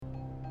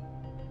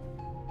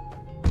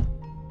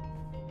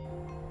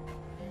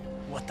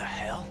What the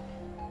hell?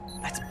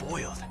 That's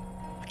Boiled.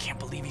 I can't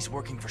believe he's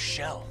working for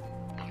Shell.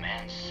 The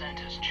man's scent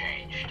has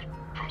changed.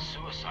 From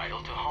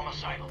suicidal to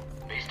homicidal.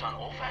 Based on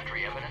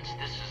olfactory evidence,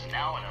 this is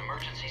now an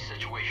emergency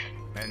situation.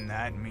 And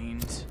that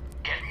means...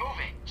 Get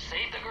moving!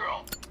 Save the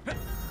girl!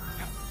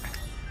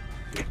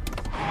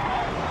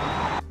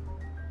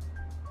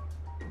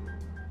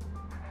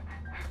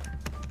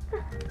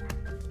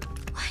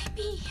 Why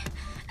me?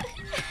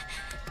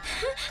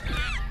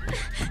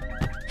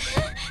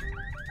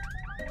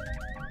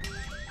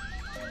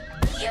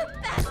 You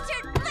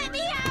bastard! Let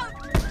me out!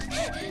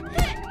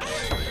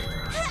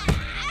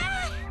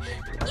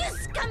 You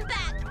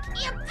scumbag!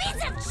 You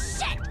piece of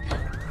shit!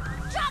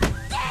 Drop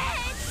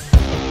dead!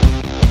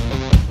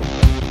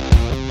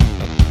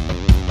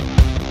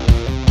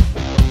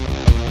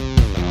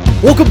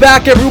 Welcome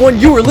back, everyone.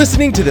 You are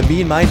listening to the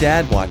Me and My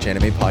Dad Watch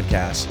Anime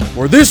podcast,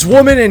 where this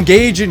woman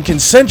engaged in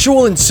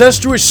consensual,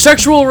 incestuous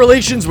sexual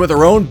relations with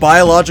her own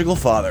biological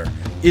father.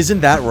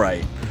 Isn't that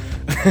right?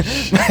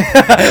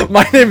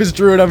 My name is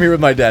Drew, and I'm here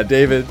with my dad,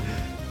 David.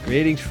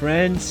 Greetings,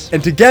 friends.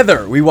 And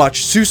together, we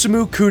watch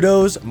Susumu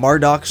Kudo's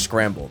Mardock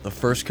Scramble, the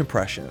first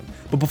compression.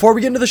 But before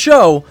we get into the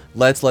show,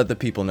 let's let the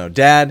people know.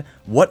 Dad,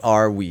 what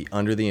are we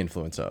under the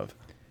influence of?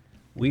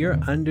 We are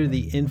under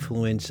the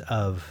influence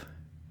of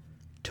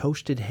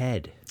Toasted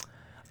Head,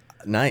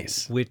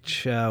 Nice.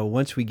 which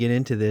once we get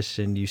into this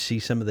and you see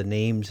some of the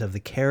names of the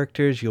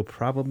characters, you'll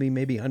probably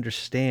maybe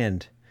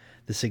understand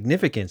the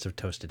significance of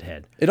Toasted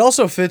Head. It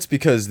also fits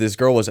because this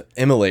girl was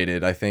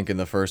immolated, I think, in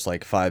the first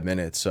 5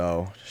 minutes.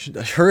 So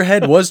her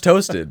head was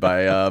toasted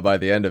by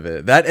the end of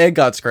it. That egg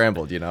got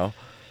scrambled, you know.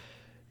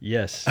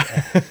 Yes,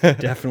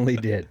 definitely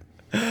did.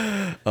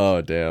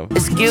 Oh damn.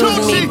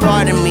 Excuse me,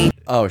 pardon me.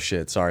 Oh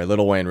shit. Sorry,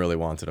 Lil Wayne really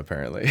wants it.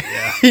 Apparently,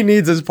 he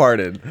needs his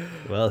pardon.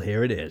 Well,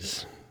 here it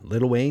is.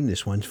 Lil Wayne,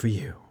 this one's for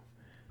you.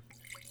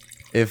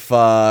 If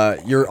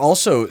you're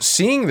also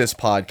seeing this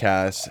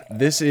podcast,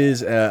 this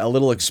is a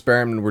little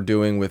experiment we're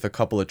doing with a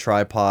couple of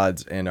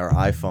tripods and our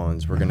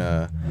iPhones. We're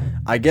gonna,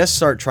 I guess,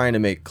 start trying to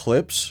make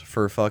clips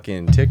for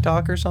fucking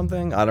TikTok or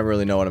something. I don't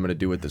really know what I'm gonna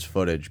do with this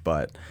footage,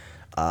 but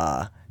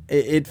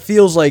it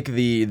feels like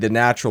the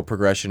natural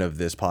progression of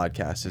this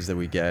podcast is that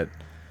we get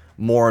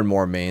more and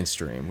more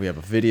mainstream. We have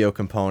a video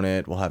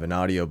component. We'll have an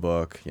audio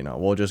book. You know,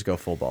 we'll just go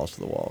full balls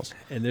to the walls.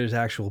 And there's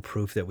actual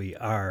proof that we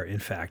are, in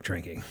fact,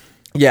 drinking.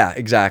 Yeah,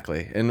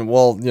 exactly. And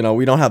well, you know,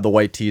 we don't have the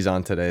white teas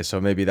on today, so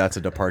maybe that's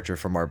a departure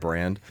from our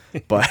brand.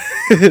 But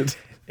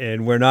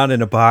And we're not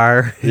in a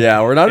bar.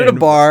 yeah, we're not in a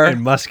bar.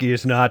 And Muskie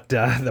is not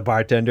the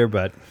bartender,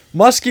 but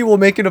Muskie will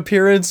make an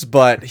appearance,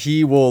 but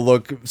he will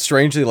look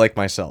strangely like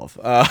myself.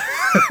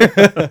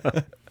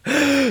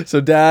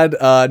 So, Dad,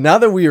 now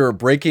that we are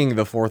breaking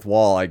the fourth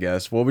wall, I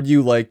guess, what would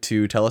you like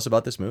to tell us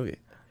about this movie?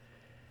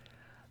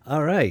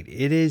 all right.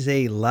 It is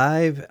a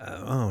live.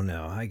 Oh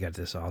no, I got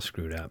this all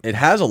screwed up. It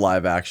has a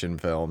live action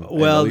film,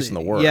 Well, at least in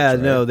the works. yeah, right?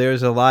 no,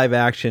 there's a live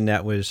action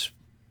that was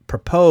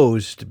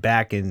proposed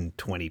back in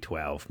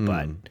 2012,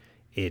 but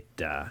it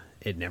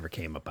never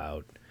came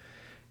about.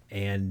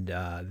 And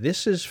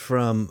this is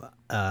from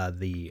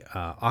the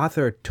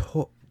author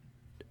Toi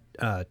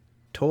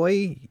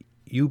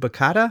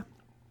Yubakata.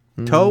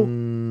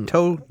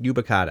 To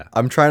Yubakata.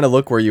 I'm trying to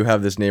look where you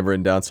have this name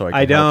written down so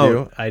I can help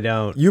you. I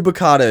don't.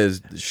 Yubakata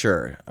is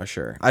sure.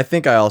 I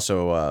think I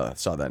also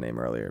saw that name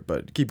earlier,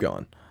 but keep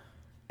going.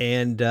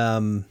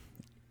 And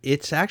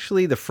it's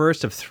actually the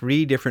first of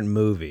 3 different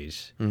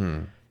movies.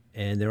 Mm-hmm.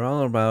 And they're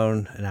all about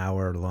an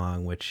hour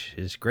long, which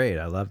is great.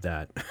 I love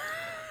that.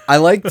 I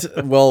liked.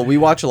 Well, we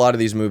watch a lot of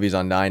these movies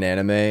on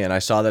 9anime, and I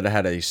saw that it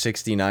had a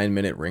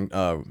 69-minute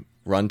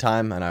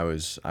runtime, and I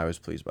was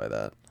pleased by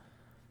that.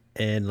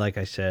 And like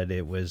I said,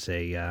 it was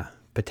a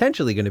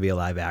potentially going to be a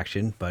live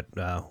action, but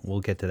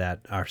we'll get to that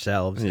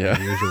ourselves as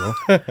usual.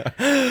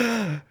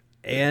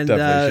 And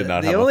Definitely should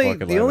not have a fucking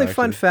the live only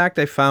fun action. fact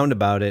I found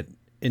about it,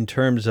 in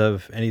terms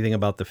of anything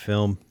about the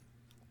film,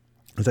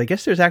 is I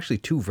guess there's actually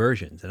 2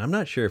 versions, and I'm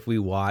not sure if we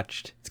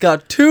watched. It's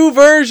got 2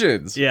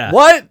 versions. Yeah.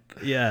 What?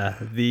 Yeah,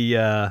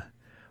 the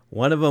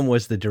one of them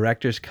was the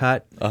director's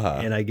cut,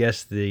 and I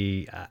guess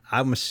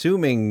I'm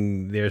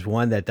assuming there's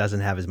one that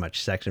doesn't have as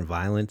much sex and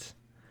violence.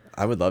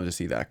 I would love to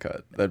see that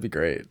cut. That'd be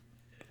great.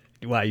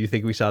 Why, you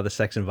think we saw the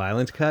sex and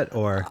violence cut,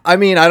 or? I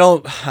mean, I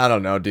don't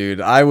know, dude.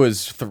 I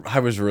was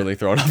really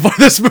thrown off by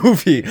this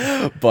movie,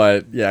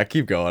 but yeah,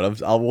 keep going.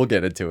 We'll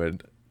get into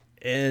it.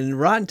 In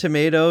Rotten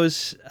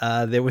Tomatoes,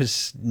 there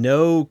was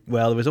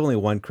only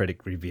one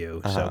critic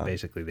review, so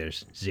basically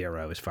there's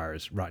 0 as far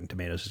as Rotten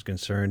Tomatoes is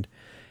concerned.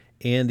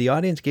 And the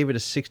audience gave it a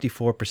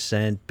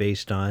 64%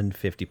 based on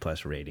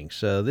 50+ ratings.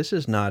 So this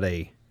is not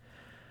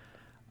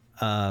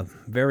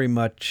very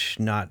much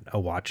not a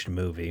watched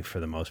movie for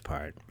the most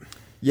part.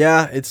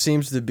 Yeah, it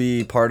seems to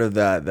be part of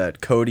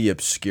that Cody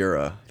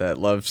Obscura that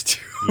loves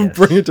to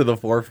bring it to the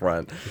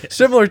forefront. Yes.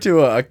 Similar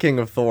to a King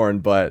of Thorn,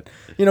 but,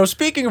 you know,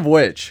 speaking of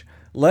which,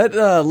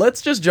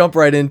 let's just jump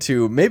right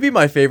into maybe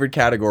my favorite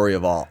category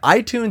of all,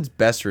 iTunes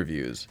Best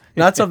Reviews.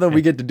 Not something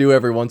we get to do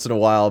every once in a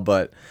while,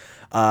 but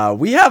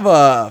we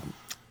have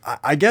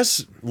I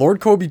guess Lord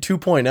Kobe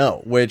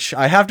 2.0, which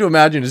I have to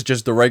imagine is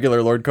just the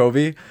regular Lord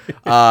Kobe.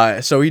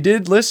 So he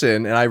did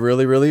listen, and I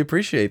really, really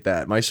appreciate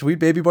that. My sweet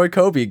baby boy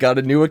Kobe got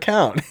a new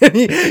account.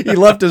 he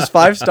left us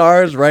 5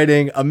 stars,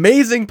 writing,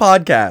 "Amazing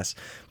podcast.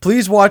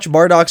 Please watch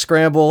Marduk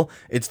Scramble.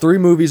 It's 3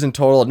 movies in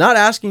total. Not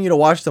asking you to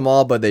watch them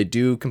all, but they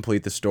do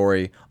complete the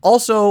story.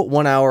 Also,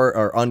 1 hour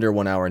or under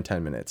 1 hour and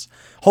 10 minutes.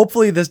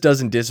 Hopefully this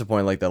doesn't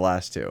disappoint like the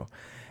last 2.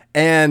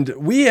 And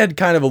we had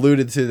kind of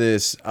alluded to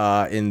this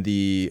in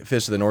the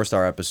Fist of the North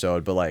Star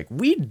episode, but like,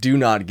 we do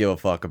not give a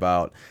fuck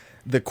about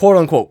the quote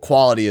unquote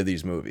quality of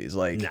these movies.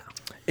 Like,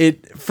 No.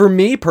 For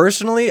me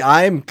personally,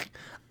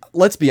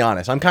 let's be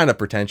honest, I'm kind of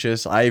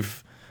pretentious.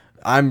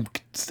 I'm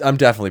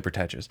definitely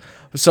pretentious.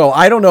 So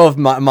I don't know if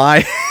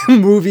my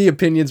movie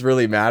opinions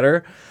really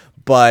matter,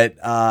 but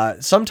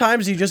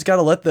sometimes you just got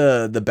to let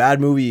the bad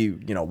movie,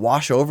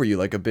 wash over you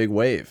like a big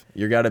wave.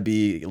 You got to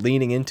be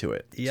leaning into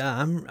it. Yeah,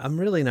 I'm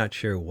really not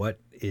sure what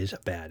is a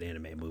bad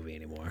anime movie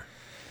anymore.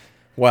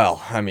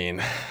 Well, I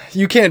mean,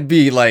 you can't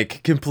be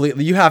like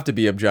completely, you have to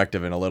be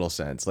objective in a little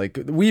sense. Like,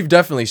 we've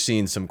definitely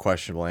seen some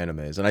questionable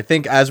animes. And I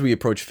think as we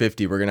approach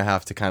 50, we're going to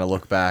have to kind of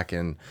look back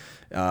and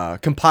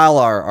compile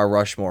our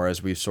Rushmore,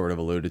 as we've sort of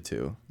alluded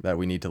to, that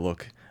we need to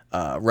look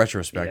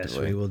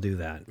retrospectively. Yes, we will do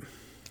that.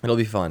 It'll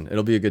be fun.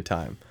 It'll be a good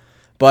time.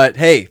 But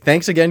hey,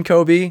 thanks again,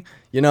 Kobe.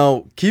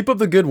 Keep up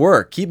the good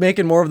work. Keep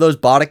making more of those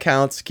bot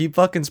accounts. Keep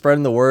fucking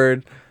spreading the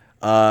word.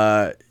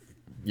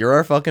 You're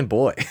our fucking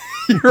boy.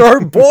 You're our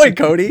boy,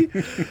 Cody.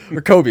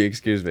 Or Kobe,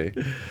 excuse me.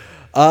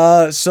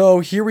 So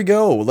here we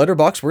go.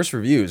 Letterboxd worst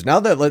reviews. Now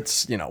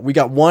that we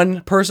got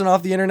one person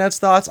off the internet's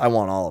thoughts, I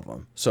want all of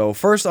them. So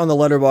first on the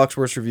Letterboxd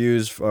worst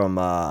reviews from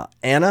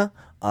Anna,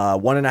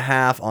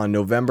 1.5 on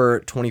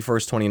November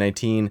 21st,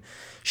 2019.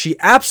 She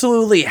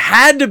absolutely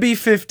had to be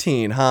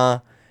 15, huh?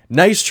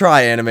 Nice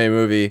try, anime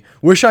movie.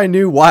 Wish I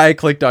knew why I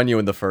clicked on you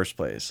in the first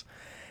place.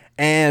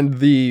 And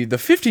the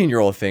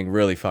 15-year-old thing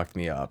really fucked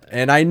me up.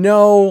 And I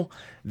know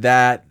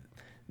that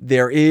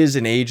there is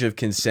an age of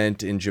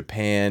consent in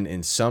Japan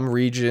in some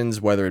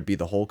regions, whether it be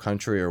the whole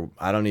country, or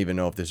I don't even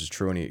know if this is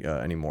true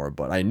anymore,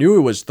 but I knew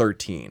it was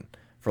 13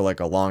 for like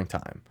a long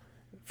time.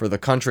 For the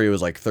country, it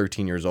was like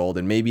 13 years old,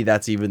 and maybe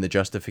that's even the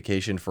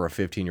justification for a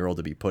 15-year-old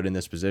to be put in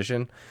this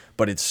position,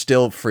 but it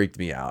still freaked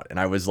me out. And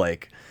I was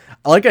like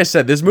I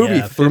said, this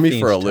movie threw me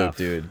for a loop, tough.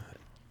 dude.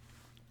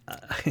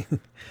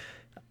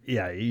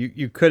 Yeah,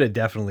 you could have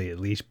definitely at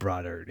least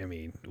brought her. I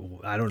mean,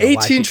 I don't know.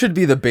 18 should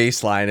be the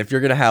baseline if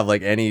you're going to have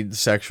like any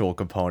sexual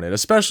component,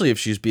 especially if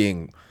she's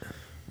being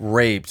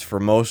raped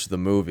for most of the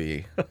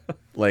movie.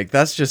 Like,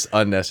 that's just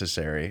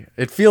unnecessary.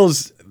 It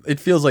feels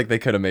like they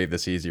could have made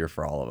this easier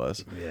for all of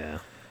us. Yeah.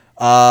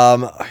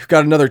 I've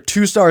got another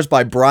 2 stars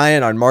by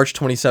Brian on March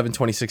 27,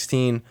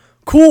 2016.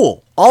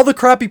 Cool. All the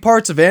crappy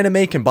parts of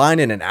anime combined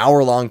in an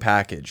hour-long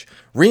package.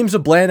 Reams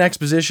of bland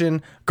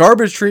exposition,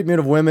 garbage treatment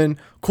of women,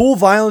 cool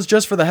violence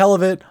just for the hell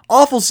of it,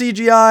 awful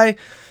CGI,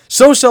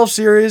 so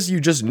self-serious you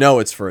just know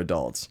it's for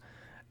adults.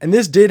 And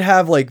this did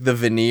have like the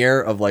veneer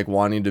of like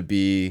wanting to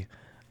be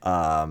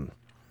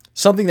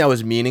something that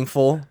was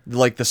meaningful.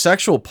 Like the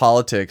sexual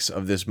politics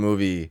of this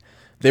movie,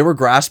 they were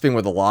grasping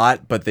with a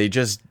lot, but they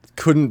just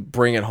couldn't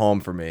bring it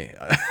home for me.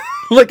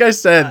 Like I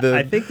said,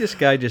 I think this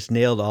guy just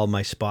nailed all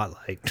my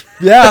spotlight.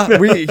 Yeah,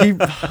 he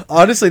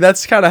honestly,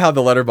 that's kind of how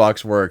the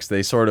Letterboxd works.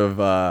 They sort of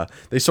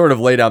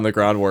lay down the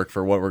groundwork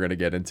for what we're going to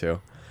get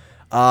into.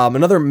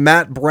 Another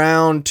Matt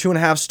Brown,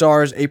 2.5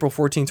 stars, April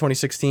 14,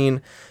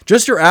 2016.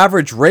 Just your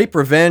average rape,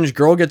 revenge,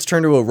 girl gets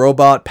turned to a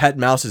robot, pet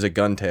mouse is a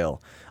gun tail.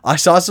 I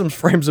saw some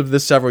frames of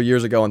this several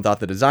years ago and thought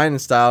the design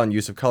and style and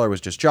use of color was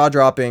just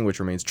jaw-dropping,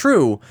 which remains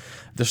true.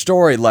 The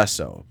story, less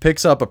so.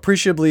 Picks up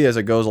appreciably as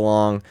it goes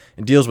along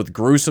and deals with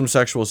gruesome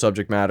sexual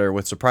subject matter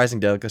with surprising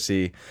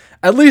delicacy,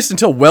 at least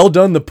until Well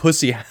Done the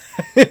Pussy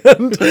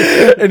Hand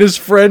and his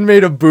friend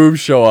made a boob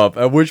show up,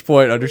 at which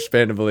point,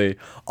 understandably,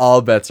 all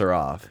bets are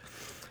off.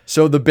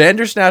 So the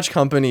Bandersnatch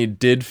Company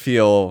did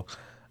feel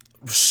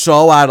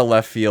so out of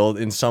left field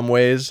in some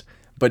ways,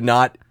 but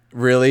not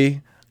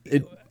really.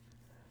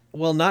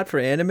 Well, not for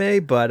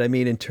anime, but I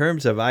mean, in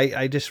terms of,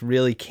 I just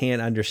really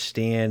can't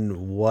understand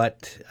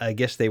what, I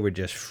guess they were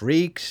just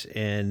freaks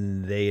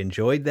and they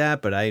enjoyed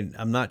that, but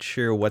I'm not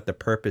sure what the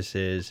purpose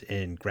is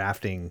in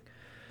grafting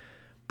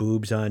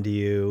boobs onto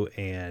you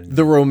and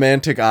the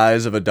romantic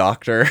eyes of a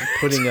doctor.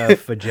 putting a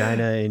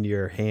vagina in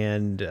your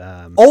hand.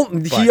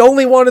 He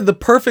only wanted the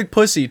perfect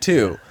pussy,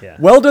 too. Yeah.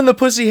 Well Done the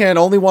Pussy Hand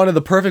only wanted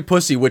the perfect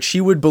pussy, which he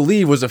would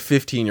believe was a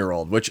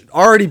 15-year-old, which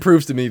already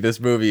proves to me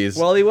this movie is...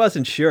 Well, he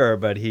wasn't sure,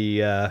 but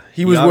he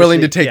was willing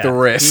to take the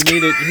risk.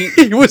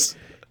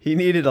 He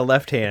needed a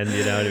left hand,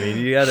 you know what I mean?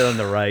 He had it on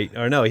the right.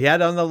 Or no, he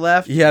had it on the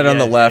left. He had it on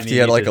the left. He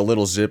had like a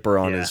little zipper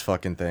on his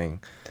fucking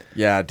thing.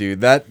 Yeah,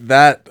 dude,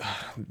 that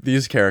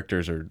these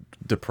characters are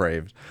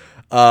depraved.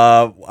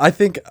 I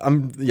think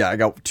I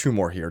got 2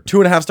 more here.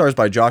 2.5 stars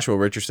by Joshua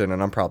Richardson,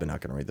 and I'm probably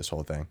not going to read this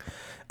whole thing.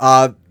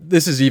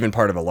 This is even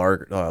part of a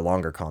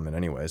longer comment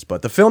anyways,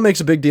 but the film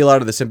makes a big deal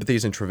out of the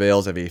sympathies and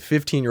travails of a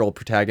 15-year-old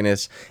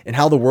protagonist and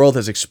how the world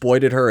has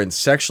exploited her in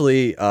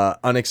sexually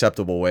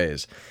unacceptable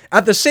ways.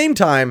 At the same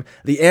time,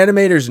 the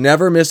animators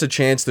never miss a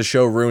chance to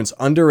show Rune's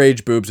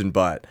underage boobs and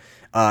butt.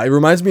 It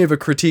reminds me of a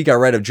critique I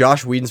read of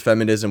Josh Whedon's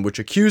feminism, which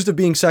accused of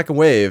being second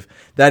wave.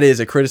 That is,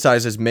 it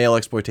criticizes male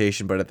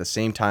exploitation, but at the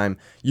same time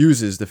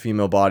uses the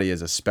female body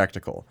as a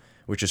spectacle,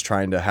 which is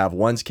trying to have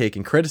one's cake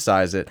and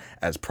criticize it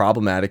as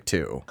problematic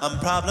too. I'm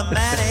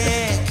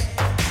problematic.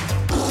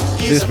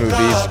 This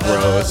movie's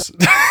gross.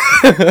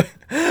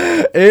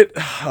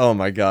 Oh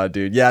my god,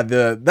 dude. Yeah,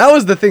 that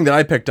was the thing that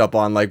I picked up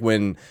on, like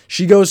when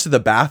she goes to the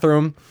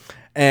bathroom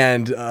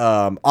and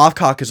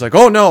Offcock is like,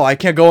 "Oh no, I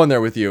can't go in there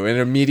with you," and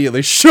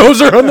immediately shows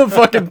her on the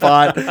fucking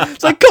pot.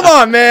 It's like, come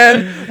on,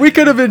 man. We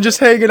could have been just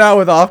hanging out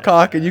with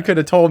Offcock, and you could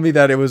have told me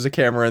that it was a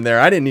camera in there.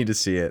 I didn't need to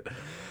see it.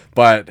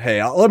 But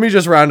hey, let me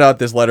just round out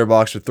this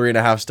letterbox with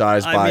 3.5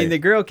 stars. I mean, the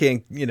girl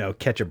can't,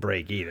 catch a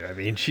break either. I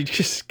mean, she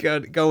just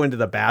go into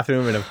the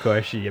bathroom, and of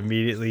course, she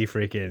immediately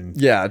freaking.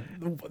 Yeah,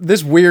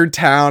 this weird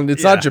town.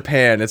 It's not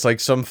Japan. It's like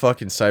some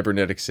fucking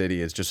cybernetic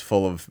city. It's just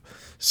full of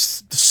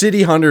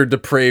city hunter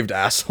depraved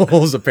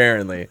assholes,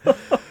 apparently.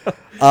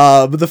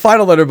 But the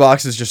final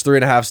letterbox is just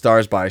 3.5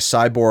 stars by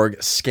Cyborg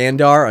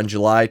Skandar on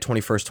July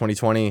 21st,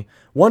 2020.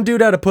 One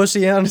dude had a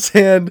pussy on his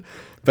hand.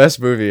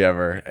 Best movie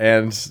ever.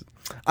 And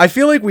I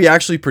feel like we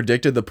actually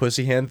predicted the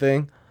pussy hand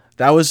thing.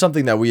 That was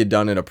something that we had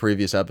done in a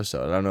previous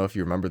episode. I don't know if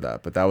you remember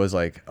that, but that was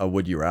like a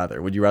would you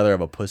rather. Would you rather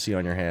have a pussy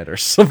on your hand or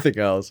something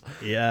else?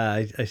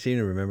 Yeah, I seem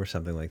to remember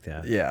something like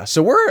that. Yeah,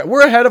 so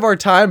we're ahead of our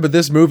time, but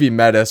this movie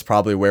met us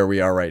probably where we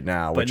are right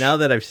now. But now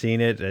that I've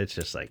seen it, it's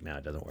just like, no,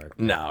 it doesn't work.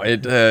 No,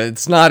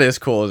 it's not as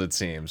cool as it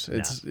seems.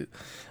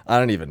 I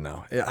don't even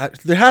know.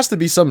 There has to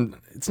be some.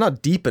 It's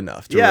not deep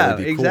enough to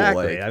really be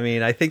exactly. cool. Like, I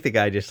mean, I think the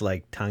guy just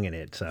like tonguing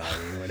it. So I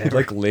mean, whatever.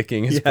 like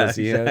licking his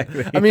pussy.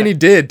 Exactly. I mean, he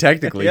did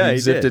technically. Yeah, he he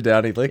zipped did. it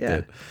down. He licked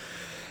it.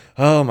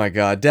 Oh my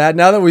god, Dad!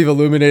 Now that we've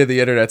illuminated the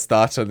internet's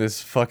thoughts on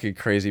this fucking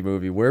crazy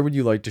movie, where would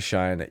you like to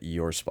shine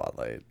your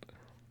spotlight?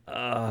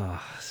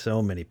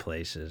 So many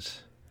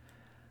places.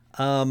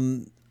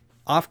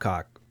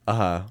 Offcock.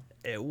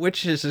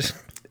 Which is.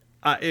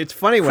 It's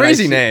funny when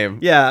Crazy name.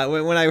 Yeah,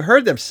 when I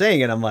heard them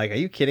saying it, I'm like, "Are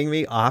you kidding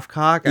me?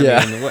 Offcock?"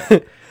 I mean,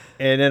 what?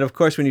 And then of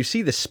course, when you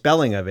see the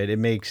spelling of it,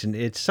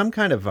 it's some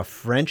kind of a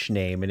French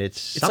name, and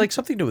it's like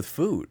something to do with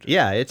food.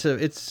 Yeah,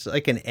 it's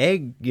like an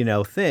egg,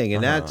 thing,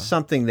 and that's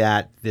something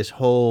that this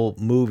whole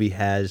movie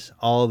has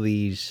all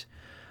these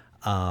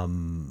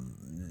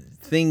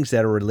things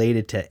that are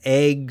related to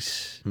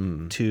eggs,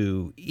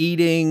 to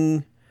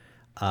eating.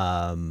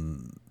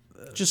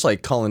 Just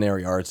like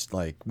culinary arts,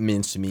 like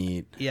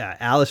mincemeat. Yeah,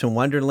 Alice in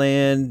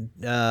Wonderland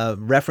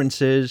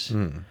references.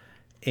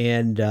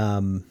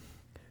 And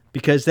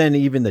because then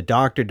even the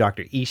Dr.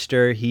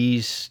 Easter,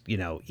 he's,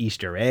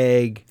 Easter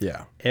egg.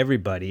 Yeah.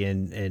 Everybody.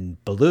 And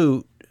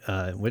Balut,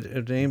 what's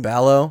her name?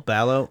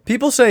 Ballo.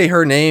 People say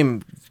her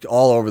name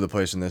all over the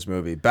place in this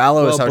movie.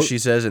 Ballo is how she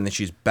says it, and then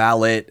she's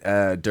Ballot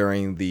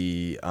during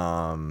the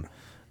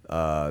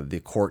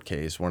court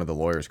case. One of the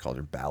lawyers called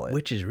her Ballot.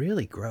 Which is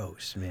really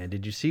gross, man.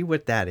 Did you see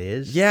what that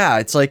is? Yeah,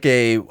 it's like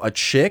a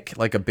chick,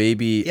 like a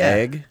baby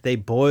egg. They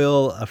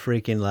boil a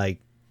freaking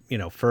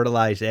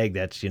fertilized egg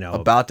that's,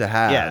 about to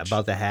hatch. Yeah,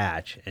 about to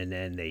hatch, and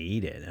then they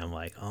eat it. And I'm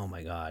like, oh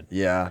my God.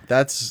 Yeah,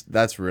 that's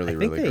really,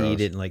 really gross. I think they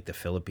eat it in like the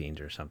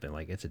Philippines or something.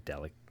 Like it's a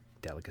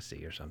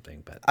delicacy or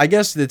something. But I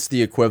guess it's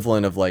the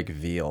equivalent of like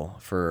veal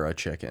for a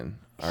chicken.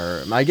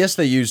 Or I guess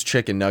they use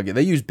chicken nugget.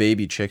 They use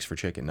baby chicks for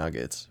chicken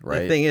nuggets,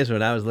 right? The thing is,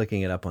 when I was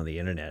looking it up on the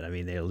internet, I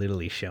mean, they're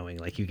literally showing,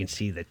 like, you can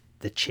see the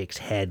chick's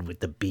head with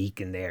the beak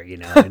in there,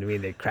 I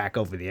mean, they crack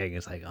open the egg, and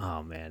it's like,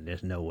 oh, man,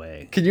 there's no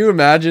way. Can you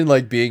imagine,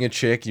 like, being a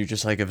chick, you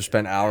just, like, have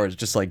spent hours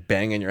just, like,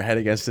 banging your head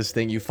against this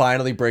thing, you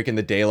finally break in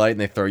the daylight, and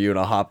they throw you in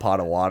a hot pot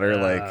of water?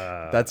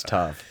 Like, that's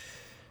tough.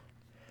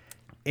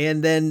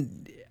 And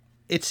then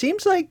it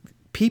seems like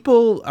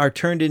people are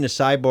turned into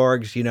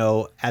cyborgs,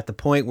 at the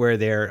point where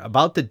they're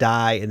about to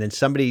die, and then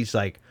somebody's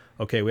like,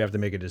 okay, we have to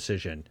make a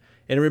decision.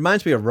 And it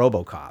reminds me of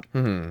RoboCop,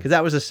 because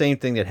that was the same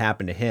thing that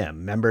happened to him.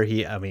 Remember,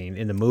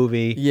 in the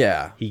movie,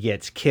 he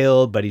gets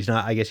killed, but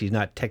I guess he's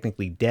not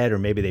technically dead, or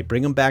maybe they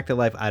bring him back to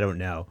life. I don't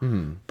know.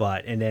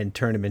 And then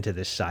turn him into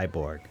this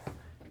cyborg.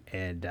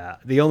 And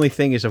the only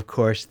thing is, of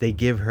course, they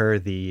give her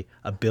the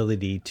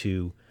ability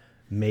to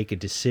make a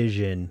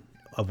decision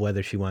of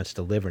whether she wants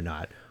to live or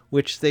not,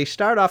 which they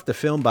start off the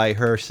film by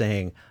her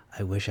saying,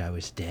 I wish I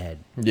was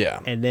dead. Yeah.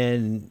 And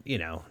then,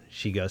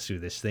 she goes through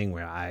this thing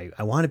where I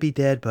want to be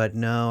dead, but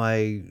no,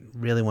 I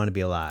really want to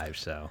be alive.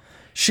 So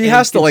she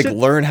has to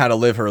learn how to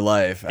live her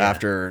life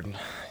after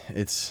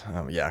it's,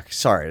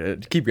 sorry,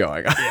 keep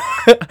going.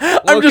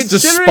 I'm just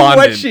considering despondent.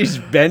 what she's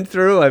been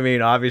through. I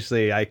mean,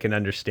 obviously I can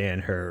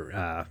understand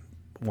her,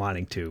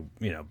 wanting to,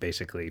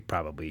 basically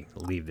probably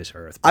leave this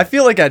earth. I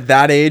feel like at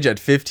that age, at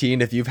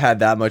 15, if you've had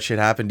that much shit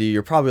happen to you,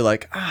 you're probably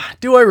like,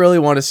 do I really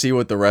want to see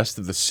what the rest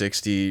of the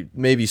 60,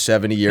 maybe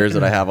 70 years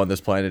that I have on this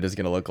planet is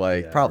going to look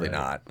like? Probably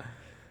not.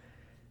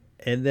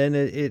 And then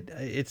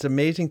it's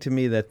amazing to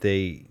me that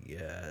they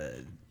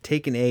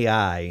take an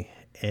AI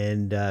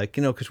and,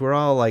 because we're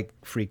all like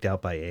freaked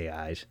out by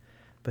AIs,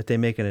 but they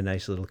make it a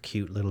nice little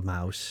cute little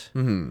mouse.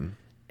 Mm-hmm.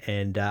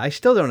 And I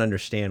still don't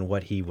understand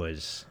what he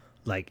was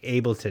like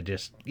able to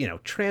just,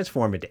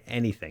 transform into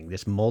anything,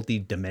 this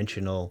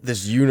multi-dimensional.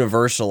 This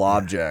universal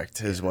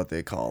object is what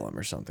they call him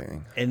or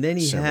something. And then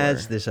he similar.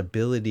 has this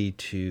ability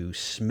to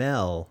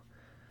smell,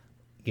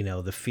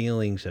 the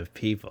feelings of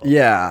people.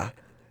 Yeah.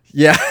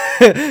 Yeah.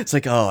 It's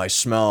like, oh, I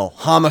smell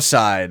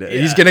homicide. Yeah.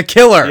 He's going to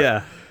kill her.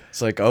 Yeah.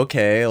 It's like,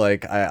 okay,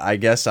 like, I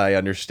guess I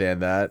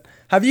understand that.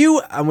 Have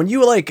you, when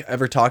you, like,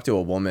 ever talk to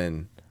a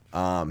woman,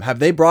 have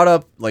they brought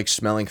up, like,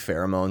 smelling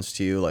pheromones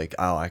to you? Like,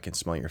 oh, I can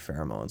smell your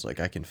pheromones. Like,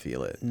 I can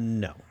feel it.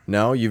 No.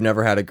 No? You've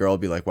never had a girl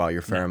be like, wow,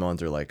 your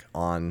pheromones are, like,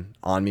 on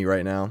me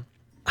right now?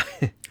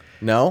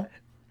 No?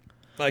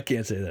 I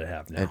can't say that I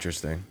have now.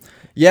 Interesting.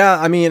 Yeah,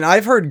 I mean,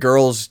 I've heard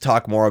girls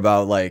talk more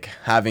about, like,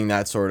 having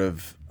that sort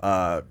of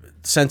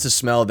sense of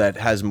smell that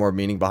has more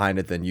meaning behind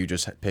it than you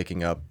just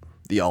picking up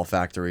the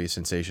olfactory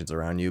sensations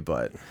around you.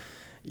 But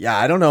yeah,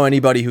 I don't know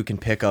anybody who can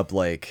pick up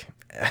like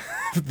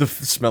the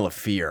smell of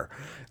fear.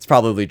 It's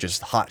probably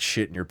just hot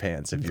shit in your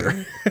pants if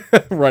you're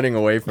running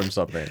away from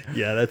something.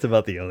 Yeah, that's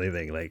about the only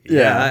thing. Like,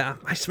 yeah,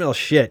 I smell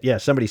shit. Yeah,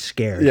 somebody's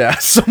scared. Yeah,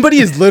 somebody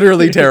is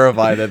literally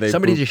terrified that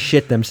somebody just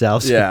shit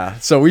themselves. Yeah,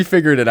 so we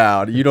figured it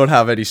out. You don't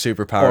have any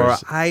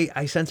superpowers. Or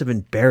I sense of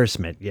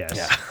embarrassment. Yes.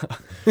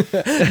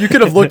 Yeah. You could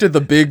have looked at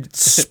the big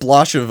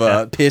splosh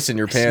of piss in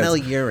your pants. Smell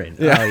urine.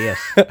 Yeah. Oh yes.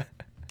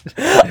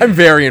 I'm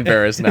very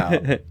embarrassed now.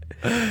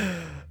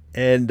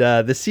 And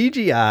the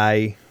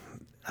CGI,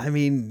 I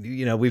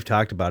mean, we've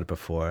talked about it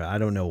before. I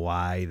don't know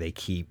why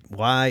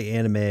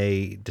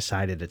anime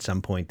decided at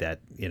some point that,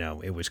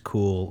 it was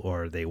cool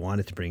or they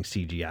wanted to bring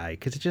CGI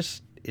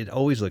because it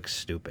always looks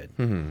stupid.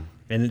 Mm-hmm.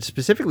 And it's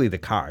specifically the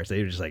cars.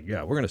 They were just like,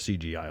 yeah, we're going to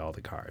CGI all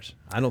the cars.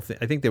 I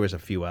think there was a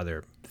few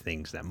other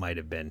things that might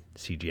have been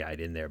CGI'd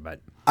in there,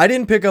 but I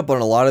didn't pick up on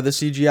a lot of the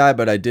CGI,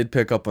 but I did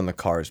pick up on the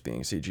cars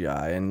being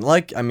CGI. And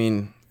like, I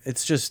mean,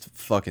 it's just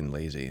fucking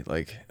lazy.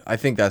 Like, I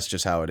think that's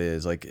just how it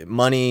is. Like,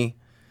 money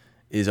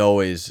is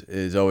always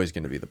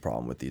going to be the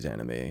problem with these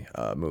anime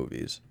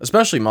movies,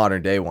 especially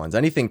modern day ones.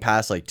 Anything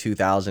past like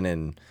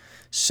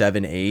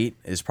 2007, 8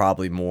 is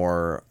probably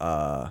more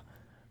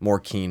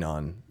keen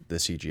on the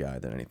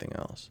CGI than anything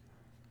else.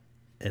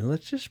 And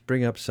let's just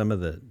bring up some of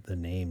the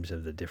names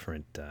of the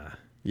different.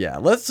 Yeah,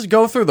 let's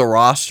go through the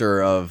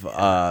roster of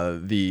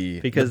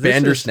the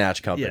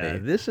Bandersnatch company. Yeah,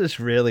 this is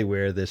really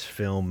where this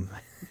film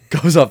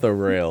goes off the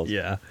rails.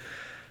 Yeah.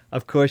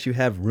 Of course, you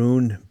have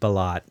Rune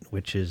Balat,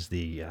 which is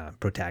the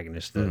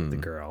protagonist, the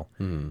girl.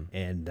 Mm.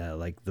 And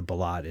like the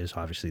Balat is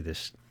obviously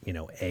this,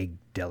 egg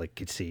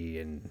delicacy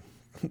and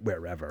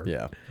wherever.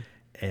 Yeah.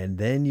 And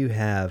then you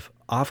have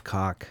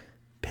Offcock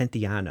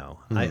Pentiano.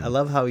 I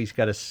love how he's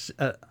got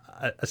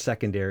a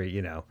secondary,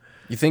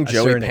 You think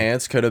Joey surname.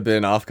 Pants could have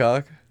been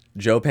Offcock?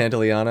 Joe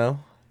Pantoliano?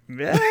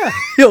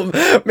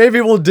 Yeah.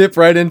 Maybe we'll dip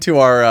right into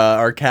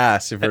our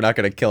cast if we're not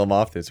going to kill him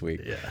off this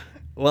week. Yeah.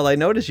 Well, I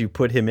noticed you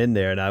put him in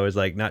there, and I was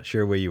like, not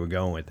sure where you were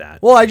going with that.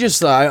 Well, I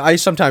just I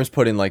sometimes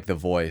put in like the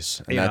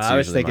voice. And that's I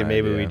was thinking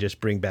maybe idea. we just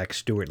bring back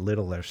Stuart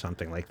Little or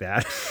something like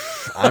that.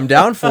 I'm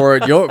down for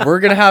it. We're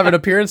gonna have an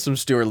appearance from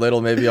Stuart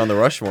Little maybe on the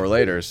Rushmore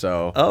later.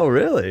 So. Oh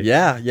really?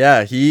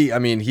 Yeah. He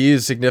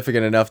is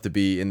significant enough to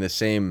be in the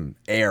same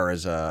air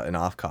as an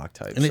Offcock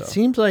type. And it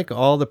seems like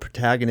all the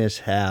protagonists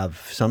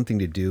have something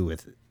to do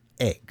with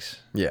eggs.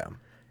 Yeah.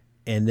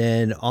 And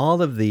then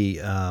all of the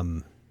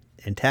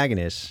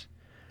antagonists.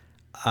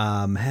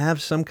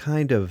 Have some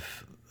kind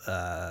of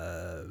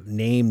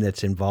name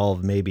that's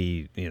involved,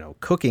 maybe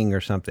cooking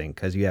or something.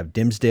 Because you have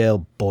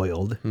Dimsdale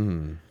Boiled,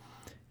 and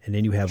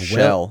then you have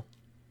Shell.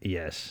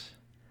 Yes,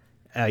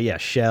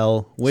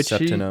 Shell. Which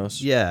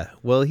Septinos.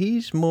 Well,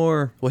 he's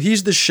more. Well,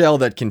 he's the shell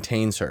that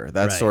contains her.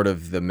 That's sort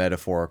of the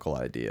metaphorical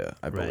idea,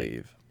 I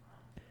believe.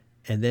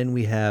 And then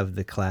we have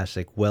the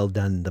classic "Well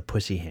Done, the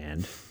Pussy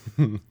Hand."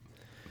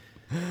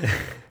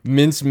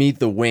 Mincemeat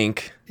the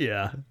Wink.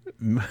 Yeah.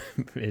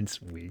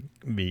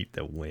 Mincemeat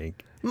the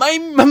Wink. My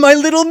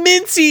little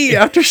Mincy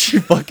after she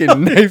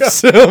fucking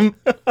knifes him.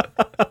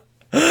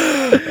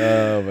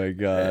 Oh my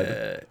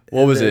god.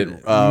 What was it?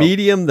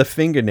 Medium the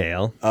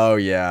Fingernail. Oh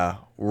yeah.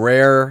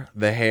 Rare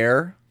the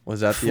Hair.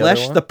 Was that the other one?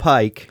 Flesh the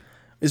Pike.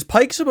 Is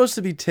Pike supposed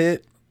to be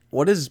tit?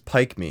 What does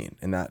Pike mean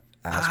in that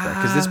aspect?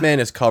 Because this man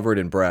is covered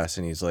in breasts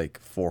and he's like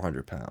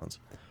 400 pounds.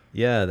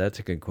 Yeah, that's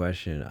a good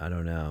question. I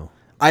don't know.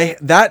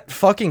 That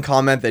fucking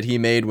comment that he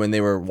made when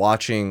they were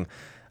watching,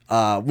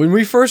 when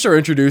we first are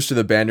introduced to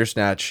the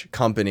Bandersnatch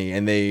company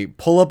and they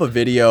pull up a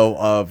video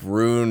of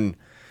Rune,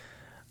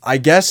 I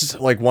guess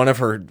like one of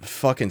her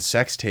fucking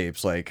sex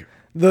tapes, like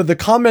the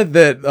comment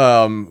that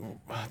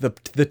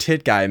the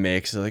tit guy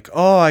makes. Like,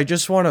 oh, I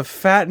just want to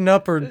fatten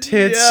up her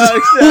tits Yeah,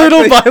 exactly.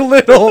 little by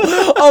little.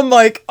 I'm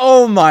like,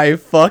 oh my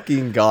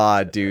fucking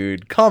god,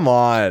 dude, come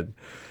on.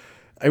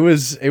 It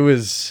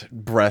was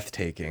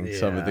breathtaking.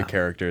 Some of the Yeah.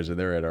 characters and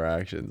their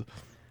interactions.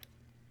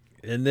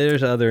 And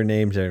there's other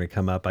names that are going to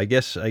come up. I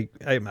guess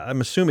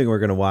I'm assuming we're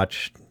going to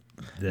watch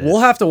this.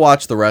 We'll have to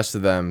watch the rest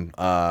of them.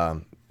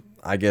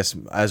 I guess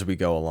as we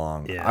go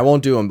along. Yeah. I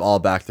won't do them all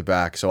back to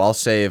back. So I'll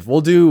save.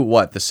 We'll do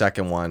the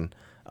second one.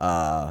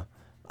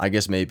 I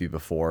guess maybe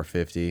before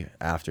 50,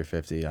 after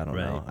 50. I don't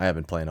know. Right. I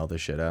haven't planned all this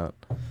shit out.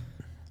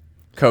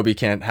 Kobe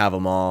can't have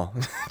them all.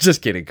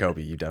 Just kidding,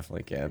 Kobe. You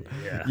definitely can.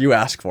 Yeah. You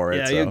ask for it.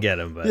 Yeah, so. you get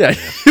them. But Yeah,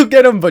 you'll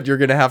get them, but you're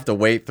gonna have to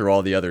wait through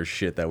all the other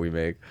shit that we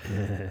make,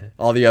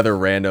 all the other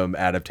random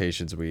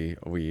adaptations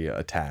we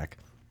attack.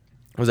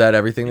 Was that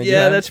everything that you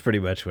yeah, had? that's pretty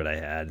much what I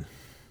had.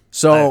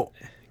 So.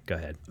 Go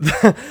ahead.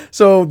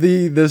 So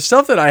the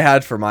stuff that I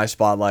had for my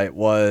spotlight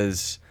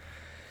was,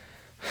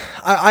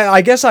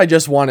 I guess I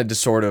just wanted to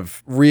sort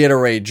of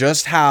reiterate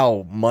just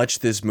how much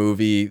this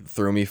movie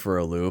threw me for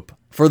a loop.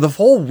 For the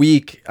whole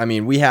week, I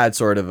mean, we had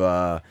sort of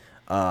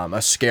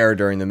a scare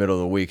during the middle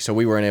of the week, so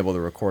we weren't able to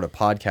record a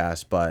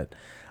podcast, but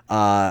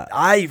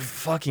I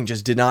fucking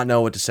just did not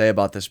know what to say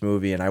about this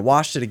movie, and I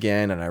watched it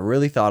again, and I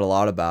really thought a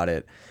lot about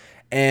it.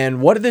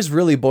 And what this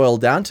really boiled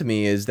down to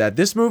me is that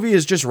this movie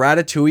is just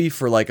Ratatouille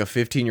for like a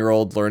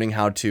 15-year-old learning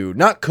how to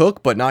not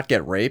cook but not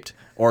get raped,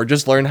 or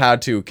just learn how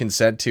to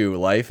consent to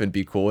life and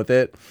be cool with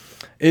it.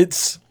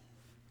 It's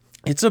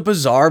a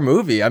bizarre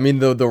movie. I mean,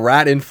 the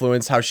rat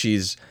influence, how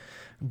she's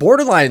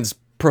borderlines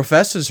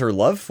professes her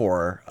love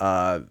for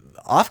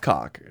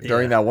Offcock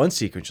during that one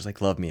sequence. She's like,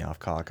 "Love me,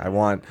 Offcock.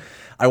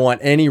 I want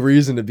any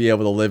reason to be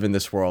able to live in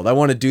this world. I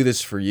want to do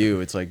this for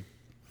you." It's like,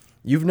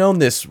 you've known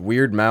this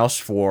weird mouse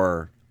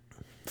for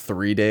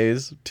 3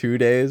 days, 2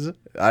 days.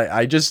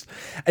 It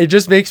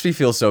just makes me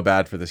feel so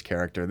bad for this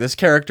character. This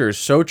character is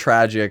so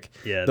tragic.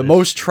 Yeah, the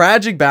most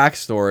tragic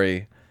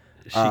backstory.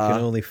 She can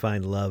only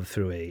find love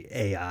through a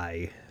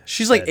AI.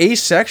 She's like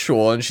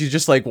asexual, and she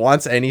just like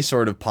wants any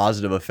sort of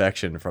positive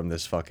affection from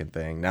this fucking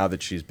thing. Now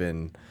that she's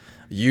been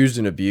used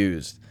and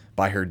abused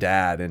by her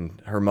dad,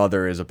 and her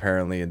mother is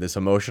apparently this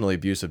emotionally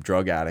abusive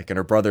drug addict, and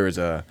her brother is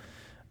a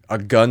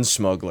gun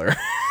smuggler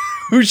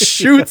who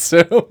shoots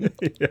him.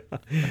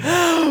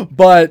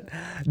 But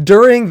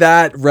during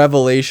that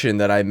revelation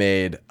that I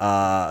made,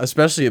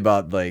 especially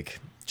about like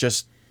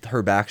just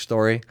her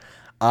backstory,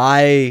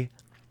 I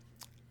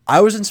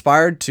was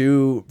inspired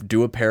to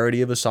do a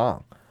parody of a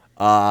song.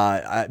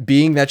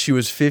 Being that she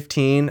was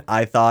 15,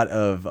 I thought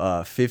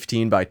of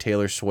 15 by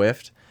Taylor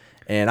Swift.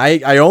 And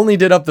I only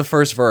did up the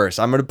first verse.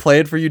 I'm going to play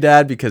it for you,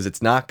 Dad, because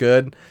it's not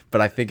good, but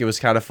I think it was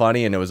kind of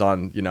funny, and it was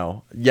on,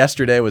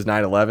 yesterday was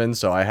 9/11,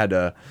 so I had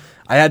to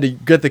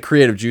get the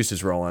creative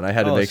juices rolling. I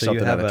had to make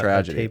something out of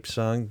tragedy. A tape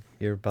song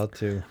you're about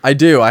to. I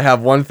do. I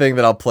have one thing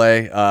that I'll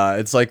play.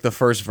 It's like the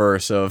first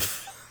verse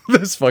of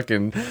this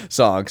fucking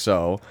song.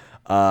 So,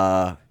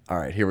 all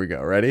right, here we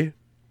go. Ready?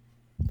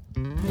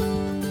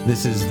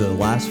 This is the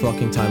last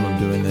fucking time I'm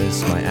doing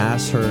this. My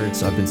ass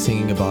hurts. I've been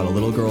singing about a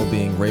little girl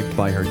being raped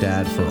by her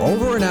dad for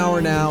over an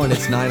hour now, and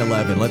it's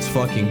 9/11. Let's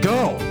fucking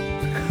go.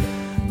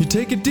 You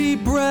take a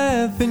deep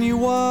breath and you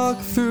walk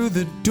through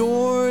the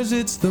doors.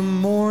 It's the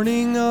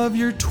morning of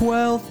your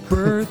 12th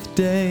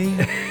birthday.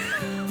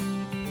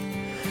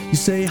 You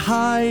say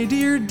hi to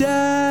your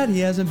dad. He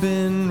hasn't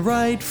been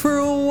right for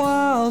a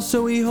while,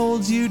 so he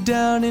holds you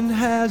down and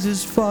has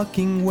his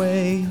fucking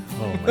way.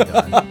 Oh my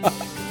god.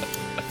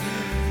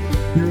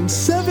 You're in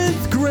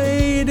 7th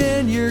grade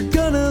and you're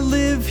gonna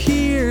live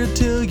here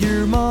till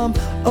your mom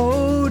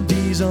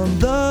ODs on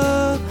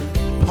the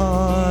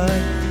pod.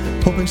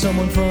 Hoping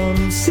someone from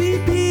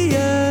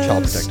CPS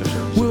Child Protective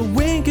Services will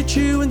wink at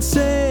you and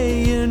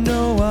say,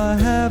 I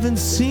haven't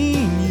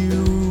seen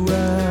you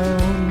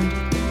around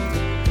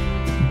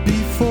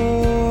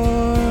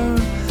before.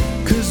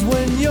 'Cause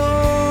when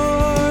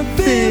you're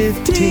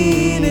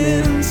 15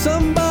 and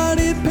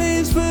somebody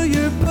pays for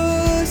your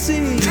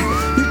pussy,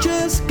 you're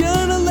just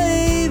gonna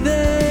lay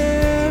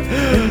there.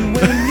 And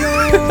when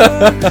you're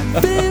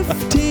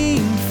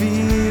 15,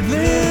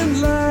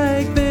 feeling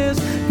like there's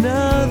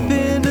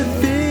nothing to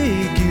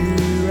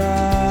figure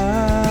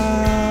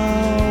out,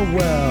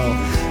 well,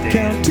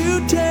 count to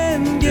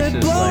 10, get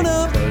is blown like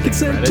up, closing get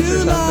sent credits or to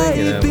something, life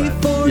you know,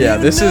 but- before yeah,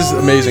 this is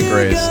Amazing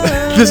Grace.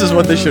 This is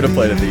what they should have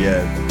played at the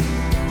end.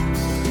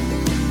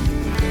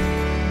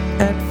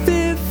 At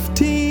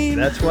 15.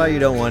 That's why you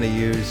don't want to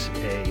use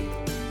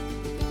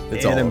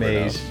It's all over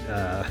anime's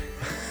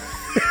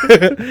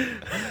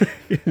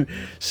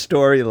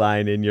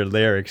storyline in your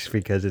lyrics,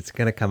 because it's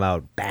gonna come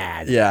out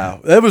bad. Yeah,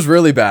 that was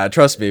really bad.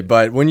 Trust me.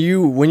 But when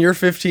you're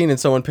 15 and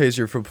someone pays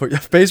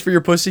for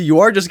your pussy, you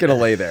are just gonna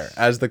lay there,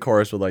 as the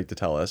chorus would like to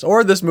tell us,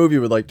 or this movie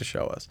would like to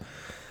show us.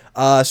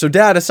 So,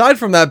 Dad, aside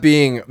from that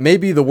being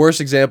maybe the worst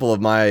example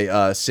of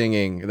my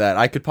singing that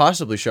I could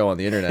possibly show on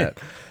the internet,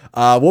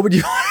 what would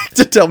you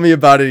to tell me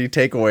about any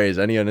takeaways,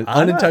 any unintentional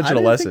I didn't think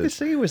the lessons.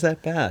 singing was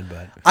that bad,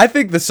 but I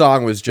think the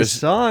song was the just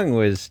song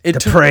was It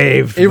took-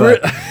 depraved. It,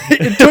 but-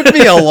 it took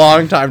me a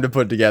long time to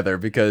put together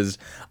because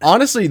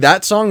honestly,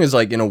 that song is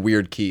like in a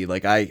weird key.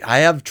 Like I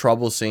have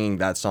trouble singing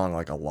that song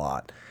like a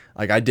lot.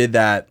 Like I did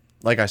that,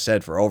 like I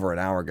said, for over an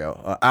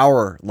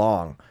hour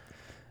long.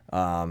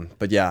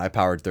 But yeah, I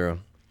powered through.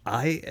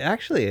 I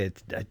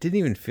didn't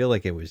even feel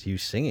like it was you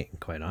singing,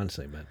 quite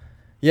honestly, but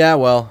Yeah,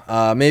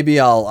 well, maybe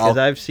I'll because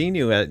I've seen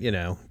you at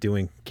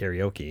doing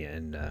karaoke,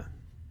 and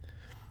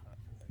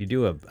you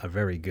do a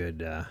very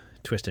good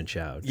twist and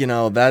shout.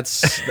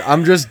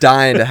 I'm just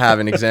dying to have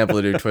an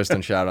example to do twist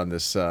and shout on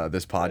this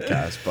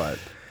podcast. But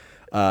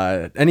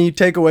any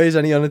takeaways?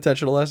 Any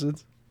unintentional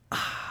lessons?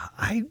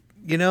 I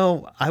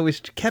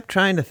kept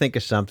trying to think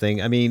of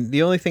something. I mean,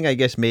 the only thing I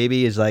guess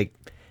maybe is like,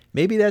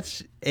 maybe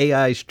that's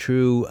AI's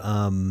true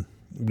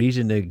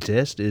reason to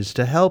exist is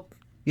to help,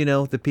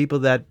 the people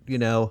that,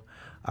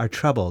 are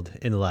troubled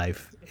in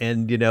life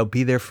and,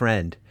 be their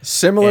friend.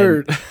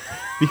 Similar.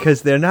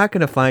 Because they're not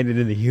going to find it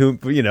in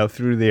the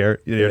through their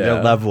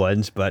loved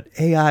ones, but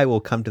AI will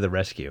come to the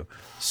rescue.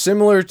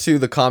 Similar to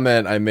the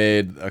comment I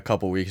made a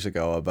couple weeks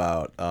ago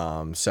about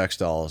sex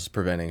dolls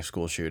preventing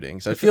school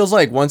shootings. It feels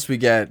like once we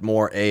get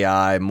more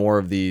AI, more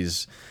of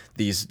these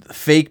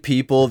fake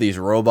people, these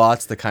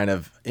robots that kind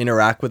of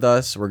interact with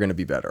us, we're going to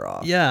be better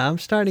off. Yeah, I'm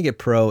starting to get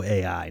pro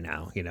AI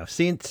now.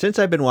 Since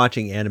I've been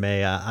watching anime,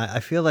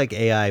 I feel like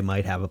AI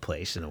might have a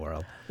place in the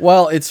world.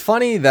 Well, it's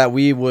funny that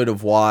we would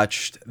have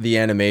watched The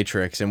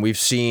Animatrix and we've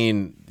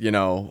seen,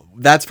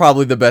 that's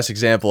probably the best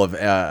example of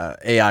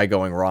AI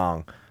going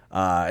wrong.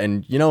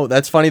 And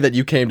that's funny that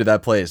you came to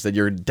that place, that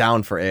you're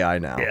down for AI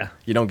now. Yeah.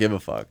 You don't give a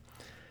fuck.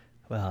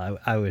 Well,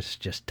 I was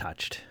just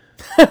touched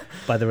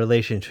by the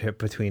relationship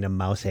between a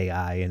mouse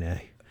AI and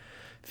a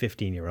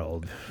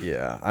 15-year-old.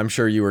 Yeah, I'm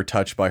sure you were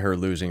touched by her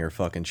losing her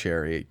fucking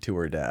cherry to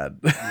her dad.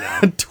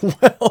 No.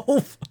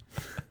 12.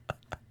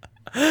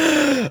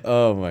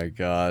 Oh my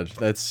god,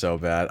 that's so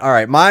bad. All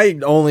right, my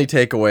only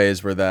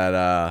takeaways were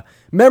that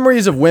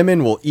memories of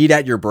women will eat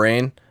at your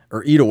brain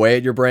or eat away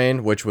at your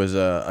brain, which was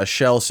a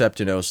Shell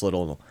Septinos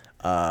little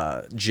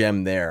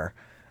gem there.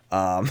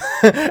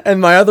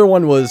 And my other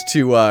one was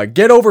to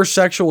get over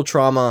sexual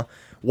trauma.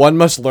 One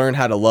must learn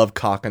how to love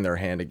cock in their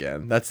hand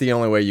again. That's the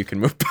only way you can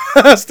move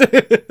past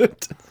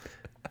it.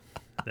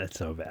 That's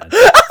so bad.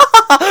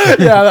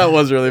 Yeah, that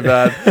was really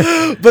bad.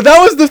 But that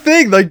was the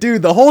thing. Like,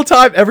 dude, the whole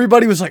time,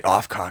 everybody was like,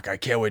 off cock, I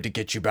can't wait to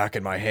get you back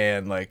in my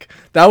hand. Like,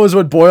 that was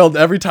what boiled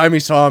every time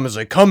he saw him. Was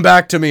like, come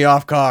back to me,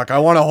 off cock. I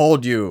want to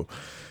hold you.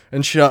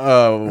 And she,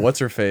 what's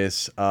her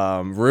face?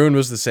 Rune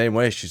was the same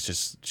way. She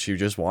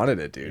just wanted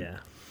it, dude. Yeah.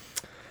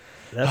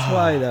 That's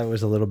why that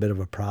was a little bit of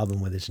a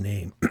problem with his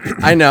name.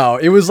 I know.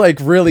 It was like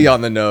really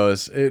on the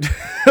nose.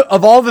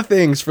 Of all the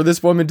things for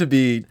this woman to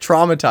be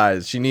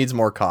traumatized, she needs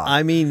more cock.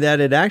 I mean,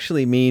 that it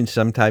actually means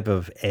some type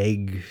of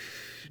egg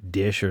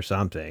dish or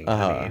something.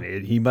 I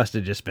mean, he must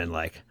have just been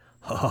like,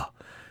 oh,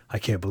 I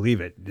can't believe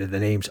it. The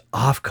name's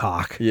off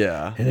cock.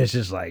 Yeah. And it's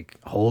just like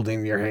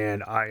holding your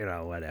hand,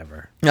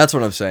 whatever. That's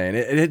what I'm saying.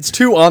 It's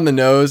too on the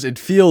nose. It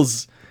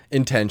feels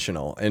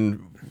intentional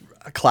and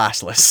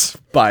classless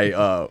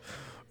by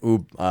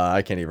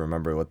I can't even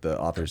remember what the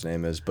author's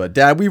name is. But,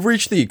 Dad, we've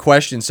reached the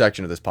question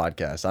section of this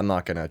podcast. I'm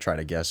not going to try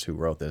to guess who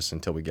wrote this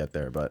until we get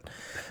there. But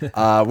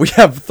we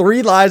have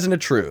 3 lies and a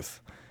truth.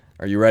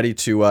 Are you ready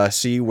to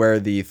see where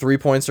the 3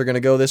 points are going to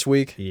go this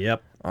week?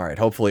 Yep. All right.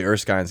 Hopefully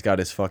Erskine's got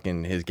his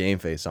game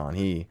face on.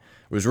 He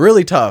was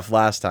really tough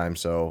last time,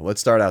 so let's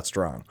start out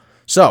strong.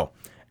 So,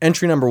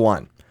 entry number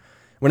 1.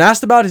 When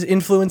asked about his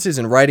influences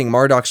in writing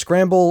Marduk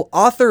Scramble,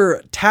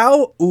 author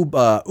Tao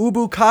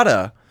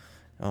Ubukata,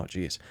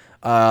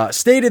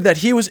 stated that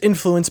he was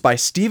influenced by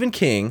Stephen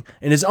King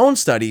in his own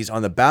studies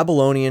on the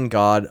Babylonian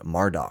god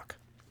Marduk.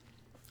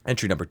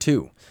 Entry number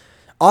 2.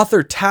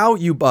 Author Tao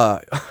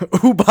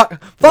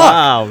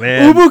Wow,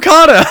 man.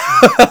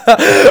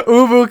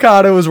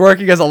 Ubukata was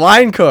working as a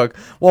line cook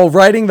while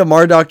writing the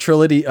Marduk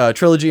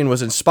trilogy and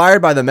was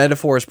inspired by the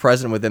metaphors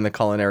present within the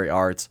culinary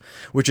arts,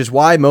 which is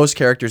why most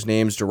characters'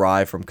 names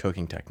derive from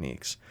cooking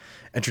techniques.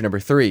 Entry number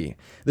 3.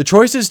 The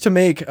choice to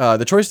make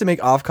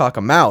Offcock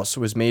a mouse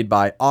was made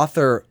by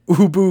author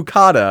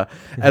Ubukata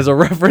as a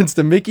reference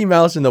to Mickey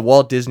Mouse and the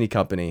Walt Disney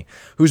Company,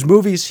 whose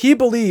movies he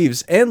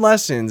believes and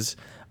lessons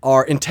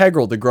are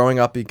integral to growing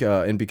up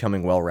and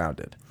becoming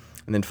well-rounded.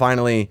 And then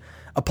finally,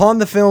 upon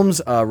the film's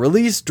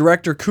release,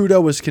 director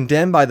Kudo was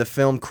condemned by the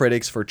film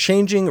critics for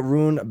changing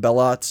Rune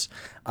Bellot's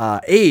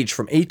age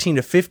from 18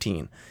 to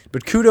 15.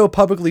 But Kudo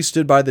publicly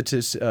stood by the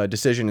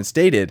decision and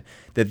stated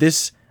that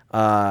this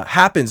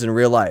happens in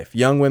real life.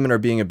 Young women are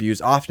being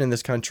abused often in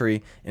this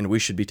country, and we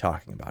should be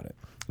talking about it.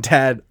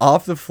 Dad,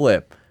 off the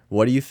flip,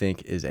 what do you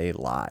think is a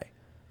lie?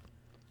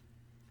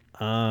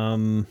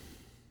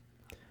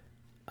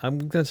 I'm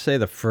gonna say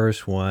the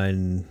first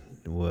one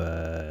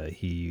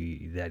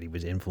he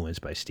was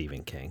influenced by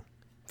Stephen King.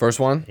 First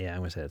one? Yeah, I'm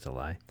gonna say that's a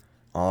lie.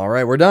 All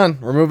right, we're done.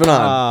 We're moving Oh,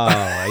 on.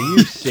 are you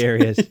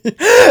serious?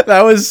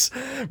 That was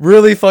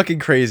really fucking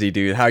crazy,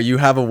 dude. How you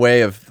have a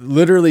way of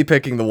literally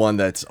picking the one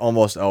that's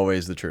almost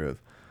always the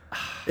truth.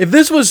 If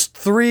this was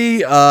 3,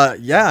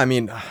 yeah, I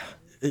mean,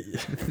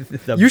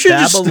 The You should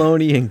just-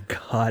 Babylonian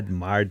god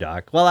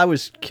Marduk. Well, I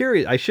was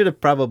curious. I should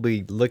have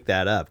probably looked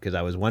that up because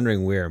I was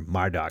wondering where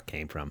Marduk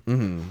came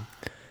from.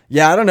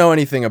 yeah, I don't know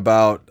anything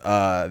about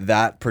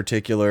that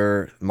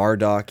particular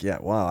Marduk. Yeah,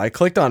 wow. I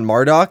clicked on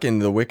Marduk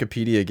and the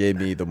Wikipedia gave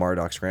me the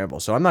Marduk Scramble,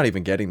 so I'm not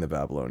even getting the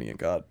Babylonian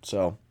god.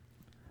 So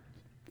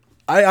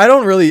I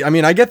don't really. I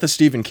mean, I get the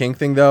Stephen King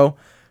thing though,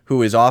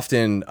 who is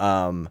often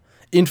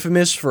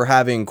infamous for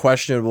having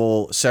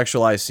questionable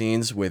sexualized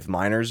scenes with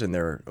minors in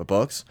their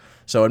books.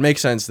 So it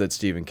makes sense that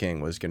Stephen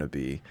King was going to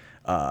be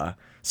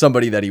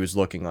somebody that he was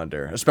looking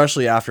under,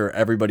 especially after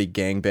everybody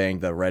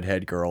gangbanged the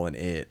redhead girl in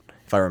It,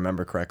 if I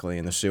remember correctly,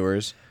 in the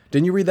sewers.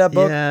 Didn't you read that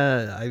book?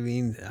 Yeah, I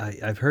mean,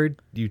 I've heard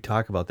you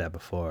talk about that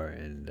before,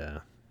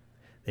 and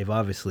they've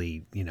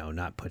obviously,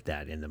 not put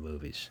that in the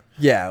movies.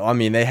 Yeah, I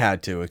mean, they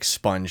had to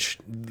expunge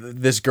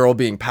this girl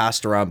being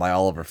passed around by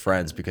all of her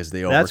friends because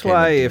they overcame That's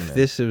why the if demon.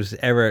 this was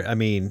ever, I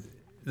mean,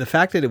 the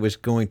fact that it was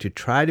going to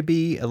try to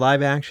be a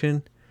live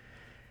action,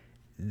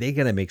 they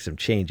got to make some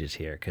changes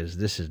here because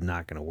this is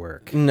not going to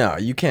work. No,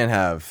 you can't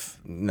have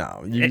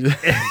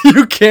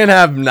you can't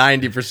have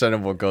 90%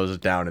 of what goes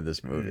down in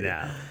this movie.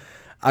 No.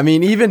 I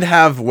mean, even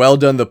have Well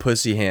Done the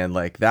Pussy Hand,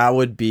 like that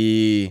would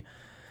be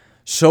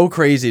so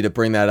crazy to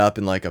bring that up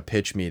in like a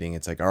pitch meeting.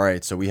 It's like, all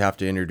right, so we have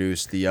to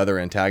introduce the other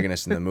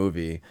antagonist in the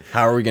movie.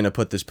 How are we going to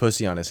put this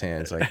pussy on his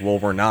hand? It's like, well,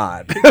 we're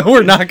not.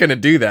 We're not going to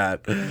do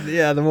that.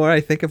 Yeah, the more I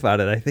think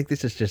about it, I think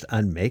this is just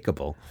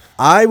unmakeable.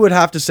 I would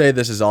have to say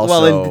this is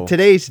also Well, in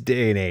today's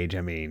day and age,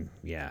 I mean,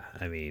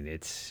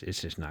 it's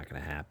just not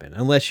going to happen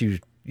unless you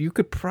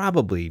could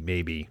probably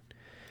maybe.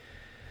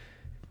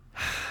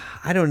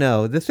 I don't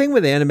know. The thing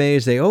with anime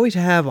is they always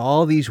have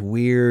all these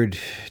weird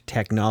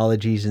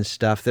technologies and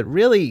stuff that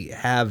really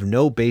have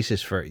no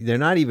basis for. They're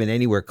not even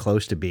anywhere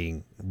close to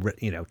being,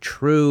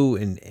 true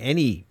in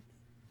any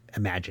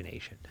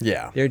imagination.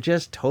 Yeah. They're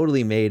just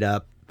totally made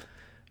up,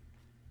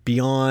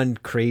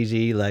 beyond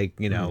crazy,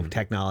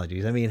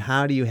 technologies. I mean,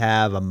 how do you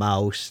have a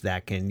mouse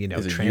that can,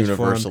 Is a transform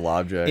universal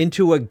object.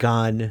 into a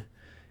gun?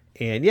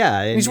 And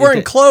He's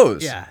wearing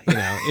clothes. Yeah,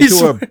 He's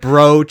into a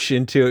brooch, all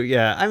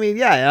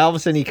of a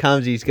sudden he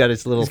comes, he's got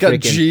his little He's got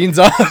freaking jeans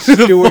on.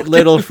 Stuart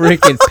Little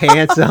freaking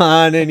pants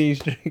on, and he's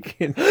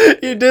freaking.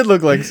 He did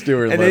look like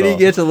Stuart And Little. then he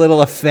gets a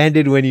little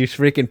offended when you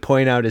freaking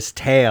point out his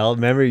tail.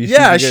 Remember?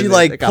 Yeah, she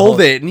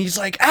pulled it, and he's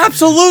like,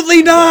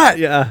 absolutely not.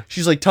 Yeah.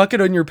 She's like, tuck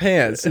it on your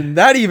pants. And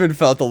that even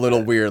felt a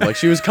little weird. Like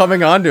she was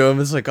coming onto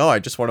him. It's like, oh, I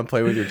just want to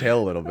play with your tail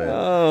a little bit.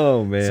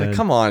 Oh, man. It's like,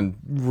 come on,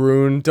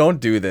 Rune, don't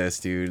do this,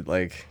 dude.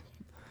 Like,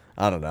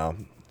 I don't know.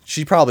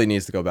 She probably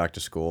needs to go back to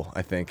school,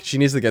 I think. She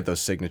needs to get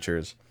those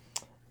signatures.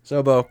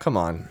 Zobo, come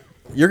on.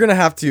 You're going to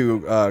have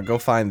to go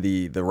find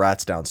the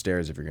rats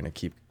downstairs if you're going to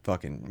keep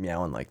fucking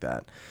meowing like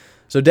that.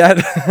 So,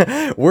 Dad,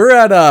 we're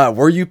at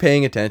Were You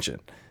Paying Attention?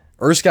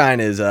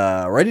 Erskine is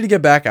ready to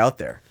get back out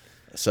there.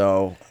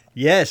 So,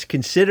 Yes,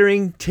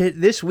 considering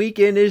this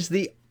weekend is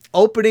the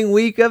opening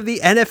week of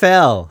the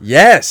NFL.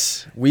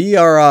 yes, we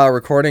are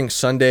recording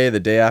Sunday, the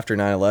day after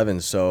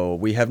 9/11. So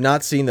we have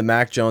not seen the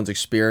Mac Jones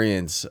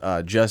experience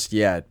just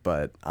yet,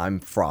 but I'm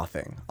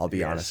frothing. I'll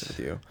be honest with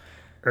you.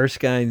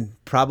 Erskine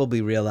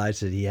probably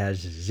realized that he has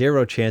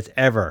zero chance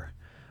ever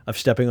of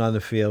stepping on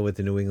the field with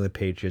the New England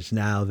Patriots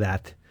now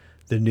that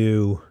the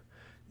new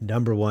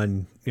number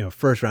one,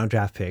 first round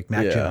draft pick,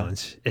 Mac Yeah.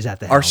 Jones, is at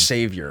the Our helm.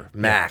 savior,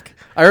 Mac.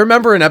 I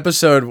remember an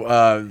episode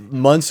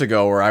months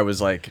ago where I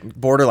was like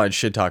borderline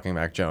shit talking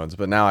Mac Jones,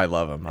 but now I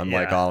love him. I'm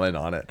like Yeah. all in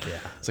on it. Yeah.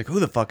 It's like, who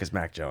the fuck is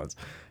Mac Jones?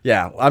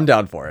 Yeah, I'm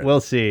down for it.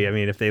 We'll see. I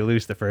mean, if they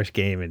lose the first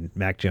game and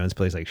Mac Jones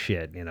plays like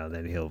shit,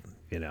 then he'll,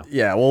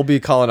 yeah, we'll be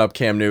calling up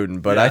Cam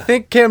Newton, but I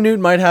think Cam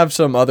Newton might have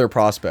some other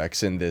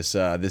prospects in this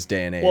this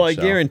day and age. Well, I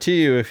so.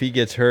 guarantee you, if he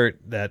gets hurt,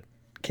 that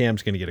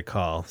Cam's going to get a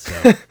call.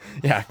 So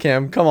Yeah,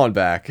 Cam, come on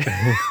back.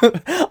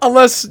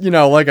 Unless,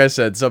 like I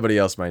said, somebody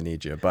else might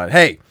need you. But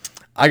hey,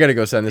 I got to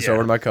go send this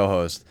over to my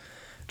co-host.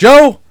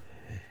 Joe,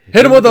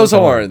 hit him with those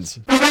horns.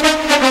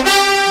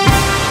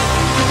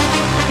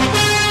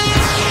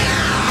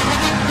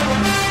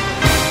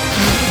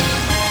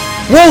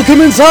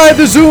 Welcome inside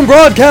the Zoom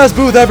broadcast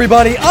booth,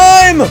 everybody.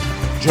 I'm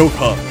Joe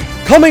Cook,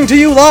 coming to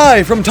you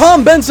live from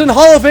Tom Benson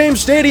Hall of Fame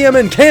Stadium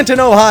in Canton,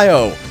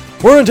 Ohio.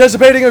 We're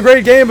anticipating a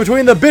great game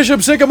between the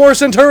Bishop Sycamore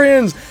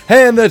Centurions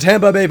and the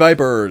Tampa Bay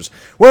Vipers,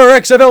 where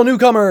XFL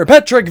newcomer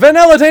Patrick Van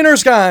Elletain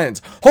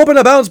Erskine's hoping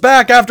to bounce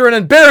back after an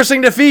embarrassing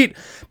defeat,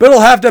 but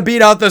will have to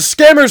beat out the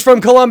Scammers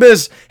from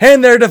Columbus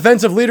and their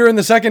defensive leader in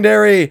the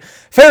secondary,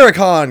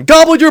 Farrakhan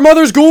gobbled your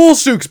mother's ghoul,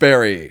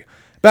 Stooksbury.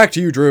 Back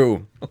to you,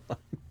 Drew.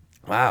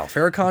 Wow,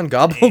 Farrakhan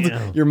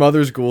gobbled your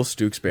mother's ghoul,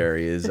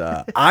 Stooksbury is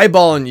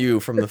eyeballing you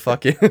from the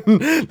fucking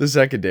the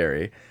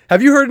secondary.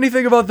 Have you heard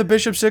anything about the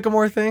Bishop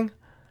Sycamore thing?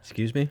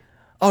 excuse me.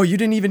 Oh, you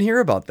didn't even hear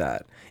about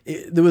that.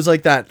 There was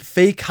like that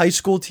fake high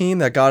school team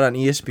that got on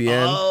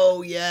ESPN.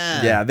 Oh,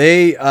 yeah.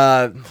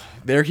 Yeah,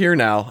 they're here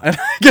now. And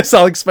I guess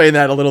I'll explain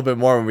that a little bit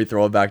more when we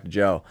throw it back to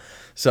Joe.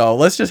 So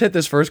let's just hit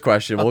this first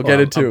question. We'll get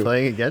into. I'm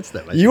playing against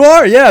them. You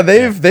are, yeah.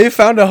 They've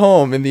found a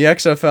home in the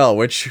XFL,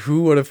 which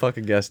who would have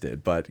fucking guessed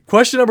it? But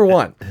question number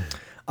 1: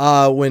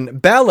 when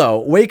Ballo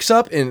wakes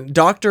up in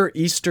Dr.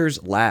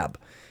 Easter's lab,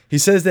 he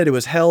says that it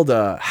was held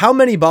how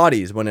many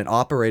bodies when it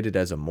operated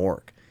as a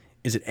morgue?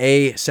 Is it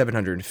A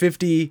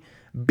 750,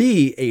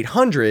 B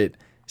 800,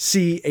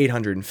 C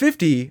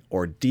 850,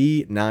 or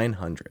D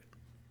 900?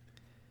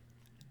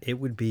 It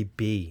would be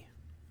B.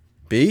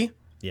 B?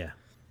 Yeah.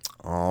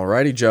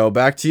 Alrighty, Joe,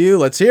 back to you.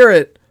 Let's hear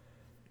it.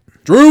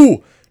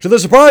 Drew, to the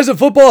surprise of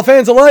football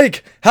fans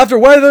alike, after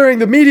weathering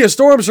the media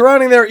storm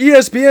surrounding their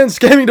ESPN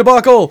scamming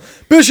debacle,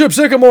 Bishop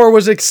Sycamore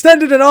was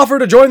extended an offer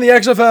to join the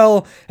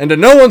XFL, and to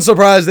no one's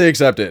surprise, they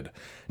accepted.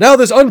 Now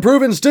this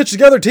unproven,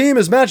 stitched-together team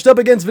is matched up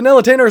against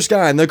Vanilla Tanner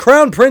Erskine, the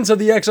crown prince of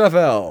the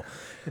XFL.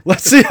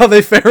 Let's see how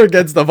they fare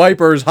against the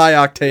Vipers'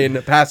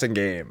 high-octane passing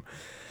game.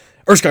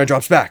 Erskine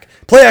drops back.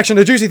 Play action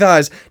to Juicy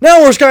Thighs.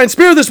 Now Erskine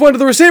speared this one to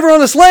the receiver on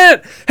the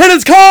slant. And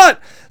it's caught!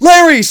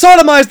 Larry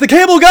sodomized the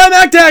cable guy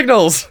Mac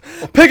Dagnalls.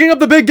 Picking up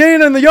the big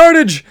gain in the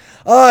yardage.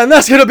 And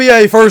that's going to be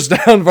a first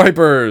down,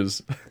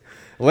 Vipers.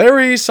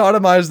 Larry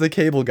sodomized the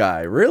cable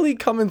guy. Really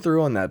coming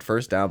through on that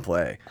first down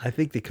play. I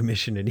think the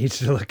commissioner needs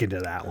to look into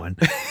that one.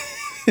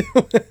 He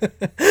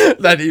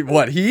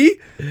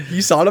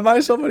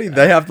sodomized somebody?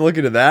 They have to look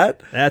into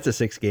that? That's a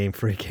 6-game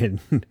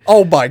freaking.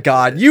 Oh my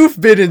God. You've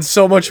been in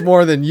so much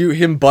more than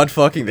him butt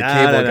fucking the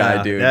cable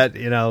guy, dude. That,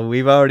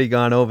 we've already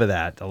gone over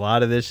that. A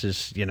lot of this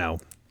is,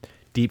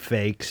 deep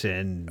fakes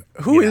and.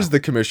 Who is the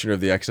commissioner of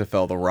the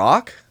XFL? The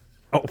Rock?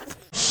 Oh,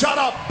 shut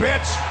up,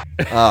 bitch!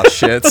 Oh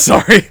shit!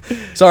 Sorry,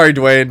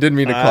 Dwayne. Didn't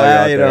mean to call you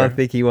out there. I don't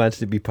think he wants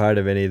to be part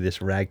of any of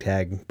this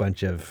ragtag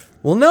bunch of.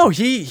 Well, no,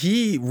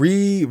 he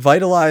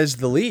revitalized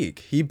the league.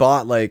 He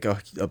bought like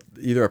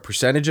either a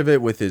percentage of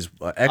it with his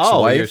ex-wife.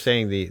 Oh, you're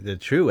saying the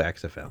true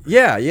XFL?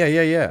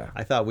 Yeah.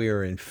 I thought we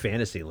were in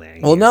fantasy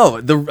land. Well,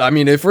 no,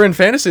 if we're in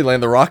fantasy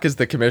land, The Rock is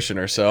the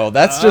commissioner, so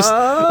that's just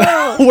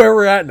where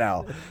we're at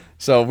now.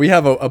 So we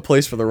have a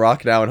place for The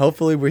Rock now, and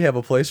hopefully we have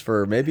a place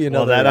for maybe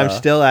another. Well, that I'm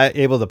still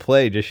able to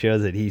play just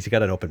shows that he's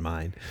got an open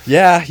mind.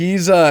 Yeah,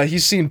 he's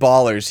seen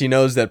ballers. He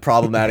knows that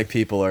problematic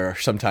people are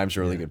sometimes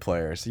really good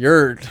players.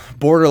 You're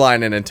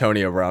borderline an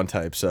Antonio Brown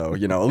type, so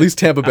at least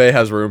Tampa Bay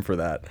has room for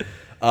that.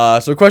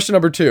 So question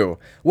number 2: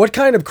 what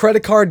kind of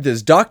credit card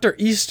does Dr.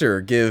 Easter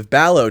give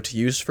Ballo to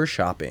use for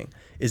shopping?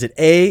 Is it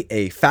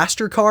A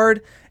Faster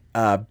card,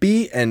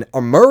 B an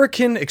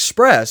American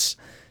Express,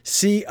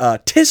 C a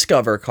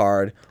Discover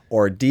card,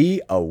 or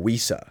D a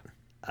Visa?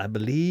 I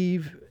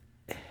believe,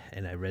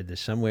 and I read this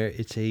somewhere,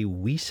 it's a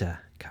Visa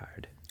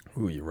card.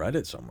 Ooh, you read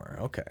it somewhere.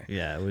 Okay.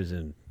 Yeah, it was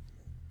in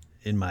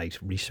my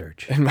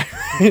research.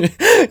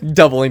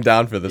 Doubling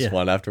down for this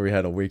one after we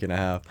had a week and a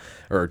half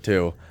or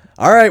 2.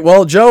 All right,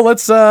 well, Joe,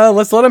 let's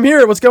let him hear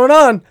it. What's going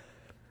on?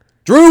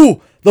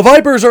 Drew, the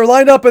Vipers are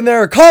lined up in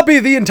there. Copy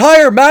the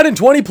entire Madden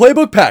 20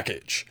 playbook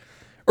package.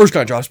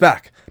 Erskine drops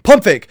back.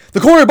 Pump fake.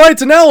 The corner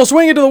bites and now will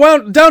swing into the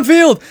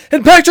downfield.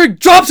 And Patrick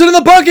drops it in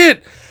the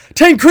bucket.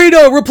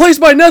 Tancredo replaced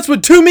by Nets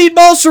with 2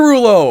 meatball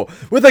Cerulo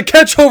with a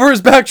catch over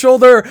his back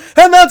shoulder.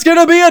 And that's going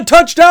to be a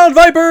touchdown,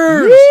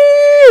 Vipers.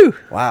 Woo!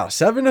 Wow,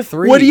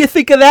 7-3. What do you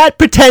think of that,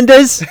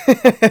 pretenders?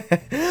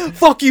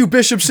 Fuck you,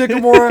 Bishop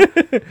Sycamore.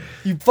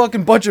 You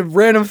fucking bunch of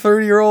random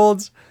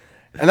 30-year-olds.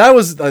 And that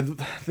was,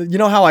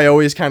 how I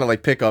always kind of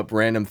like pick up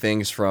random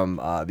things from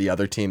the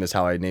other team is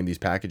how I name these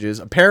packages.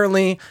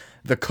 Apparently,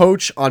 the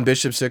coach on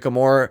Bishop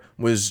Sycamore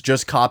was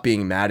just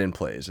copying Madden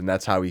plays, and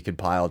that's how he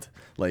compiled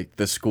like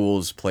the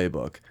school's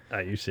playbook.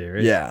 Are you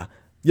serious? Yeah.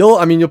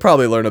 You'll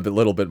probably learn a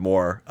little bit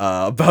more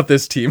about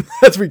this team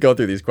as we go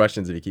through these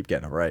questions if you keep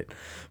getting them right.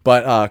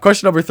 But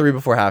question number 3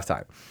 before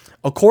halftime.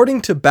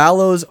 According to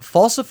Ballo's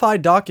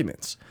falsified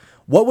documents,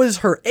 what was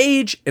her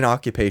age and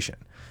occupation?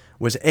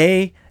 Was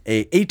A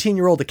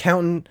 18-year-old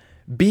accountant,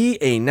 B,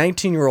 a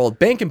 19-year-old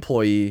bank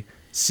employee,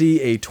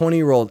 C, a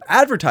 20-year-old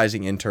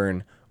advertising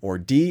intern, or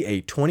D,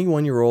 a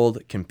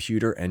 21-year-old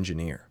computer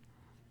engineer?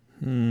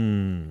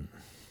 I'm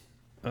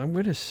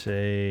going to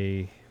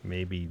say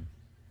maybe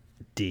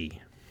D.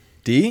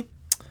 D?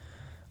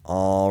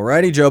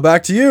 Alrighty, Joe,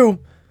 back to you.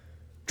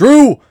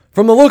 Drew,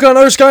 from the look on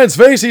Erskine's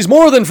face, he's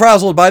more than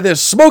frazzled by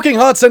this smoking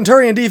hot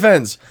Centurion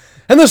defense.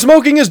 And the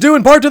smoking is due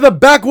in part to the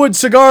backwoods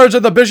cigars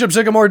that the Bishop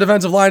Sycamore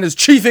defensive line is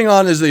chiefing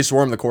on as they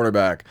swarm the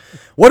quarterback.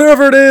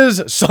 Whatever it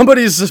is,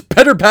 somebody's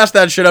better pass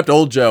that shit up to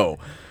old Joe.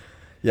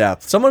 Yeah,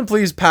 someone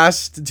please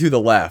pass to the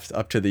left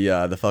up to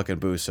the fucking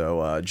booth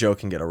so Joe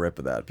can get a rip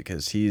of that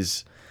because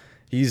he's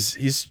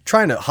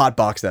trying to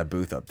hotbox that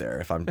booth up there.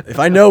 If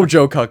I know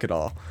Joe Cuck at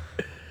all.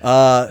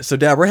 So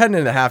Dad, we're heading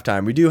into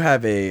halftime. We do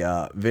have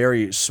a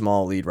very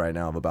small lead right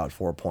now of about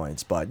 4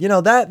 points, but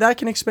that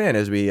can expand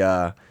as we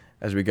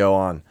go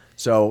on.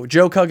 So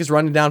Joe Cuck is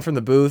running down from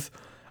the booth.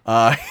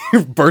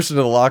 He bursts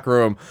into the locker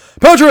room.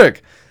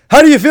 Patrick,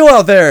 how do you feel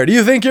out there? Do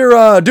you think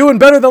you're doing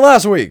better than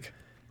last week?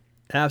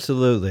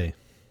 Absolutely.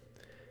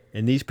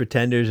 And these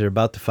pretenders are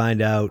about to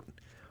find out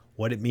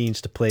what it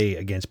means to play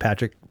against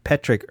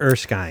Patrick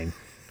Erskine.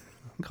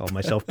 I call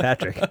myself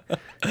Patrick.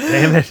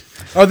 Damn it.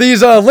 Are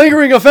these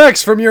lingering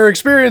effects from your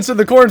experience in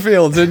the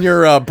cornfields and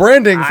your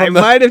branding from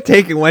I might have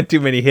taken one too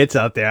many hits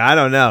out there. I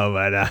don't know,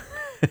 but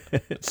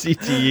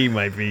CTE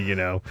might be,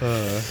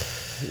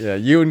 Yeah,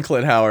 you and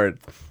Clint Howard.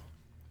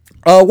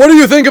 What do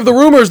you think of the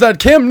rumors that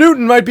Cam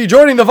Newton might be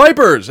joining the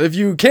Vipers if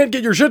you can't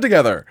get your shit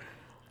together?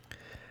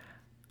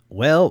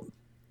 Well,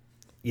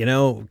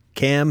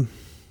 Cam,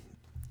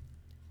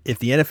 if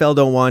the NFL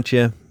don't want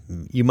you,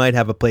 you might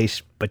have a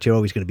place, but you're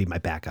always going to be my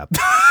backup.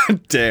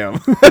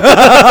 Damn.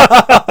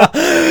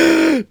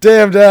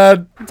 Damn,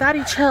 Dad.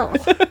 Daddy, chill.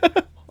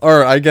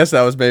 Or I guess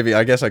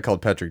I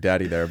called Patrick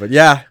Daddy there. But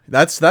yeah,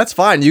 that's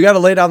fine. You got to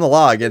lay down the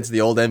law against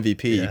the old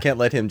MVP. Yeah. You can't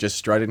let him just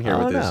strut in here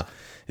with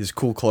his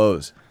cool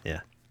clothes.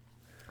 Yeah.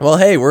 Well,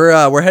 hey,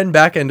 we're heading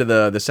back into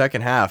the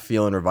second half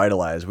feeling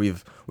revitalized.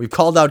 We've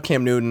called out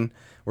Cam Newton.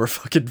 We're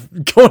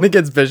fucking going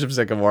against Bishop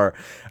Sycamore.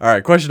 All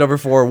right, question number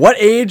 4. What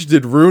age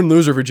did Rune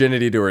lose her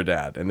virginity to her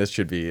dad? And this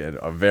should be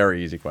a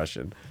very easy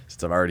question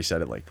since I've already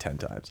said it like 10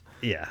 times.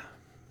 Yeah,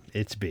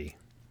 it's B.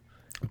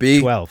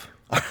 B? 12.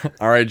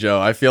 All right, Joe.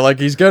 I feel like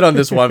he's good on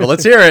this one, but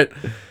let's hear it.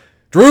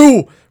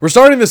 Drew, we're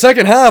starting the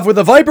second half with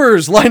the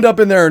Vipers lined up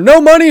in there. No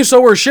money,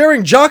 so we're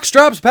sharing Jock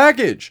Strap's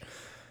package.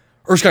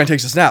 Erskine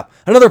takes a snap.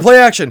 Another play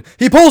action.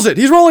 He pulls it.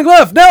 He's rolling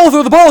left. Now he'll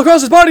throw the ball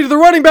across his body to the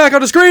running back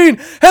on a screen.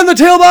 And the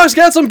tailbox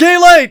got some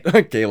daylight.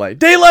 Daylight.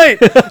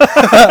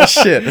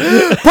 Shit.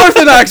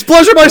 Parthenax,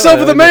 pleasure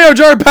myself with a mayo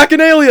jar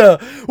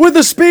bacchanalia with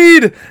the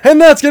speed. And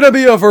that's going to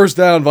be a first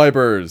down,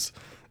 Vipers.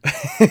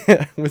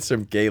 With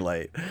some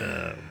daylight.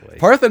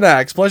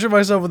 Parthenax, pleasure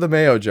myself with a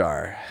mayo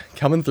jar.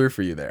 Coming through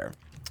for you there.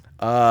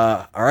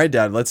 All right,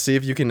 Dad. Let's see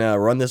if you can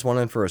run this one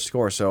in for a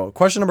score. So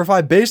question number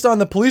 5. Based on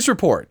the police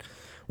report,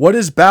 what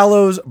is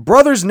Ballow's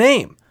brother's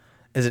name?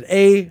 Is it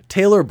A,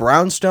 Taylor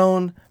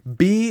Brownstone,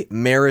 B,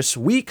 Maris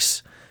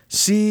Weeks,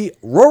 C,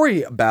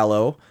 Rory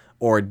Ballow,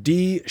 or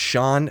D,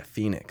 Sean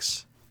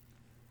Phoenix?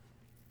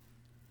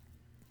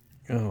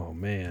 Oh,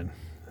 man.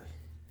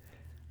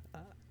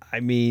 I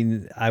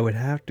mean, I would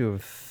have to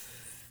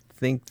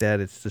think that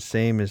it's the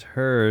same as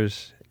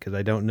hers because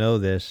I don't know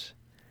this.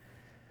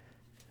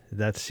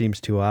 That seems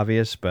too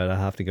obvious, but I'll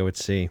have to go with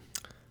C.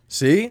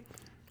 C?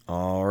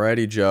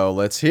 Alrighty, Joe.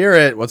 Let's hear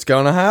it. What's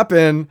going to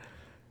happen?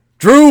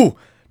 Drew,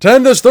 to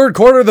end this third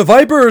quarter, the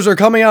Vipers are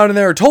coming out in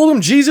there. Told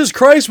him Jesus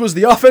Christ was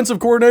the offensive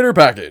coordinator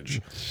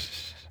package.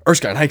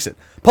 Erskine hikes it.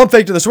 Pump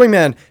fake to the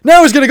swingman.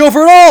 Now he's going to go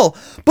for it all.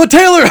 But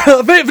Taylor,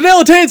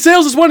 Vanilla Tane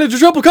sails this one into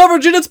triple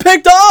coverage, and it's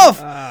picked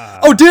off.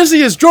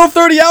 Odysseus drove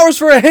 30 hours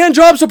for a hand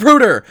job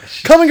Zapruder.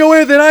 Coming away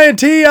with an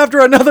INT after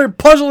another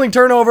puzzling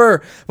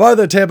turnover by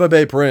the Tampa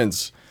Bay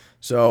Prince.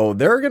 So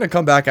they're going to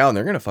come back out, and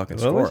they're going to fucking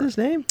score. What was his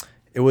name?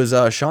 It was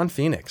Sean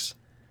Phoenix.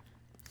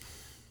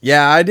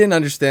 Yeah, I didn't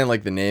understand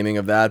like the naming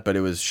of that, but it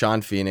was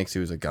Sean Phoenix.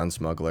 He was a gun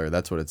smuggler.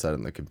 That's what it said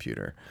on the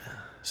computer.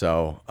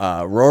 So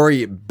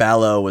Rory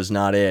Ballow was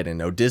not it, and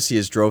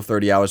Odysseus drove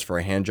 30 hours for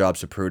a hand job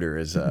Zapruder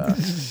is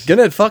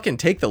gonna fucking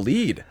take the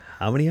lead.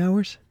 How many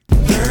hours?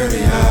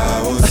 30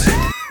 hours.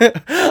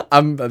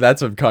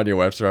 That's a Kanye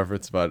West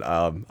reference, but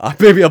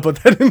maybe I'll put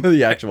that into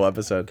the actual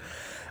episode.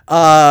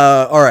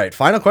 All right,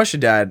 final question,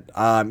 Dad.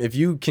 If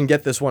you can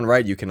get this one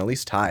right, you can at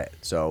least tie it.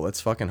 So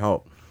let's fucking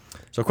hope.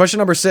 So question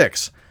number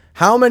 6.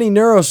 How many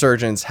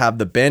neurosurgeons have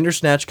the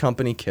Bandersnatch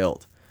Company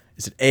killed?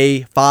 Is it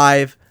A,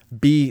 5,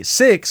 B,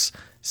 6,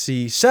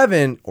 C,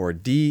 7, or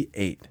D,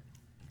 8?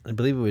 I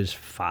believe it was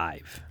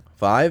 5.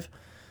 5?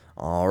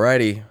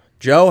 Alrighty.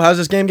 Joe, how's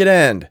this game gonna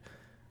end?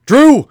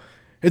 Drew,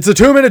 it's a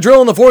 2-minute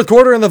drill in the fourth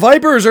quarter, and the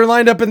Vipers are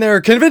lined up in there.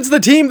 Convince the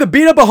team to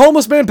beat up a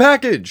homeless man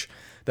package.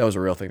 That was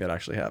a real thing that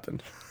actually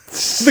happened.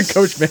 The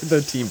coach made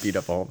the team beat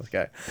up a homeless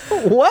guy.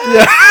 What?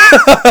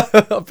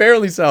 Yeah.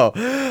 Apparently so.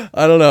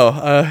 I don't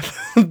know.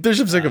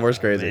 Bishop Sycamore's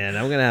crazy. Man,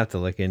 I'm going to have to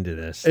look into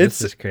this.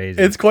 This is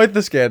crazy. It's quite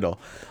the scandal.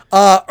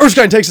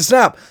 Erskine takes a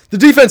snap. The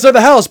defense of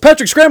the house.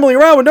 Patrick scrambling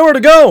around with nowhere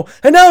to go.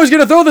 And now he's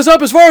going to throw this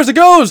up as far as it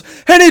goes.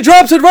 And he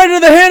drops it right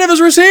into the hand of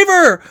his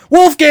receiver.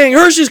 Wolfgang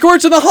Hershey's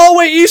courts in the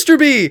hallway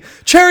Easterby.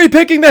 Cherry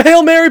picking the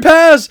Hail Mary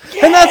pass.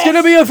 Yes! And that's going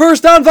to be a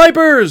first down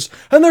Vipers.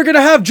 And they're going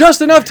to have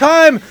just enough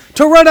time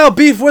to run out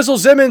Beef Whistle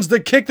Simmons to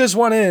kick this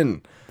one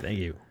in. Thank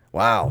you.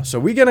 Wow.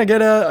 So we're going to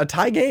get a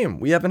tie game.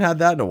 We haven't had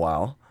that in a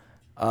while.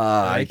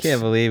 I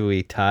can't believe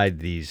we tied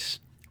these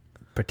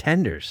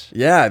pretenders.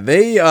 Yeah,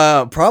 they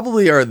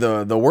probably are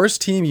the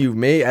worst team you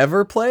may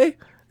ever play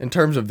in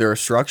terms of their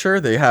structure.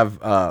 They have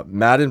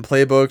Madden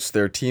playbooks.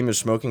 Their team is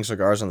smoking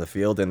cigars on the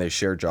field, and they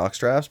share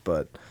jockstraps.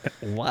 But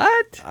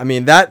what? I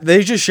mean, that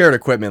they just shared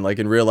equipment. Like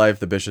in real life,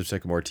 the Bishop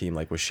Sycamore team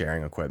was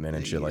sharing equipment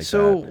and shit like that.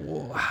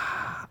 So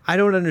I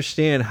don't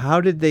understand.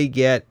 How did they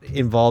get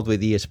involved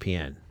with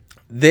ESPN?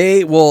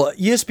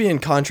 ESPN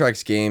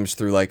contracts games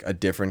through like a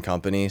different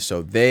company,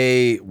 so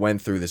they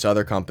went through this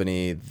other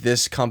company.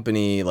 This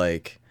company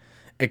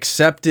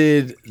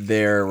accepted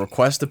their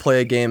request to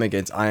play a game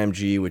against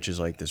IMG, which is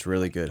like this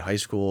really good high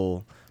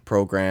school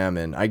program,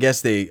 and I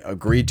guess they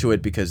agreed to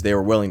it because they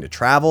were willing to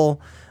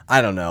travel.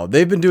 I don't know.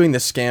 They've been doing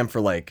this scam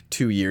for like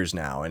 2 years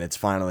now, and it's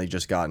finally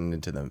just gotten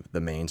into the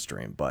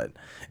mainstream. But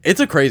it's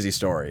a crazy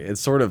story.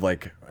 It's sort of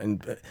like, and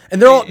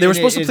they were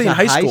supposed to play in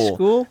high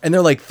school, and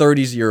they're like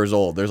 30 years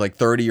old. There's like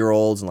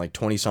 30-year-olds and like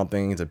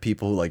 20-somethings and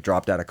people who like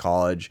dropped out of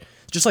college.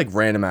 Just like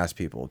random ass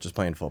people just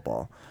playing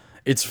football.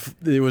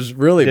 It was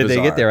really Did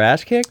bizarre. they get their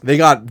ass kicked? They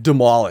got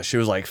demolished. It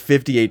was like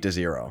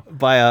 58-0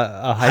 By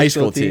a high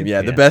school team?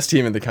 Yeah, the best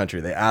team in the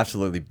country. They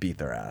absolutely beat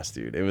their ass,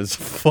 dude. It was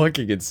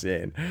fucking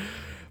insane.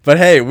 But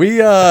hey,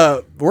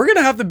 we're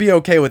gonna have to be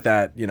okay with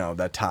that,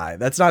 that tie.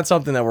 That's not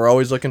something that we're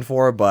always looking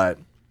for, but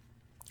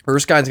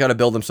Erskine's got to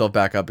build himself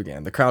back up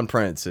again. The Crown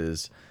Prince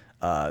is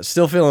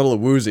still feeling a little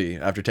woozy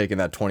after taking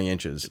that 20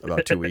 inches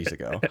about 2 weeks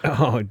ago.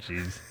 Oh,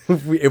 jeez.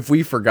 if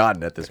we've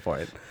forgotten at this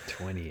point.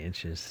 20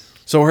 inches.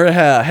 So we're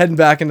heading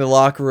back into the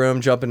locker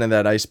room, jumping in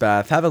that ice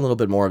bath, having a little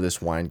bit more of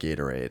this wine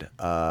Gatorade.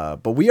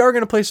 But we are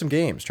going to play some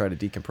games, try to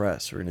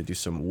decompress. We're going to do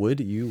some Would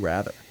You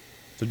Rather.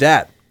 So,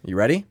 Dad, you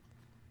ready?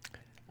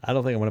 I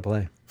don't think I'm going to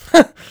play.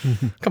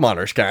 Come on,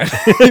 Erskine.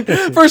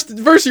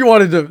 First you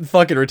wanted to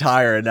fucking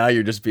retire, and now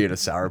you're just being a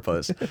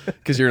sourpuss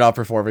because you're not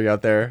performing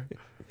out there.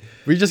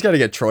 We just got to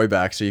get Troy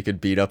back so you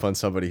could beat up on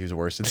somebody who's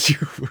worse than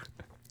you.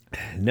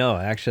 No,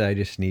 actually, I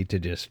just need to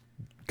just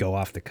go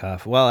off the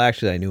cuff. Well,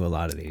 actually, I knew a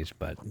lot of these,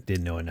 but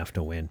didn't know enough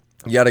to win.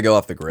 You got to go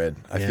off the grid.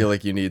 I Yeah. feel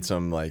like you need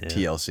some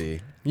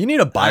TLC. You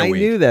need a bye I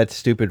week. knew that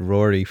stupid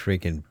Rory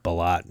freaking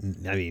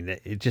Balot. I mean,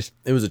 it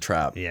was a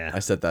trap. Yeah. I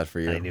said that for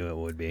you. I knew it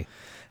would be.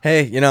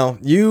 Hey,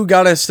 you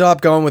got to stop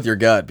going with your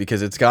gut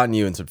because it's gotten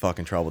you in some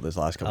fucking trouble this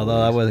last couple Although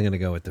of I weeks. wasn't going to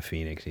go with the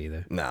Phoenix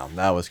either. No,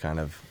 that was kind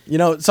of...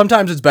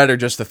 sometimes it's better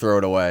just to throw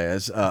it away,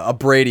 as a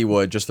Brady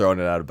would, just throwing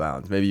it out of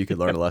bounds. Maybe you could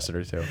learn a lesson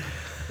or two.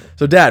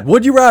 So, Dad,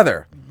 would you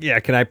rather? Yeah,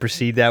 can I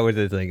proceed that with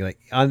the thing? Like,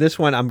 on this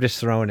one, I'm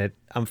throwing it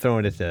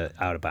to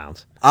out of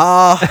bounds.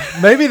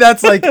 Maybe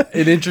that's like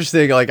an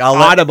interesting...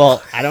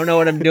 Audible. I don't know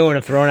what I'm doing.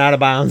 I'm throwing out of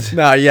bounds.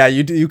 No, yeah,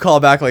 you call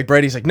back like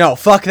Brady's like, no,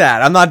 fuck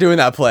that. I'm not doing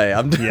that play.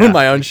 I'm doing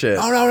my own shit.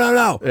 Oh,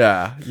 no.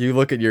 Yeah, you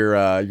look at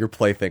your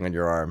play thing on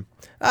your arm.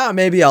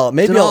 Maybe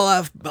It's an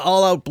I'll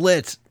all-out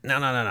blitz.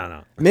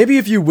 No. maybe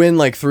if you win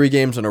like 3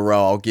 games in a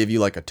row, I'll give you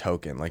like a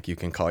token, like you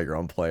can call your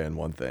own play in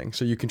one thing,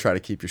 so you can try to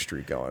keep your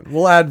streak going.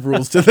 We'll add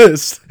rules to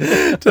this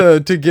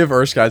to give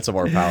Erskine some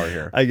more power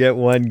here. I get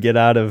one get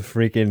out of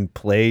freaking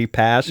play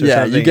pass or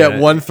something. You get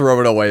one throw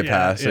it away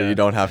pass, so you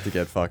don't have to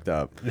get fucked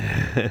up.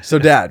 So,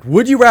 Dad,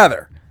 would you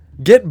rather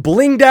get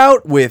blinged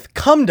out with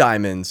cum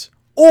diamonds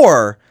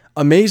or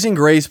Amazing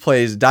Grace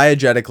plays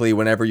diegetically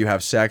whenever you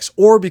have sex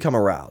or become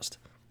aroused?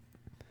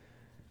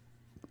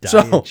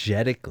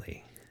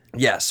 Diegetically.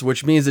 Yes,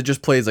 which means it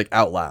just plays like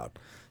out loud.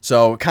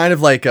 So kind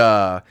of like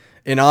an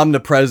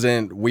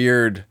omnipresent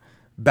weird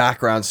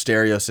background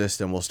stereo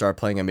system will start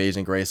playing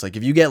Amazing Grace. Like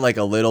if you get like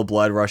a little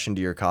blood rush into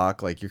your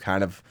cock, like you're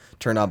kind of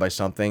turned on by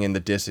something in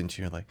the distance,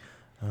 you're like,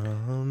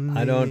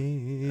 I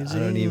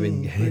don't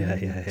even.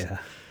 Yeah.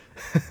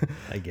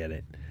 I get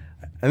it.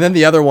 And then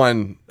the other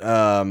one,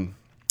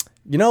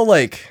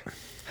 like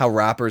how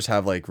rappers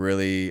have like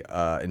really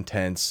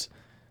intense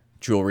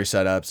jewelry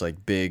setups,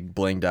 like big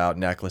blinged out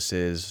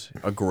necklaces,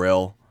 a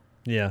grill.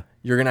 Yeah.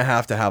 You're going to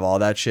have all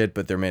that shit,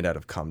 but they're made out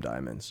of cum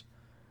diamonds,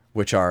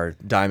 which are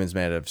diamonds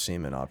made out of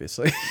semen,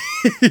 obviously.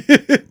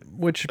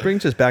 Which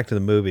brings us back to the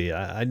movie.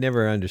 I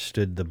never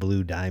understood the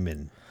blue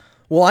diamond.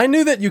 Well, I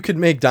knew that you could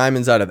make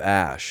diamonds out of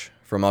ash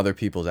from other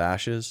people's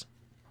ashes.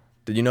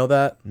 Did you know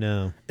that?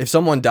 No. If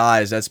someone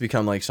dies, that's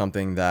become like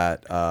something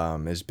that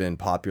has been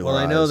popularized. Well,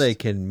 I know they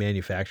can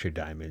manufacture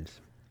diamonds.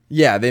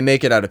 Yeah, they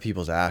make it out of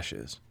people's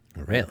ashes.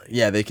 Really?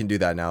 Yeah, they can do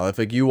that now. If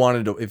like you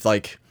wanted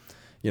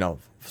to,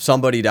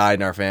 somebody died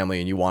in our family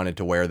and you wanted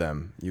to wear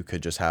them, you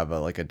could just have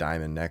a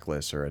diamond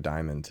necklace or a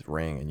diamond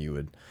ring, and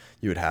you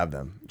would have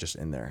them just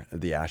in there,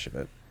 the ash of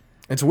it.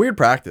 It's a weird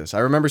practice. I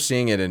remember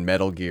seeing it in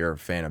Metal Gear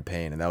Phantom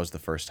Pain, and that was the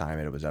first time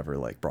it was ever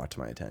like brought to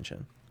my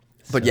attention.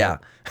 But yeah,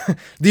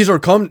 these are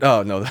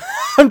oh no,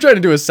 I'm trying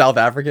to do a South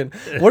African.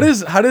 How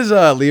does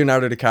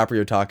Leonardo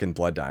DiCaprio talk in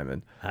Blood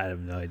Diamond? I have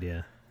no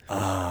idea.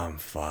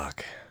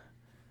 Fuck.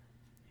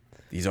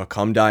 These are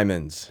cum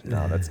diamonds.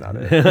 No, that's not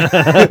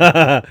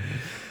it.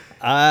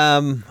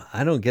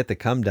 I don't get the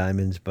cum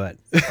diamonds, but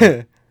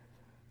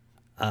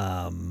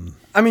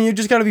I mean, you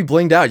just got to be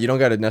blinged out. You don't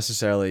got to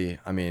necessarily.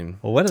 I mean,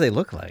 well, what do they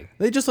look like?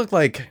 They just look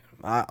like.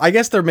 I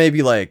guess they're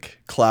maybe like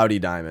cloudy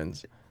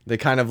diamonds. They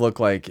kind of look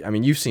like. I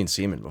mean, you've seen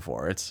semen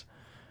before. It's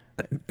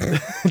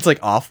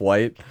like off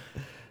white.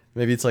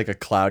 Maybe it's like a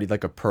cloudy,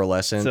 like a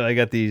pearlescent. So I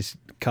got these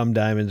cum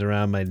diamonds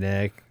around my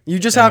neck. You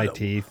just and have my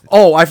teeth.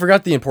 Oh, I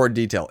forgot the important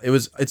detail.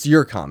 It's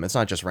your cum. It's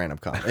not just random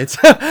cum. It's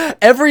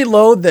every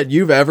load that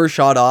you've ever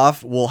shot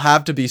off will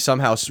have to be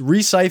somehow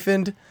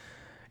re-siphoned.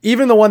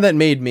 Even the one that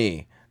made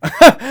me,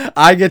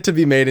 I get to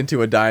be made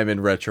into a diamond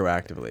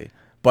retroactively.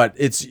 But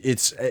it's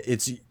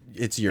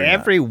your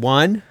Every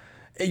one.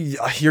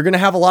 You're gonna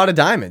have a lot of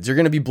diamonds. You're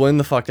gonna be blinged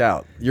the fuck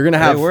out. You're gonna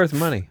have worth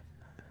money.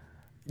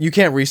 You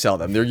can't resell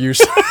them. They're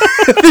useless.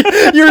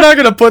 You're not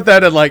gonna put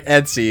that in like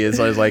Etsy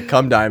as like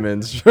cum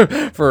diamonds for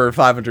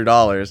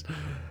 $500.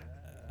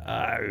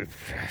 I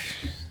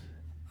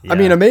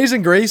mean,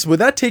 Amazing Grace, would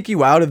that take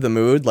you out of the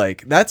mood?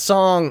 Like that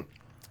song,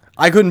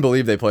 I couldn't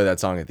believe they played that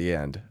song at the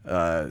end.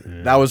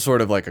 That was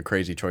sort of like a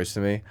crazy choice to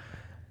me.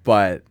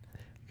 But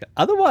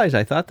otherwise,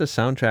 I thought the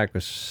soundtrack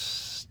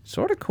was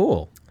sort of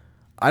cool.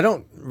 I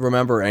don't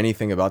remember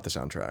anything about the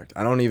soundtrack.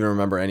 I don't even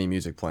remember any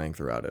music playing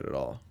throughout it at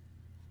all.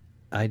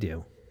 I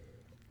do.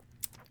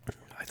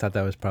 I thought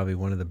that was probably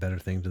one of the better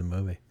things in the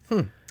movie.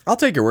 I'll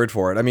take your word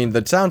for it. I mean,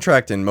 the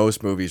soundtrack in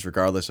most movies,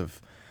 regardless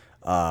of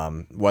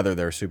whether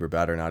they're super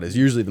bad or not, is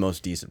usually the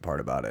most decent part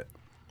about it.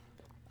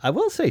 I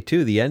will say,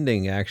 too, the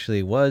ending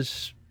actually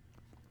was...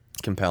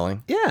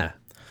 compelling. Yeah.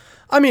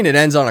 I mean, it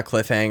ends on a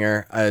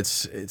cliffhanger.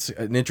 It's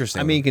an interesting...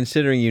 I mean,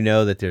 considering you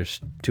know that there's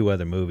 2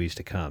 other movies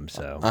to come,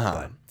 so...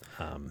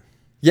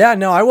 Yeah,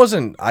 no,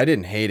 I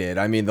didn't hate it.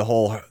 I mean, the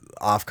whole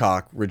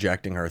Offcock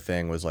rejecting her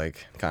thing was,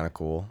 like, kind of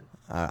cool.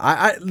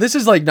 This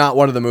is, like, not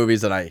one of the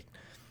movies that I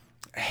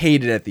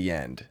hated at the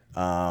end.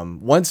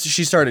 Once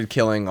she started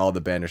killing all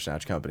the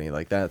Bandersnatch Company,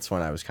 like, that's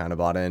when I was kind of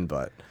bought in,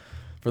 but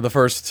for the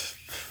first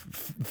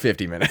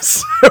 50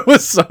 minutes,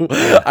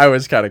 I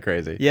was kind of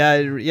crazy. Yeah,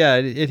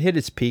 it hit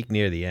its peak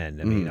near the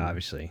end. I mean,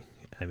 obviously.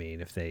 I mean,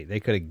 if they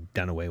could have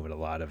done away with a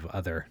lot of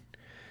other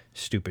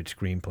stupid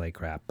screenplay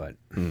crap, but...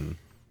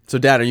 So,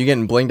 Dad, are you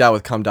getting blinged out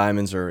with cum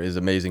diamonds, or is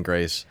Amazing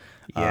Grace...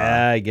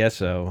 Yeah, I guess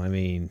so. I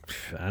mean,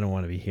 I don't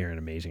want to be hearing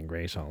Amazing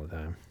Grace all the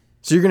time.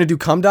 So you're going to do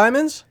cum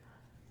diamonds?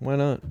 Why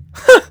not?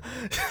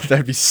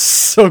 That'd be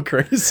so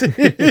crazy.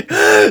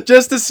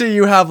 Just to see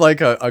you have like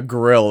a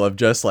grill of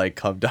just like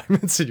cum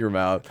diamonds in your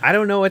mouth. I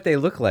don't know what they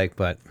look like,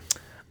 but...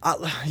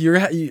 do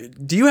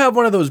you have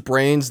one of those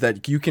brains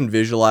that you can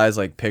visualize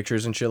like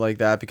pictures and shit like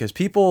that? Because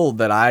people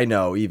that I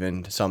know,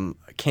 even some,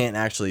 can't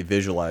actually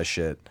visualize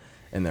shit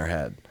in their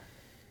head.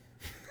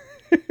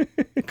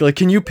 Like,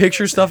 can you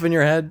picture stuff in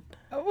your head?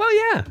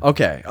 Well, yeah.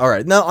 Okay. All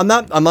right. No, I'm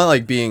not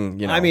like being,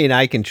 you know. I mean,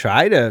 I can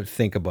try to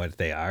think of what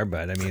they are,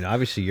 but I mean,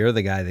 obviously you're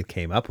the guy that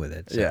came up with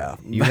it. So yeah.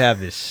 You have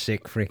this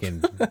sick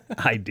freaking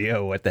idea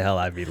of what the hell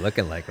I'd be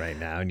looking like right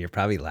now, and you're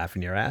probably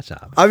laughing your ass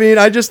off. I mean,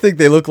 I just think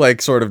they look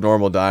like sort of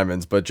normal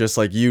diamonds, but just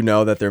like, you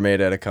know, that they're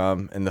made out of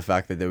cum, and the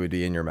fact that they would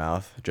be in your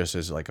mouth just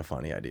is like a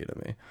funny idea to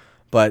me.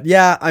 But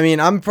yeah, I mean,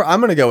 I'm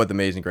gonna go with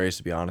Amazing Grace,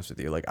 to be honest with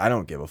you. Like, I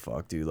don't give a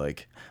fuck, dude.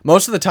 Like,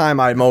 most of the time,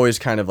 I'm always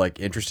kind of like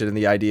interested in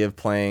the idea of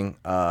playing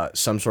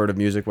some sort of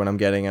music when I'm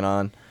getting it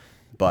on.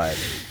 But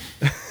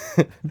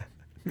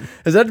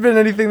has that been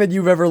anything that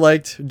you've ever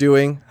liked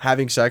doing,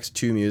 having sex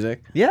to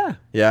music? Yeah.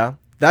 Yeah,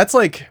 that's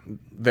like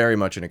very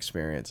much an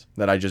experience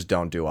that I just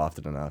don't do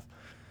often enough.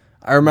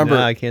 I remember.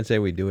 No, I can't say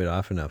we do it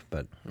often enough,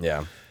 but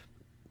yeah,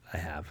 I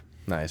have.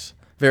 Nice,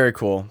 very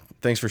cool.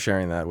 Thanks for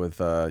sharing that with,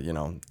 you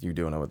know, you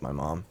doing it with my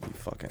mom. You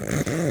fucking...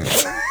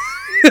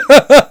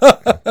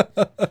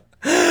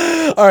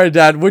 All right,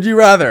 Dad, would you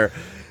rather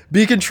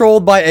be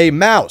controlled by a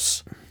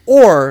mouse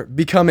or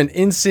become an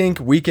NSYNC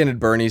Weekend at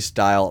Bernie's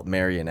style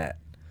marionette?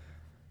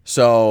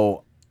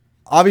 So,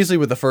 obviously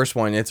with the first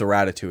one, it's a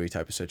Ratatouille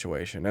type of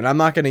situation. And I'm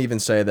not going to even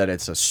say that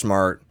it's a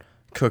smart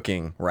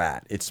cooking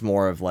rat. It's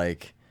more of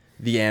like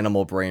the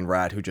animal brain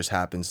rat who just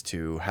happens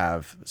to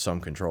have some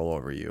control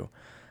over you.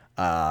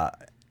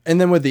 And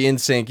then with the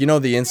NSYNC, you know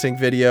the NSYNC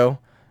video?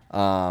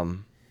 I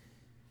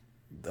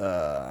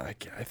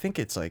think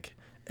it's like,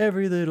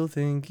 every little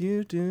thing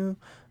you do.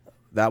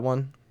 That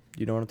one?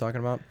 You know what I'm talking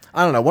about?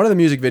 I don't know. One of the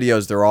music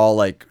videos, they're all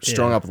like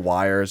strung up with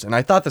wires. And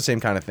I thought the same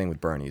kind of thing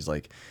with Bernie's.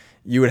 Like,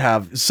 you would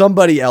have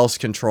somebody else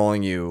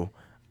controlling you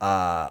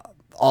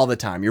all the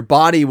time. Your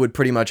body would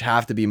pretty much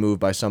have to be moved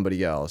by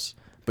somebody else,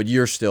 but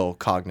you're still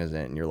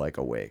cognizant and you're like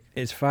awake.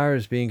 As far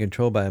as being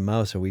controlled by a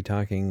mouse, are we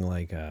talking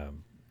like a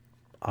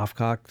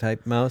Offcock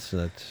type mouse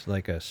that's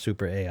like a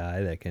super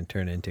AI that can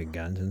turn into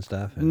guns and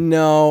stuff?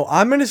 No,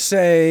 I'm going to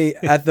say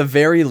at the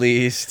very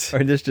least.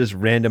 Or just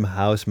random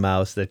house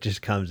mouse that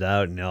just comes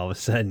out and all of a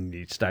sudden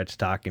he starts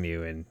talking to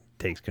you and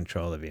takes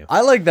control of you.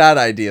 I like that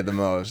idea the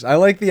most. I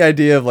like the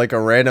idea of like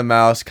a random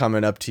mouse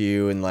coming up to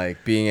you and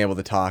like being able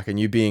to talk and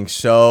you being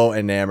so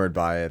enamored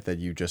by it that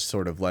you just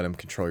sort of let him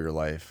control your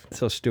life.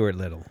 So Stuart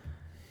Little.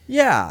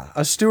 Yeah,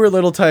 a Stuart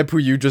Little type who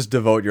you just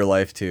devote your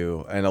life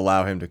to and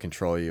allow him to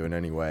control you in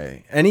any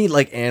way. Any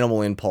like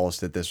animal impulse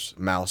that this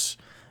mouse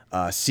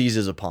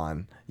seizes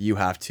upon, you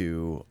have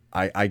to,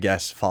 I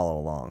guess, follow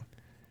along.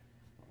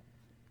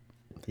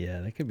 Yeah,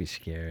 that could be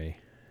scary.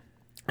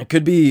 It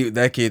could be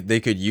that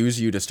they could use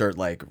you to start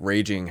like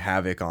raging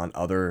havoc on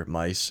other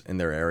mice in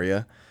their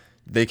area.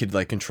 They could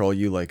like control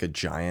you like a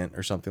giant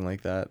or something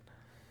like that.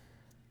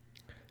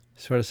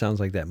 Sort of sounds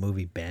like that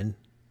movie Ben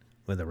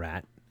with a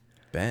rat.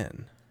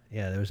 Ben?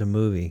 Yeah, there was a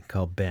movie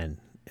called Ben,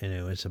 and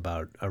it was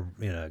about a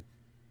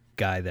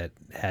guy that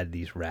had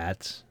these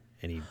rats,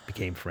 and he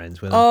became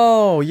friends with them.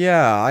 Oh,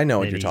 yeah, I know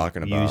what you're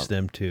talking about. Used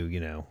them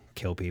to,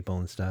 kill people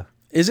and stuff.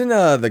 Isn't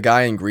the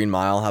guy in Green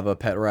Mile have a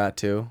pet rat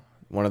too?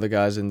 One of the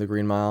guys in the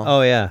Green Mile?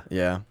 Oh, yeah.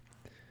 Yeah.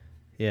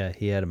 Yeah,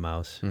 he had a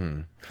mouse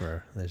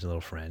for his little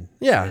friend.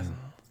 Yeah. And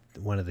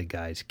one of the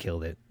guys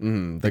killed it.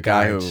 The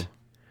guy guards. who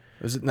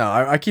was it? No,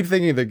 I keep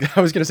thinking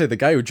I was gonna say the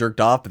guy who jerked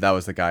off, but that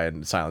was the guy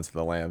in Silence of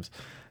the Lambs.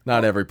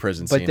 Not every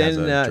prison But scene has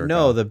a then jerk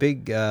no, off. the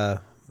big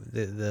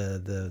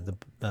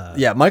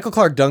Yeah, Michael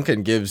Clark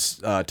Duncan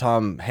gives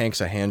Tom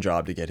Hanks a hand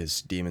job to get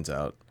his demons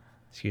out.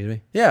 excuse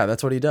me. Yeah,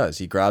 that's what he does.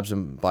 He grabs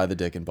him by the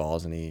dick and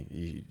balls, and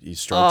he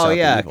strokes out Oh the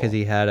yeah, evil. because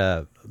he had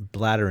a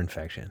bladder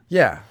infection.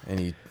 Yeah, and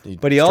he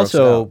But he strokes it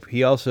also out.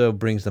 he also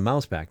brings the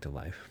mouse back to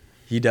life.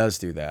 He does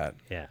do that.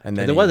 Yeah, and and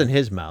then it he- wasn't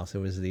his mouse; it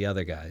was the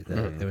other guy.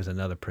 There was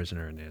another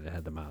prisoner in there that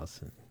had the mouse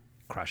and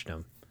crushed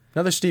him.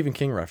 another Stephen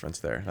King reference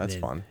there. That's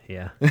And- fun.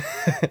 Yeah.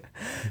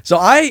 So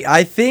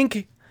I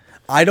think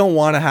I don't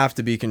want to have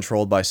to be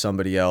controlled by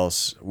somebody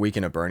else,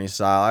 Weekend at Bernie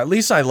style. At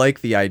least I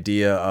like the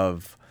idea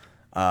of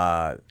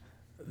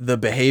the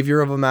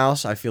behavior of a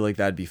mouse. I feel like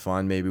that'd be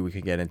fun. Maybe we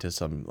could get into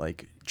some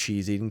like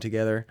cheese eating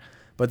together.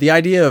 But the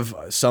idea of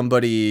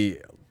somebody,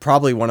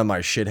 probably one of my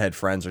shithead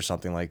friends or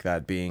something like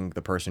that, being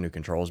the person who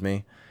controls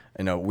me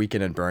in a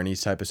Weekend at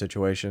Bernie's type of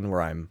situation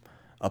where I'm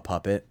a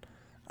puppet,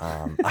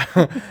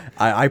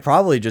 I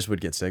probably just would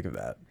get sick of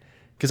that.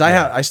 Because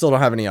I still don't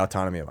have any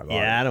autonomy of my body.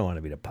 Yeah, I don't want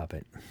to be the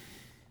puppet.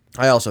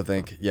 I also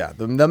think, yeah,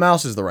 the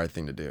mouse is the right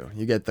thing to do.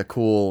 You get the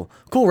cool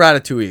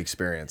Ratatouille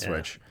experience,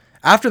 which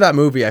after that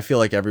movie, I feel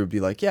like everyone would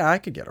be like, yeah, I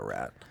could get a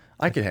rat.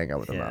 I could hang out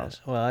with a Yeah.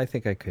 mouse. Well, I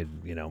think I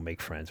could,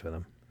 make friends with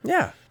him.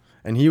 Yeah.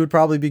 And he would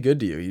probably be good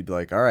to you. He'd be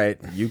like, all right,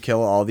 you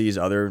kill all these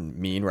other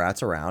mean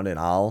rats around and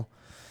I'll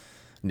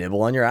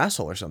nibble on your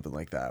asshole or something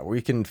like that.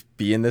 We can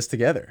be in this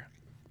together.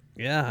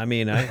 Yeah, I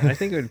mean, I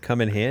think it would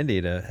come in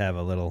handy to have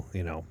a little,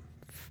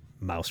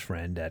 mouse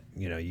friend that,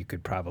 you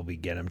could probably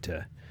get him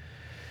to,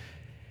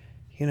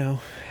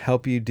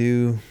 help you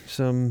do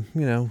some,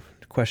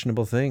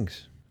 questionable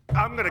things.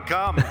 I'm gonna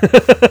come.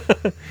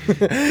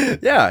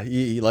 Yeah,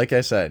 he, like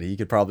I said, he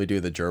could probably do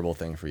the gerbil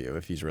thing for you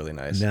if he's really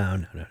nice.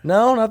 No.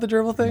 No, not the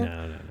gerbil thing?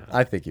 No.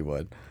 I think he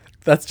would.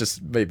 That's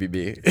just maybe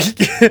me.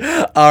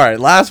 All right,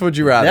 last would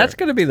you rather? That's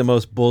going to be the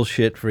most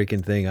bullshit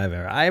freaking thing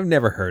I've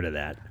never heard of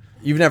that.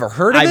 You've never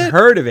heard of it? I've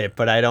heard of it,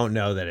 but I don't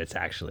know that it's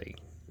actually,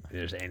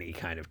 there's any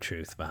kind of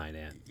truth behind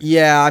it.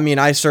 Yeah, I mean,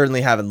 I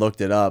certainly haven't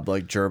looked it up,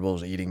 like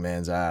gerbils eating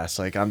man's ass.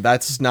 Like,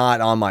 that's not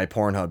on my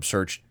Pornhub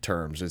search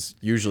terms. It's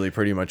usually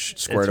pretty much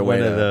squared It's away.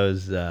 one of to-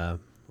 those,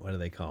 what do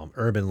they call them?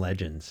 Urban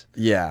legends.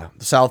 Yeah,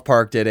 South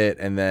Park did it,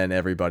 and then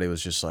everybody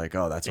was just like,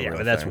 "Oh, that's a Yeah, real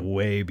but that's thing."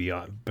 way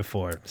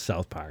before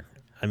South Park.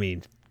 I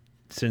mean,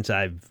 since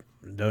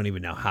don't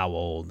even know how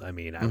old, I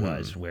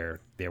was, where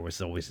there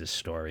was always this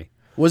story.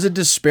 Was it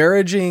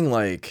disparaging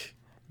like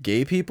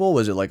gay people?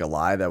 Was it like a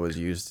lie that was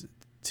used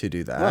to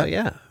do that? Well,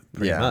 yeah,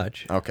 pretty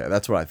much. Okay,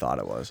 that's what I thought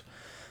it was.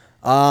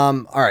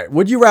 All right,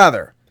 would you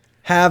rather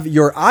have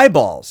your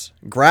eyeballs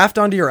graft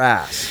onto your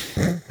ass,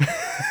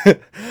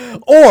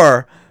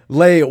 or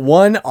lay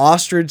one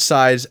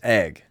ostrich-sized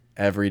egg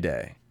every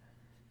day?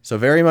 So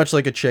very much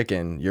like a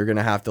chicken, you're going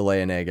to have to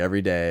lay an egg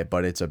every day,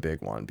 but it's a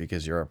big one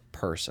because you're a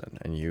person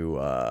and you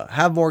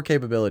have more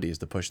capabilities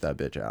to push that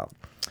bitch out.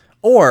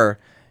 Or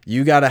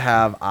you got to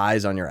have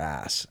eyes on your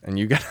ass and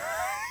you got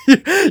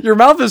your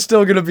mouth is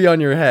still going to be on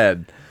your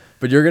head,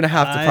 but you're going to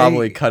have to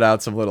probably cut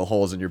out some little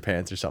holes in your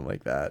pants or something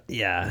like that.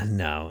 Yeah,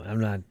 no, I'm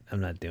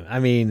not doing. I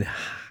mean,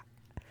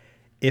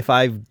 if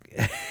I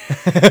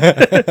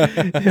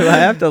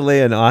have to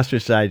lay an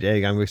ostrich-sized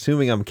egg, I'm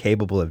assuming I'm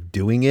capable of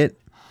doing it.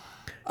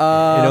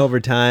 And over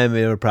time,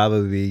 it'll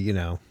probably be,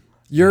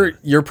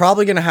 You're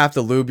probably going to have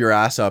to lube your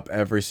ass up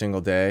every single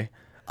day.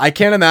 I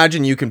can't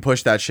imagine you can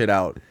push that shit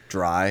out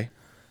dry.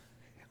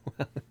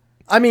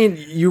 I mean,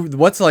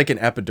 what's like an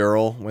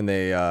epidural when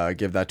they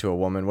give that to a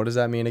woman? What does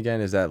that mean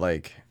again? Is that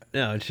like...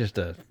 No, it's just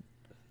a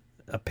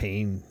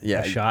pain,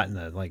 Yeah. a shot in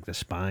the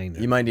spine.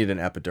 You might need an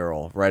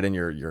epidural right in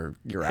your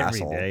every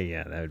asshole. day.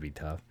 Yeah, that would be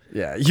tough.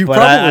 Yeah, you But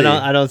probably...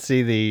 I don't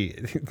see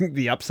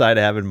the upside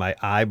of having my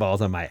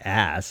eyeballs on my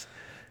ass.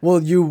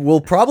 Well, you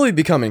will probably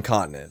become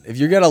incontinent if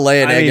you're gonna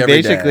lay an egg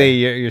every day. Basically,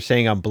 you're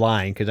saying I'm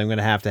blind because I'm going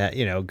to have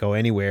to, go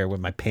anywhere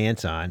with my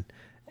pants on.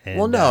 And,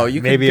 Well, no,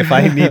 you maybe could- if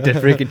I need to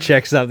freaking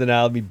check something,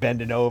 I'll be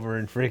bending over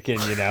and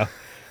freaking,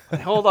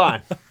 Hold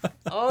on.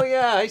 Oh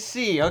yeah, I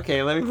see.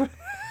 Okay, let me.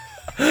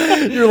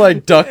 You're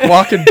like duck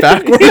walking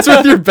backwards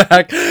with your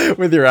back,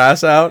 with your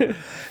ass out.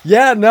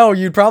 Yeah, no,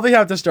 you'd probably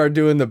have to start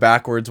doing the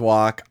backwards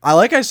walk.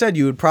 Like I said,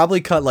 you would probably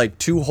cut like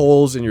 2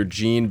 holes in your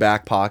jean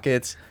back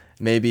pockets.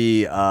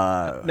 Maybe.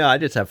 No, I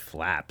just have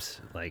flaps,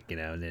 and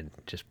then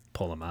just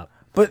pull them up.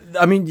 But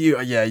I mean, you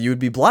would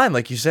be blind,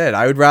 like you said.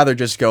 I would rather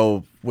just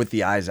go with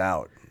the eyes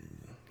out.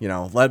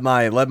 Let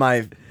my.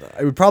 I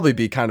would probably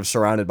be kind of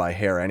surrounded by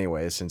hair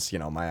anyway, since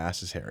my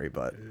ass is hairy.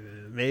 But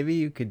Maybe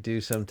you could do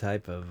some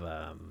type of.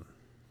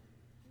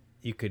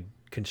 You could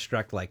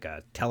construct like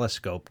a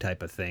telescope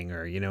type of thing,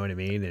 or you know what I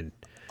mean, and.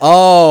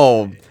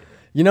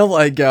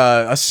 like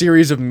a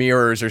series of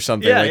mirrors or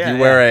something. Yeah, like yeah, you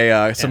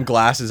wear some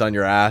glasses on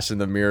your ass, and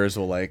the mirrors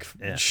will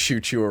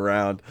shoot you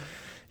around.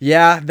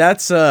 Yeah,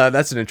 that's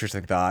an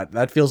interesting thought.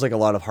 That feels like a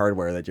lot of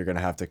hardware that you're gonna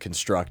have to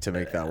construct to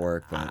make that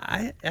work. But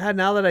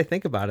Now that I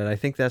think about it, I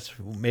think that's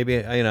maybe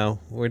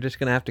we're just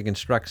gonna have to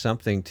construct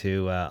something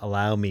to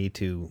allow me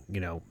to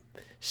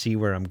see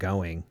where I'm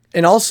going.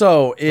 and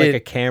also Like a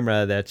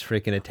camera that's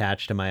freaking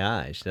attached to my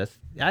eyes.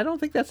 I don't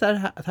think that's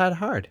that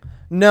hard.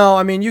 No,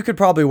 I mean you could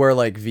probably wear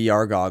like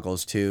VR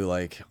goggles too,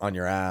 like on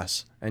your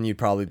ass, and you'd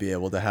probably be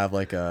able to have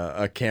like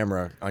a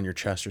camera on your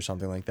chest or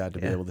something like that to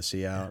be able to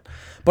see out.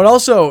 But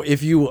also,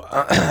 if you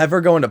ever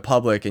go into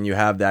public and you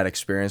have that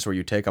experience where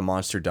you take a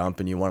monster dump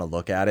and you want to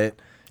look at it,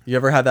 you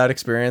ever had that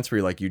experience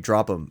where you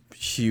drop a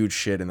huge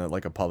shit in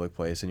like a public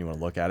place and you want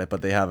to look at it,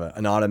 but they have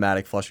an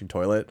automatic flushing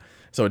toilet,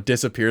 so it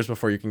disappears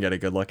before you can get a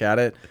good look at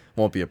it?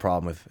 Won't be a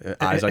problem with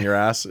eyes on your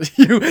ass.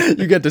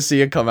 You get to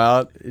see it come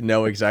out,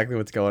 know exactly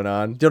what's going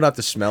on. You don't have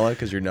to smell it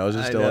because your nose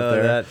is still up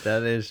there.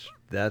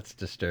 That's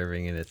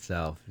disturbing in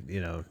itself.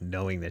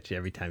 Knowing that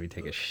every time you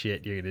take a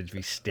shit, you're gonna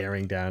be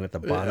staring down at the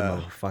bottom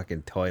of a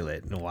fucking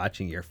toilet and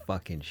watching your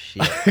fucking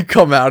shit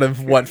come out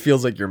of what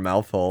feels like your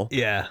mouth hole.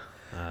 Yeah.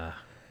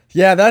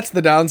 Yeah, that's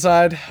the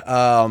downside.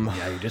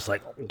 Yeah, you're just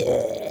like,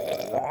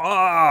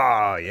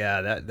 oh,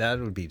 yeah, that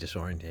would be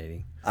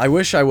disorientating. I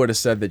wish I would have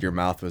said that your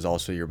mouth was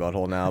also your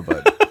butthole now,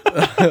 but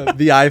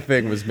the eye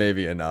thing was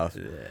maybe enough.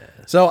 Yeah.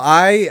 So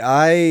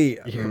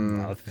Your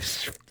mouth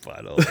is your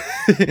butthole.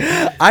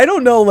 I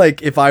don't know,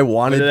 like, if I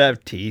wanted... Would it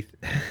have teeth?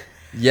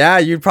 Yeah,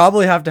 you'd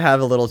probably have to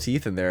have a little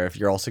teeth in there if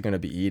you're also going to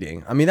be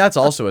eating. I mean, that's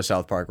also a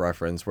South Park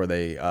reference where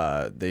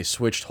they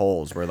switched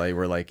holes, where they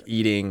were like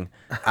eating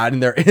out in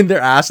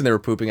their ass and they were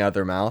pooping out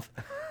their mouth.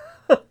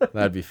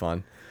 That'd be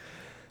fun.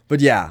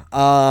 But yeah,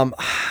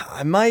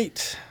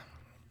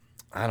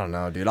 I don't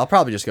know, dude. I'll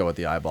probably just go with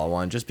the eyeball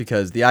one, just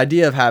because the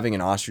idea of having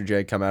an ostrich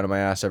egg come out of my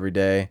ass every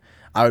day,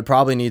 I would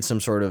probably need some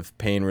sort of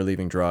pain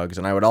relieving drugs,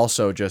 and I would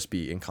also just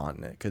be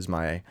incontinent because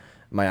my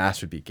ass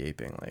would be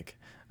gaping. Like,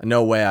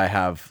 no way I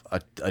have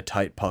a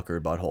tight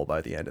puckered butthole by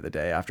the end of the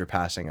day after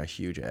passing a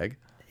huge egg.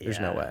 There's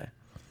no way.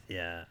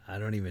 Yeah, I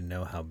don't even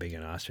know how big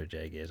an ostrich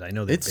egg is. I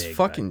know they're it's big,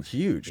 fucking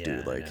huge, yeah,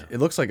 dude. Like, it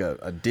looks like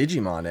a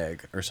Digimon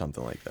egg or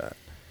something like that.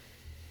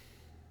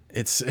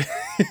 It's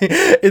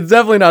it's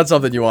definitely not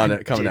something you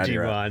want coming out of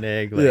your Digimon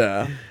egg.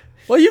 Yeah.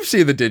 Well, you've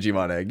seen the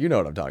Digimon egg. You know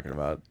what I'm talking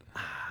about.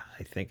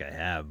 I think I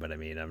have, but I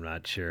mean, I'm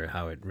not sure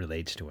how it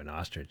relates to an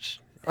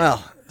ostrich.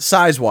 Well,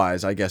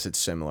 size-wise, I guess it's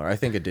similar. I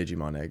think a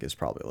Digimon egg is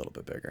probably a little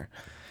bit bigger.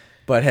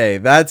 But hey,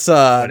 that's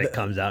when it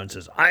comes out and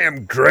says, "I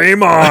am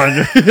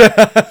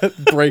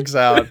Greymon," breaks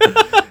out,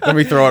 and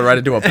we throw it right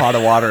into a pot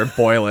of water and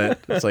boil it.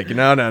 It's like,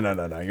 no,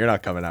 you're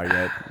not coming out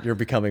yet. You're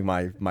becoming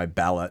my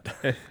ballot.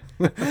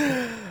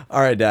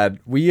 All right, Dad.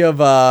 We've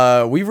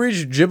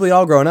reached Ghibli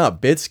All Grown Up,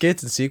 bits,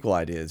 skits, and sequel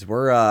ideas.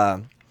 We're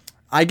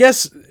I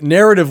guess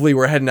narratively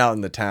we're heading out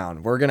in the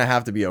town. We're gonna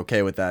have to be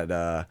okay with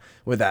that.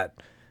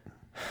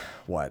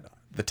 What,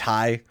 the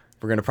tie?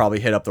 We're gonna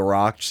probably hit up the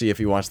Rock, see if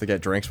he wants to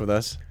get drinks with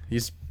us.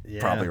 He's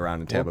probably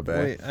around in Tampa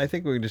Bay. Wait, I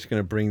think we're just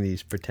gonna bring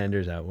these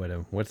pretenders out with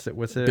him. What's it?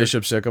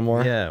 Bishop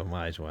Sycamore. Yeah,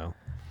 might as well.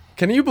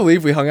 Can you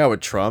believe we hung out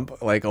with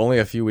Trump like only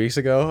a few weeks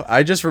ago?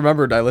 I just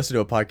remembered I listened to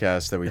a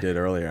podcast that we did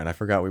earlier, and I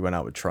forgot we went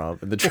out with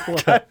Trump. And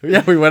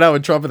we went out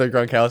with Trump and the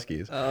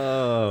Gronkowskis.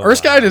 Oh,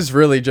 Erskine is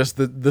really just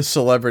the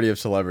celebrity of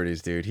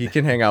celebrities, dude. He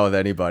can hang out with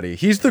anybody.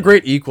 He's the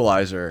great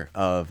equalizer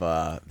of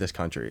this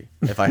country.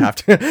 If I have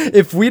to,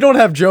 if we don't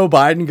have Joe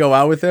Biden go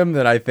out with him,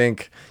 then I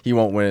think he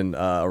won't win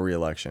a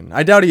re-election.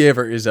 I doubt he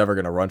is ever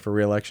going to run for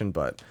re-election,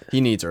 but he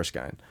needs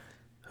Erskine.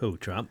 Who,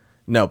 Trump?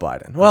 No,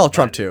 Biden. Well,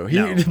 Trump too.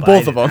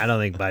 Both of them. I don't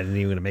think Biden's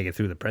even going to make it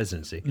through the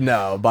presidency.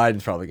 No,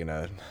 Biden's probably going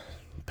to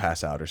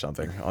pass out or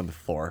something on the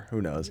floor.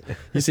 Who knows?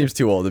 He seems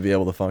too old to be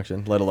able to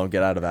function, let alone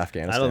get out of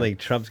Afghanistan. I don't think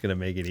Trump's going to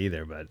make it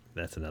either, but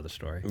that's another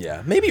story.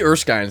 Yeah, maybe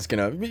Erskine's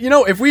going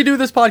to... if we do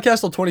this podcast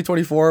till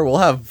 2024, we'll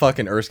have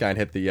fucking Erskine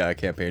hit the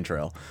campaign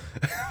trail.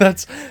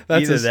 that's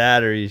either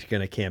that or he's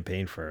going to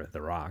campaign for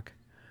The Rock.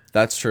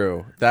 That's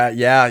true.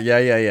 Yeah.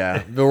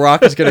 The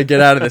Rock is going to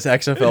get out of this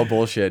XFL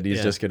bullshit. And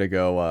he's just going to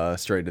go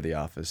straight to the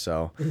office.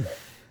 So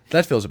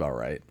that feels about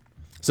right.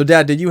 So,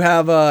 Dad, did you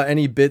have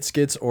any bit,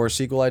 skits, or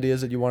sequel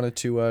ideas that you wanted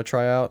to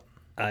try out?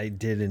 I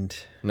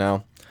didn't.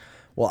 No.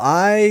 Well,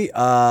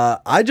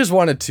 I just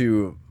wanted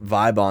to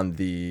vibe on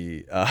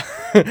the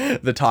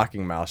the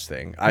talking mouse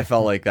thing. I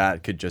felt like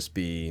that could just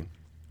be,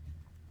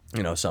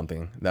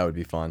 something that would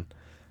be fun.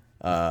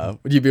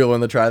 Would you be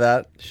willing to try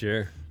that?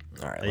 Sure.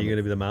 All right. Are you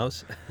gonna be the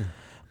mouse?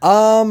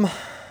 We'll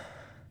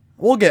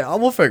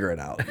figure it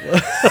out.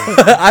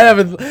 I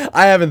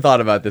haven't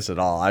thought about this at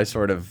all. I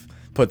sort of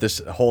put this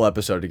whole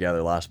episode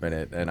together last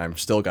minute, and I'm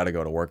still got to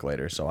go to work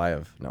later, so I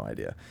have no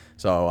idea.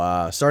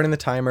 So starting the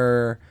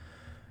timer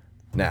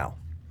now.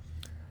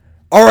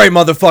 All right,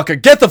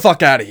 motherfucker, get the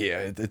fuck out of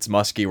here. It's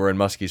Muskie. We're in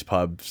Muskie's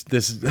pub.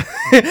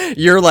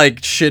 You're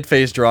like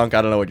shit-faced drunk.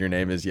 I don't know what your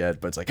name is yet,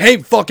 but it's like, hey,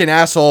 fucking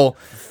asshole.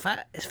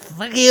 Fuck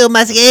you,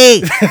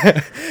 Muskie.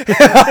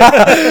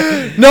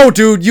 No,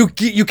 dude,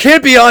 you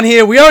can't be on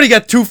here. We already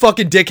got two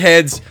fucking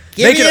dickheads.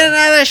 Give me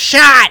another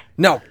shot.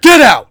 No, get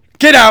out.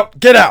 Get out!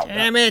 Get out!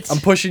 Damn it. I'm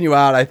pushing you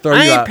out. I throw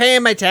I you ain't out.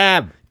 paying my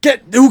tab.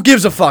 Who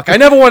gives a fuck? I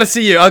never want to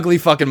see you ugly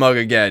fucking mug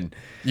again.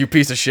 You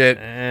piece of shit.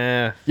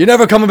 You're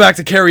never coming back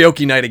to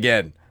karaoke night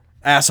again,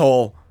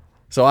 asshole.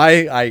 So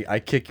I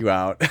kick you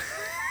out,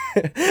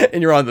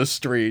 and you're on the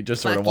street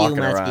just sort of Fuck you,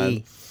 walking around.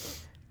 Muskie.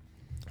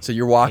 So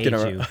you're walking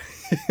Hate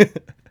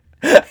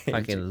around.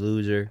 Fucking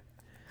loser.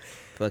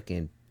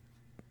 Fucking.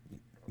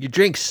 Your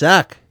drinks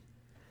suck.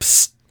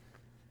 Psst.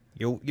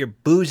 Your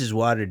booze is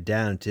watered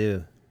down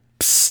too.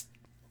 Psst.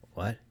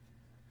 What?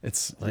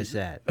 It's What's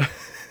that?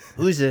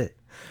 Who's it?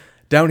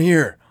 down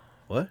here.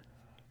 What?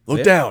 Look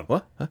Where? down.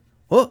 What? Huh?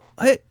 What?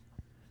 Hey.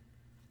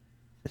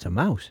 It's a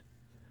mouse.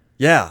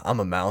 Yeah, I'm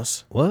a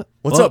mouse. What?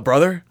 What's What? up,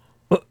 brother?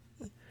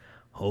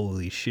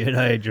 Holy shit,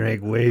 I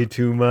drank way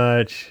too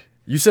much.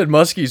 You said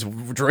Muskie's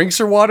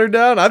drinks are watered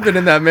down? I've been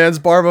in that man's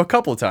bar a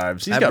couple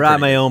times. I brought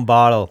my own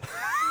bottle.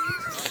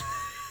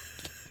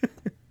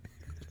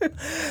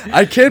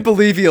 I can't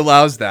believe he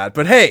allows that.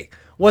 But hey,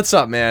 what's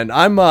up, man?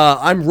 I'm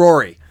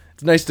Rory.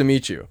 It's nice to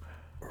meet you.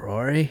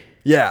 Rory?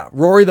 Yeah,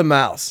 Rory the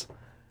mouse.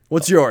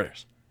 What's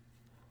yours?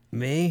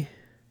 Me?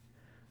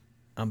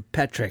 I'm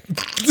Patrick.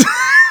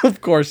 Of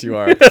course you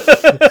are.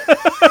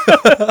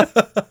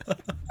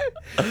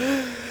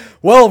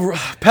 Well,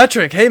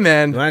 Patrick, hey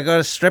man. You want to go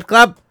to strip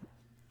club?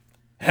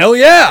 Hell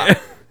yeah.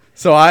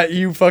 So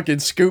you fucking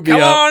scoop me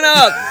Come up. on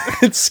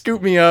up.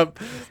 Scoop me up,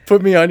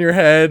 put me on your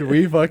head.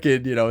 We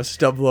fucking,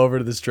 stumble over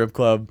to the strip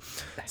club.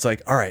 It's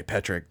like, all right,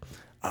 Patrick,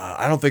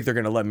 I don't think they're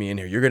going to let me in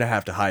here. You're going to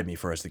have to hide me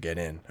for us to get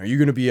in. Are you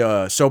going to be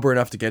sober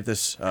enough to get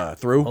this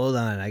through? Hold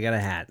on, I got a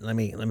hat. Let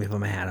me put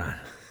my hat on.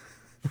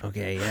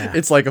 Okay, yeah.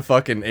 It's like a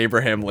fucking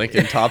Abraham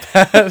Lincoln top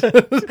hat.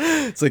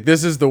 It's like,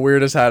 this is the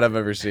weirdest hat I've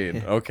ever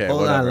seen. Okay,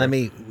 Hold whatever. on,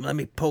 let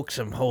me poke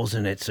some holes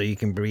in it so you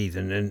can breathe,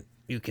 and then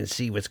you can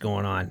see what's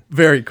going on.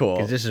 Very cool.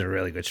 Because this is a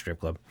really good strip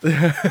club.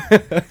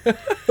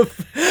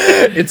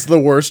 It's the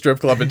worst strip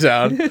club in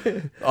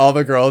town. All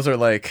the girls are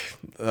like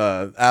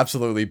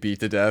absolutely beat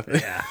to death.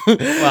 Yeah.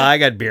 Well, I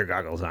got beer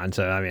goggles on,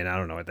 so I mean, I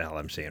don't know what the hell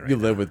I'm seeing right You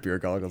now. live with beer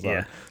goggles Yeah.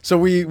 on. So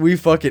we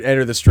fucking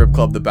enter the strip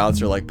club. The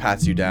bouncer like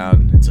pats you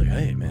down. It's like,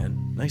 hey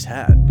man, nice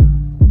hat.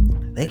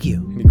 Thank you.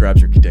 And he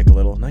grabs your dick a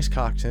little. Nice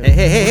cock too.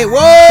 Hey,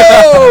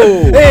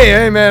 whoa!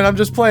 hey man, I'm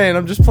just playing.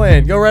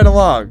 Go right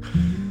along.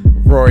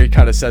 Rory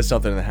kind of says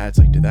something in the hat. It's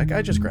like, did that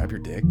guy just grab your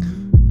dick?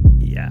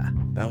 Yeah.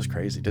 That was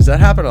crazy. Does that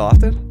happen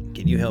often?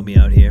 Can you help me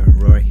out here,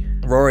 Rory?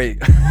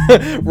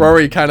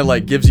 Rory kind of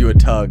like gives you a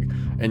tug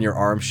and your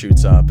arm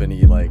shoots up and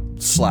he like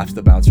slaps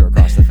the bouncer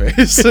across the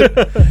face.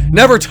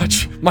 Never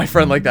touch my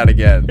friend like that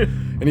again.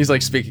 And he's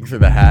like speaking through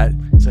the hat.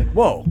 He's like,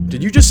 whoa,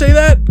 did you just say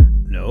that?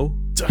 No.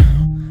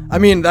 I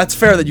mean, that's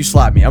fair that you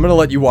slapped me. I'm going to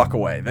let you walk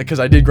away because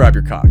I did grab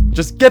your cock.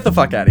 Just get the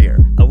fuck out of here.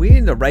 Are we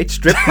in the right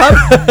strip club?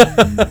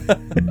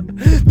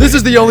 This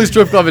is the only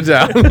strip club in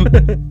town.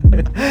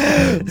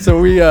 So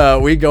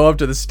we go up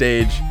to the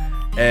stage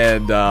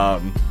and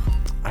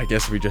I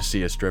guess we just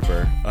see a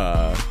stripper.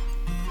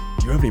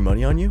 Do you have any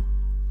money on you?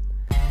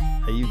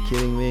 Are you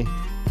kidding me?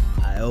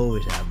 I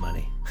always have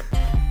money.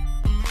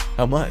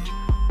 How much?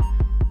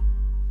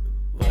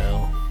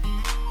 Well,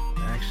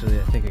 actually,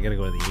 I think I gotta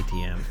go to the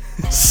ATM.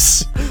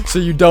 So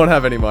you don't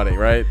have any money,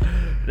 right?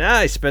 Nah,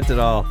 I spent it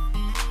all.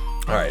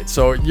 All right,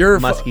 so you're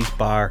Muskie's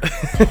bar.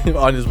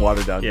 on his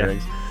watered down Yeah.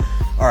 drinks.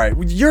 All right,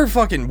 you're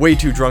fucking way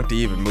too drunk to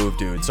even move,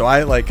 dude. So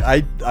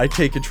I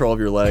take control of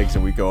your legs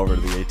and we go over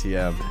to the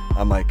ATM.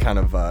 I'm like kind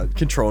of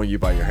controlling you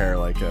by your hair,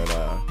 like at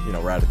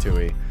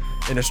Ratatouille.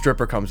 And a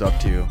stripper comes up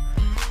to you.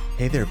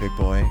 Hey there, big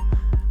boy.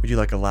 Would you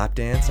like a lap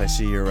dance? I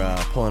see you're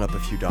pulling up a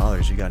few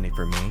dollars. You got any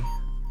for me?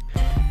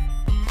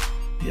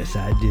 Yes,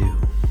 I do.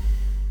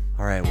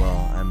 All right,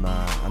 well,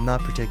 I'm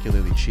not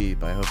particularly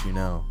cheap. I hope you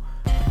know.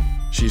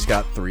 She's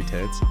got 3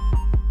 tits.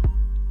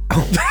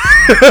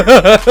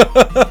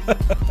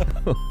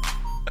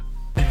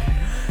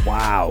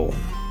 Wow.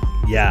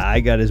 Yeah, I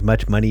got as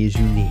much money as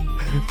you need.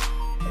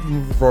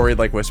 Rory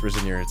like whispers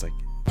in your ear. It's like,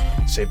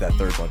 save that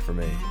third one for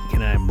me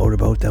Can I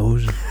motorboat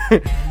those?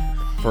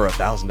 for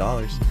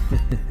 $1,000.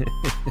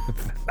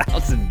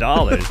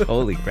 $1,000.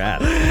 Holy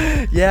crap.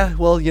 Yeah,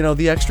 well,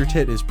 the extra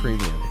tit is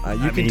premium.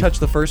 You can mean, touch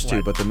the first 2,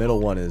 what? but the middle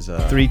one is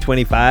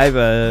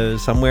 $325,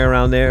 somewhere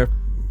around there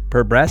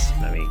per breast.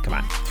 I mean, come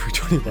on.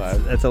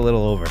 $325. That's a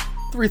little over.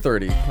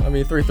 $330. I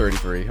mean,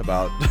 $333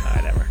 about.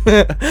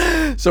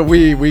 Whatever. So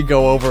we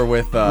go over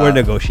with. We're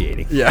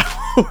negotiating. Yeah,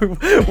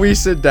 we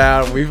sit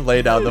down. We've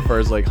laid out the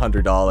first like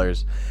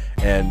 $100,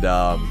 and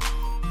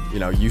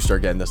you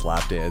start getting this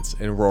lap dance,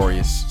 and Rory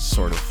is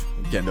sort of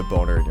getting a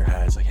boner in your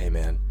head. It's like, hey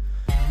man,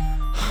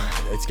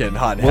 it's getting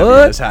hot and heavy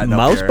in this hat. and up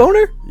Mouse here."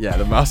 boner? Yeah,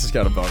 the mouse has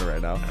got a boner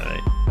right now. All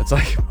right. It's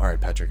like, all right,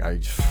 Patrick, I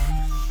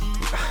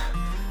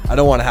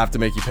don't want to have to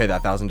make you pay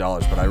that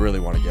 $1,000, but I really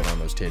want to get on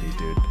those titties,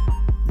 dude.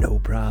 No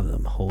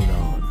problem. Hold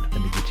on.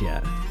 Let me get you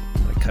out.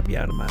 I'm going to cut you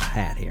out of my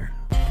hat here.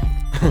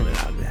 Pull it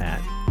out of the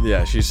hat.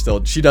 Yeah,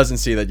 she doesn't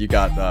see that you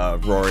got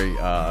Rory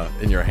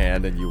in your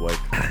hand and you like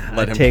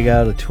let I him take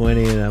out a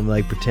 20 and I'm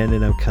like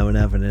pretending I'm coming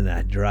up and then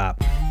I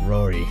drop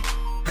Rory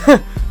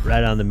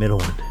right on the middle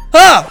one.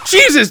 Ah,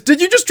 Jesus!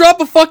 Did you just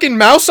drop a fucking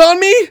mouse on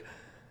me?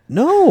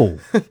 No.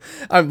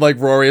 I'm like,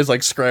 Rory is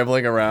like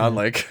scrambling around,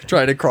 like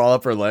trying to crawl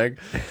up her leg.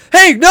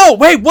 Hey, no,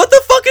 wait, what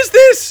the fuck is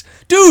this?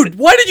 Dude,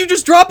 why did you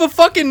just drop a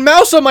fucking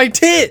mouse on my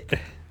tit?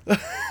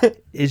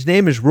 His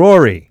name is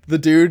Rory. The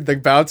dude, the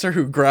bouncer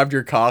who grabbed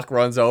your cock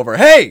runs over.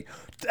 Hey,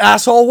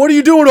 asshole, what are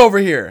you doing over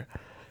here?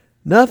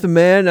 Nothing,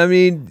 man. I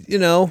mean,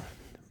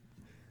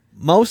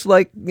 most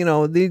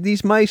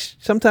these mice,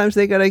 sometimes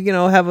they gotta,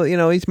 have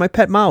a, he's my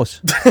pet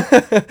mouse.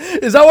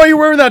 Is that why you're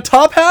wearing that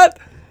top hat?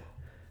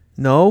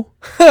 No.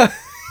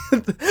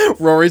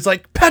 Rory's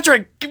like,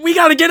 Patrick, we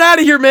gotta get out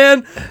of here,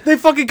 man. They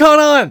fucking caught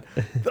on.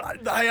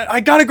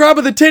 I gotta grab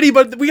with the titty,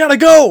 but we gotta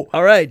go.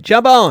 All right,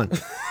 jump on.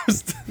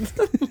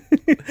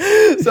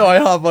 So I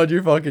hop on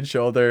your fucking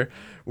shoulder.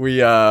 We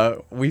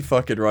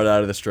fucking run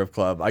out of the strip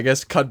club. I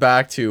guess cut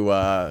back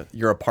to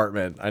your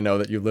apartment. I know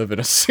that you live in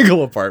a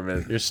single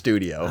apartment, your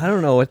studio. I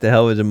don't know what the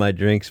hell was in my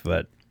drinks,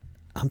 but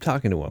I'm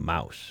talking to a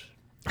mouse.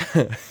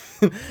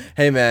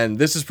 Hey man,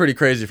 this is pretty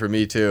crazy for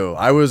me too.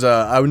 I was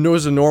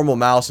a normal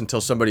mouse until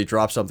somebody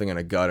dropped something in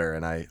a gutter,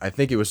 and I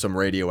think it was some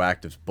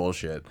radioactive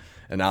bullshit.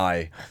 And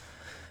now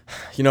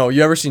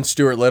you ever seen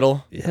Stuart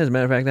Little? Yeah, as a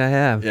matter of fact, I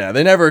have. Yeah,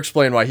 they never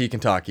explain why he can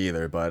talk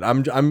either, but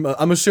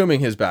I'm assuming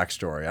his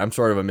backstory. I'm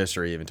sort of a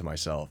mystery even to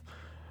myself.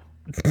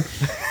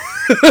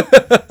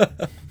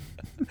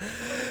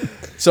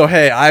 So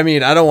hey, I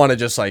mean, I don't want to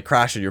just like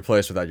crash at your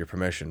place without your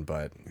permission,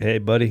 but Hey,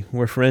 buddy,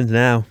 we're friends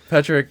now.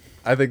 Patrick,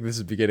 I think this is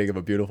the beginning of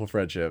a beautiful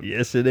friendship.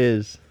 Yes, it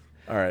is.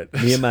 All right.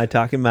 Me and my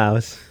talking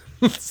mouse.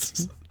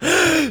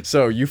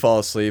 So you fall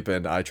asleep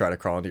and I try to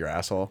crawl into your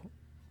asshole.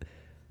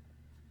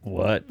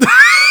 What?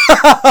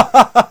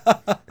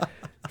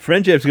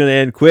 Friendship's gonna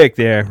end quick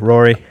there,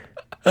 Rory.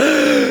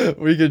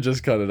 We could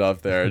just cut it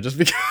off there, just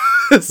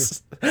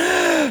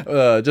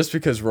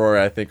because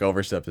Rory, I think,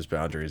 overstepped his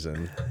boundaries.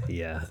 And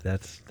Yeah,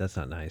 that's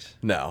not nice.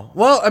 no,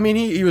 well, I mean,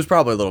 he was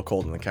probably a little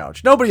cold on the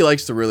couch. Nobody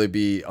likes to really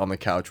be on the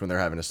couch when they're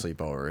having a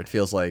sleepover. It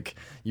feels like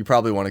you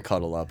probably want to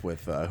cuddle up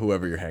with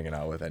whoever you're hanging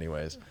out with,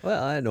 anyways.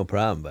 Well, I had no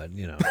problem, but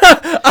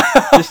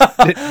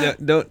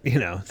just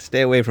don't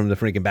stay away from the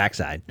freaking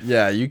backside.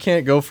 Yeah, you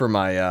can't go for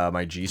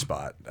my G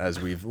spot, as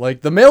we've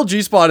like the male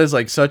G spot is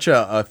like such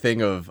a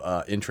thing of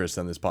interest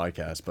on this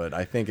podcast, but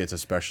I think it's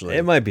especially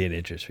It might be an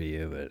interest for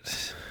you, but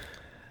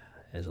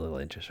it's a little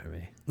interest for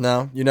me.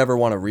 No, you never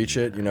want to reach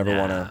it. You never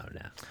want to.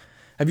 No.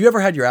 Have you ever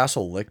had your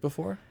asshole licked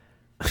before?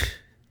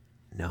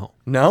 No.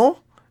 No,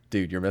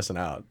 dude, you're missing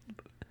out.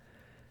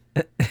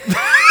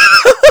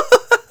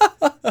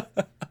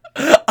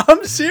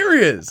 I'm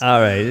serious.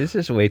 All right, it's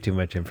just way too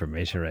much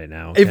information right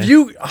now. If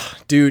you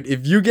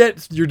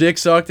get your dick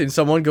sucked and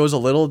someone goes a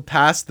little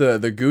past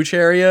the gooch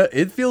area,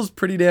 it feels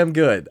pretty damn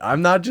good.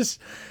 I'm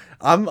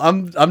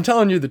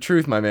telling you the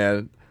truth, my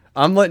man.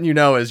 I'm letting you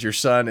know as your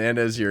son and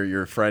as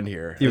your friend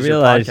here. You as your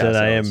realize podcast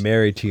that I am host.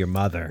 married to your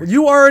mother.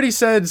 You already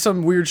said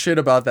some weird shit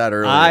about that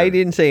earlier. I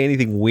didn't say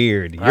anything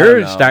weird. I don't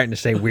You're know. starting to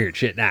say weird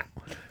shit now.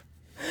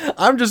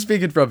 I'm just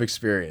speaking from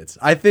experience.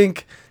 I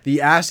think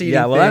the ass eating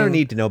Yeah, well, I thing, don't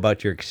need to know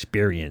about your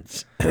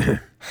experience.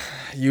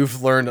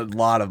 You've learned a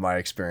lot of my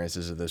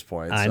experiences at this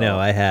point. I so know,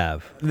 I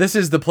have. This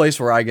is the place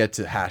where I get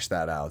to hash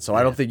that out. So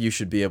I don't think you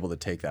should be able to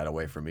take that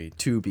away from me,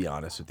 to be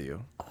honest with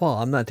you. Well,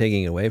 I'm not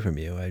taking it away from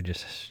you. I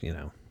just, It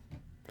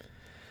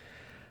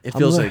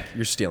feels le- like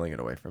you're stealing it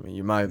away from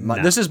me.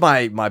 No. This is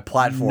my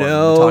platform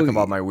No. to talk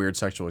about my weird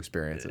sexual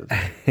experiences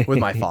with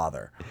my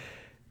father.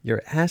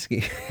 You're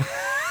asking.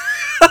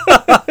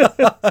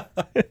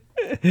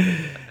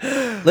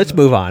 Let's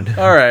move on.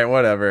 All right,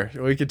 whatever.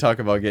 We can talk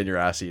about getting your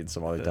ass eaten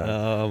some other time.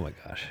 Oh my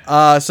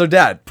gosh. So,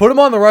 Dad, put him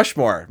on the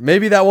Rushmore.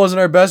 Maybe that wasn't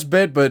our best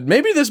bit, but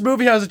maybe this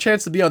movie has a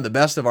chance to be on the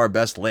best of our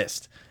best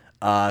list.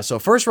 So,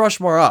 first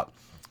Rushmore up,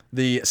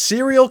 the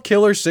serial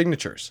killer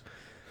signatures.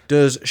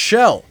 Does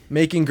Shell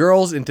making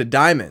girls into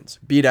diamonds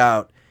beat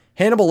out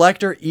Hannibal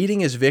Lecter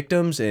eating his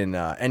victims in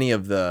any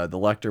of the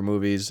Lecter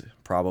movies?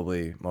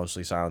 Probably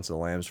mostly Silence of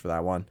the Lambs for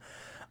that one.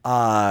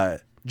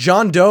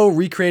 John Doe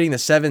recreating the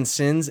 7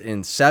 sins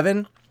in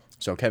Seven.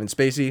 So Kevin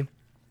Spacey.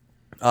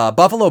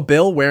 Buffalo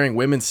Bill wearing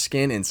women's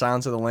skin in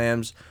Silence of the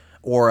Lambs.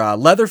 Or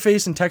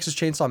Leatherface in Texas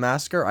Chainsaw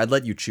Massacre. I'd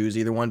let you choose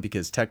either one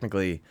because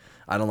technically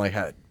I don't like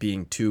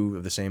being two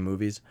of the same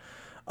movies.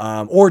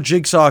 Or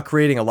Jigsaw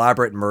creating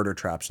elaborate murder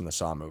traps in the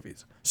Saw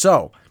movies.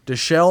 So, does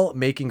Shell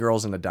making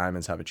girls into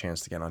diamonds have a chance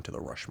to get onto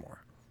the Rushmore?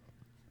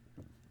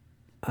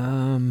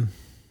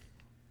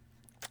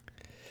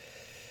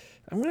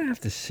 I'm gonna have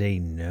to say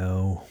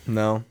no.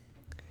 No.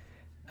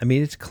 I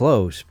mean, it's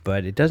close,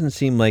 but it doesn't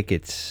seem like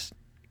it's.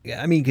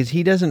 I mean, because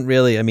he doesn't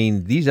really. I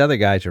mean, these other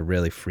guys are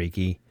really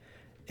freaky,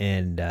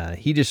 and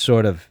he just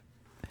sort of.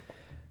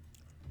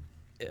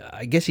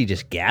 I guess he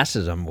just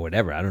gasses them or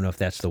whatever. I don't know if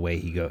that's the way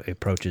he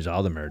approaches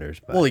all the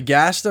murders. But Well, he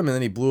gassed them and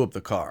then he blew up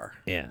the car.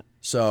 yeah.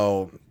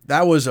 So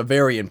that was a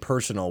very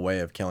impersonal way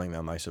of killing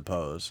them, I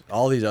suppose.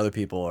 All these other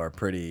people are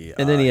pretty.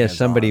 And then he has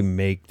hands-on. somebody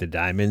make the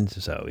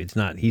diamonds, so he's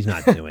not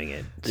doing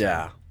it. So.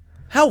 Yeah.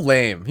 How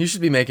lame. He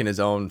should be making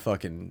his own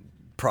fucking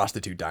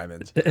prostitute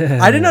diamonds.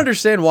 I didn't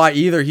understand why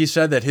either. He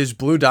said that his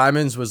blue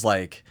diamonds was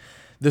like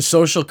the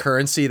social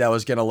currency that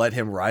was going to let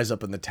him rise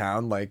up in the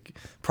town. Like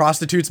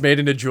prostitutes made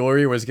into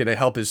jewelry was going to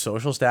help his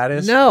social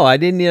status. No, I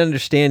didn't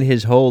understand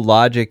his whole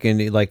logic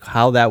and like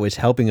how that was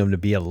helping him to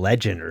be a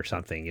legend or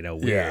something,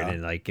 weird. Yeah.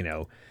 And like,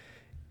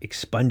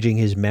 expunging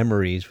his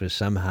memories was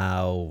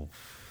somehow...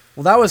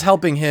 Well, that was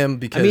helping him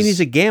because... he's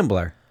a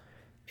gambler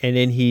and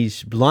then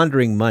he's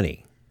laundering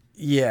money.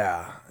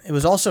 Yeah. It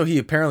was also, he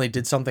apparently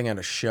did something at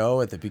a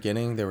show at the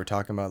beginning. They were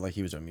talking about like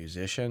he was a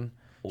musician.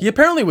 He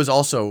apparently was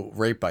also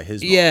raped by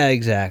his mom. Yeah,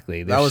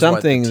 exactly. There's was what the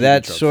something TV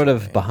that's tropes sort were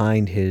of saying.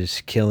 behind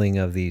his killing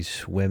of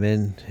these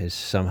women is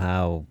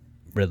somehow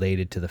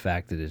related to the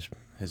fact that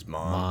his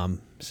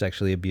mom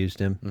sexually abused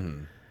him.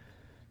 Mm-hmm.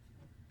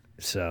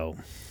 So,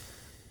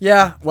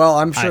 Yeah, well,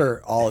 I'm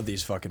sure all of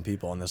these fucking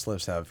people on this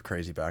list have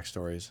crazy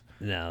backstories.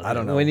 no, I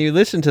don't know. When you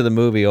listen to the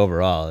movie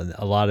overall, and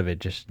a lot of it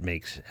just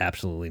makes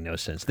absolutely no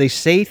sense. They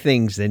say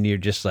things, then you're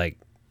just like,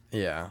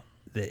 Yeah.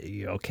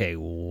 okay,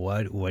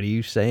 what are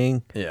you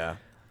saying? Yeah.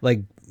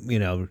 Like,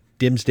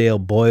 Dimsdale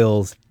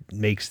Boyle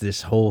makes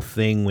this whole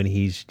thing when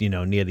he's,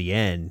 near the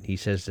end. He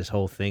says this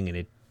whole thing,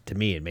 and to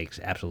me, it makes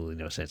absolutely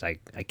no sense. I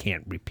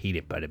can't repeat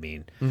it, but I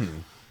mean...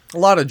 A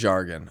lot of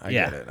jargon. I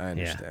Yeah, get it. I yeah.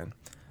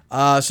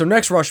 understand. So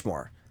next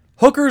Rushmore.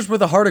 Hookers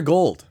with a heart of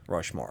gold,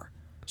 Rushmore.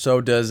 So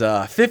does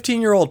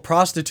 15-year-old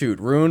prostitute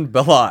Rune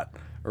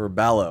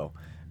Ballo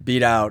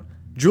beat out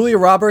Julia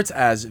Roberts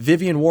as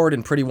Vivian Ward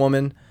in Pretty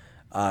Woman,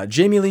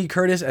 Jamie Lee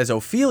Curtis as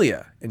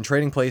Ophelia in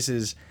Trading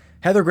Places,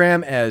 Heather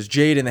Graham as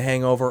Jade in The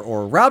Hangover,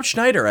 or Rob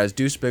Schneider as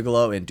Deuce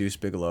Bigelow in Deuce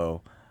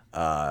Bigelow,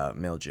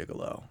 Male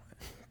Gigolo.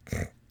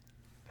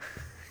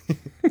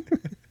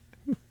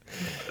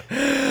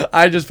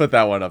 I just put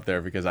that one up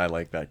there because I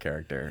like that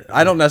character.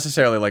 I don't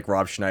necessarily like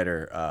Rob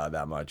Schneider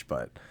that much,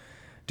 but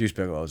Deuce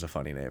Bigelow is a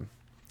funny name.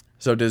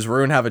 So does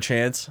Rune have a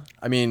chance?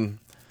 I mean,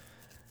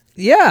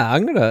 Yeah,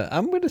 I'm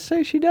gonna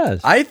say she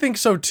does. I think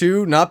so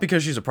too. Not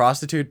because she's a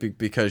prostitute,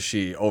 because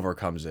she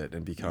overcomes it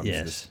and becomes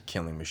Yes. this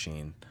killing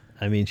machine.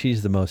 I mean,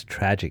 she's the most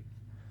tragic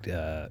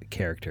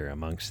character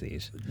amongst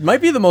these.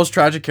 Might be the most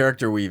tragic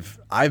character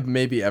I've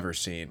maybe ever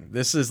seen.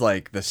 This is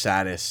like the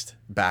saddest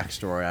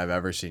backstory I've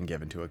ever seen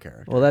given to a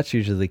character. Well, that's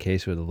usually the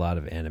case with a lot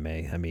of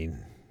anime. I mean,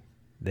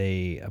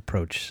 they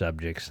approach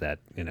subjects that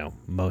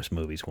most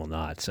movies will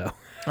not. So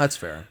That's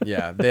fair.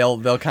 Yeah,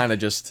 they'll kind of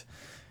just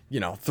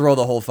throw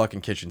the whole fucking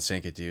kitchen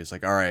sink at you. It's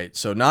like, all right,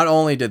 so not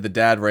only did the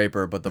dad rape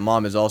her, but the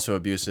mom is also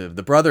abusive.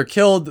 The brother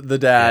killed the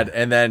dad,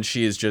 and then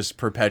she is just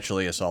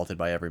perpetually assaulted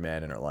by every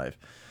man in her life.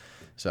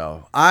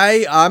 So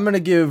I'm gonna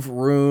give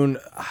Rune,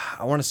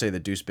 I want to say the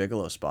Deuce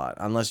Bigelow spot,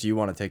 unless you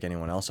want to take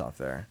anyone else off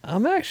there.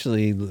 I'm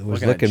actually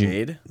Looking at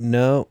Jade?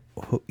 No,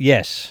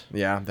 yes,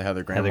 Yeah, the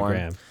Heather Graham Heather one.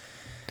 Graham.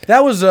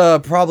 That was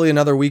probably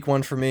another weak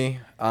one for me.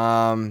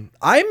 I'm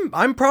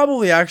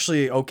probably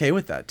actually okay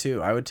with that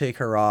too. I would take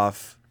her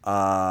off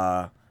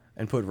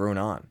and put Rune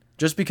on,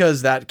 just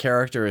because that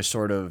character is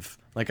sort of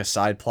like a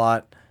side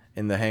plot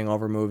in the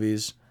Hangover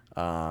movies.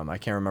 I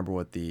can't remember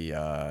what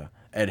the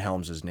Ed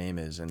Helms' name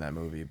is in that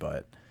movie,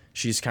 but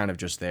she's kind of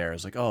just there.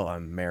 It's like, oh,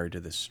 I'm married to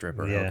this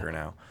stripper hooker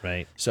now.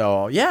 Right.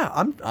 So yeah,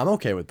 I'm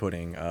okay with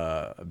putting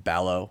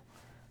Ballo,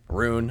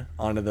 Rune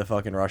onto the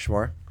fucking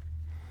Rushmore.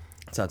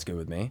 Sounds good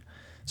with me.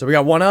 So we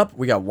got one up.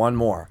 We got one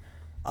more.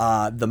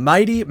 The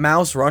Mighty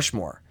Mouse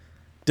Rushmore.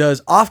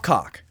 Does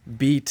Offcock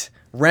beat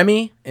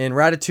Remy in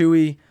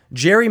Ratatouille,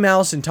 Jerry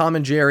Mouse in Tom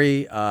and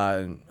Jerry,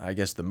 I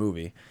guess the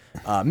movie,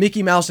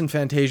 Mickey Mouse in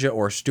Fantasia,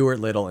 or Stuart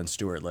Little in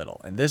Stuart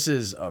Little? And this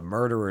is a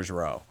murderer's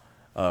row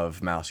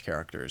of mouse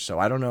characters. So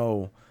I don't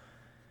know.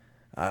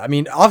 I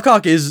mean,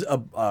 Offcock is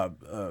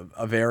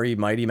a very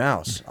mighty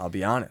mouse, I'll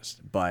be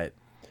honest. But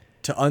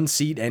to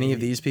unseat any of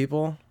these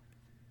people,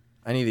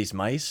 any of these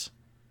mice,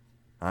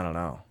 I don't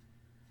know.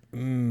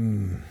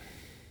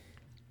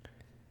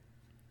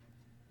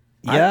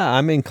 Yeah,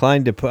 I'm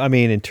inclined to put. I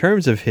mean, in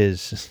terms of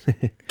his,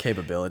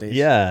 Capabilities.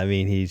 yeah, I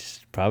mean,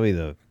 he's probably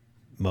the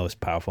most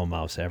powerful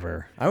mouse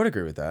ever I would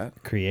agree with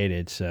that.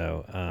 created.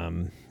 So,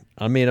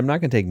 I mean, I'm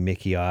not gonna take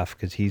Mickey off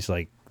because he's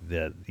like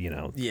the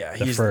Yeah,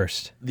 the he's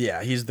first.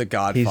 Yeah, he's the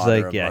godfather He's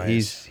like of yeah,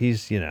 mice.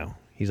 he's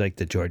like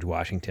the George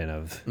Washington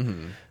of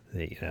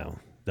Mm-hmm.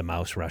 the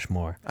Mouse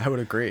Rushmore. I would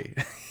agree.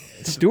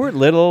 Stuart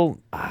Little,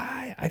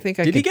 I think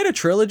I Did could, he get a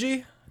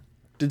trilogy?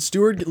 Did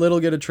Stuart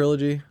Little get a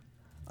trilogy?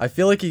 I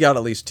feel like he got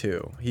at least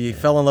two. He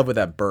fell in love with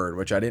that bird,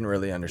 which I didn't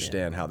really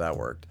understand how that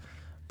worked.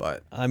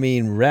 But I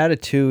mean,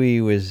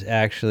 Ratatouille was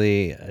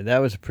actually that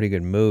was a pretty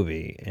good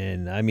movie,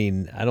 and I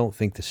mean, I don't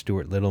think the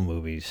Stuart Little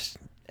movies.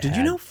 did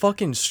you know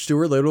fucking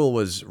Stuart Little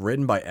was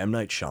written by M.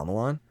 Night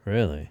Shyamalan?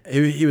 Really?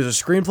 He was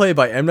a screenplay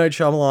by M. Night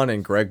Shyamalan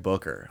and Greg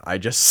Booker. I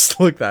just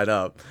looked that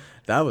up.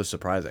 That was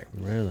surprising.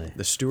 Really?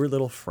 The Stuart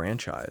Little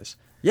franchise.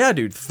 Yeah,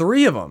 dude,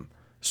 3 of them.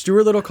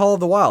 Stuart Little, Call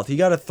of the Wild. He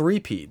got a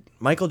 3-peat.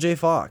 Michael J.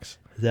 Fox.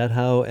 Is that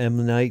how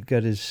M. Night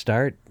got his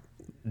start?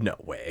 No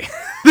way.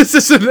 This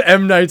is an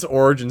M. Night's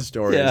origin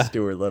story Yeah. of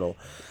Stuart Little.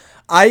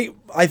 I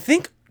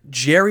think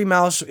Jerry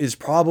Mouse is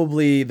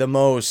probably the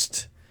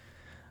most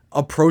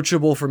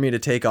approachable for me to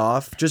take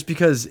off, just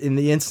because in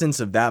the instance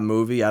of that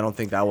movie, I don't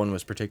think that one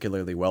was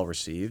particularly well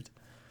received.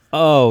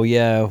 Oh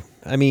yeah,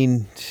 I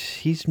mean,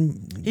 he's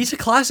a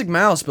classic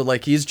mouse, but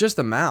like he's just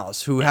a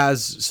mouse who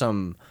has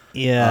some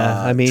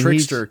I mean,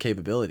 trickster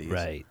capabilities.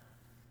 Right.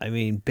 I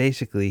mean,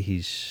 basically,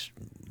 he's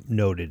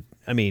noted.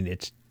 I mean,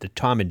 it's the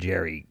Tom and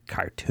Jerry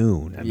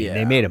cartoon. I mean,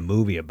 they made a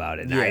movie about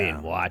it, and I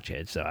didn't watch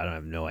it, so I don't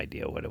have no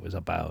idea what it was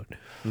about.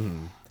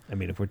 Mm-hmm. I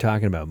mean, if we're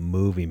talking about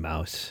movie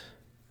mouse,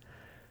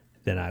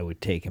 then I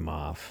would take him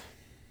off.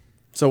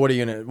 So what are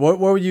you gonna? What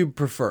would you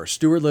prefer,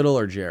 Stuart Little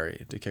or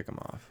Jerry, to kick him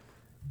off?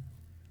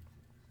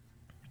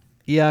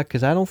 Yeah,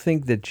 because I don't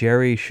think that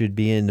Jerry should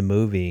be in the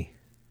movie.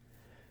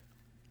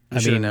 You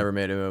should have never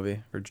made a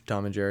movie for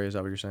Tom and Jerry. Is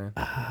that what you're saying?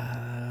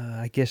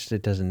 I guess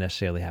it doesn't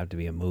necessarily have to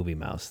be a movie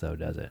mouse, though,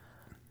 does it?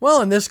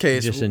 Well, in this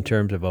case, just in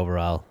terms of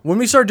overall. When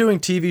we start doing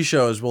TV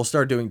shows, we'll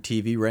start doing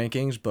TV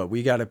rankings, but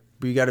we gotta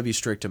be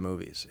strict to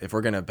movies if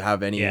we're gonna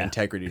have any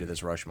integrity to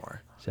this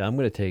Rushmore. So I'm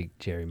gonna take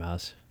Jerry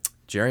Mouse.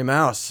 Jerry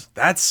Mouse.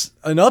 That's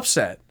an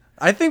upset.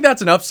 I think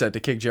that's an upset to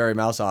kick Jerry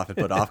Mouse off and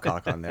put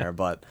Offcock on there,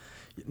 but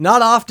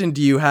not often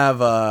do you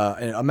have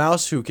a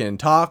mouse who can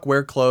talk,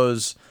 wear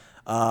clothes,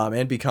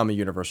 and become a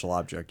universal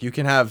object. You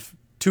can have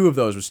two of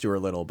those with Stuart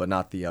Little, but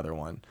not the other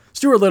one.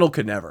 Stuart Little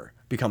could never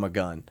become a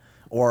gun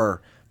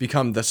or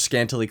become the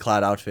scantily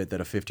clad outfit that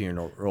a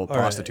 15-year-old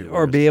prostitute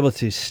or be able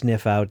to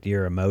sniff out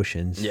your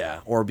emotions.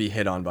 Yeah, or be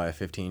hit on by a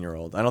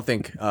 15-year-old. I don't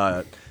think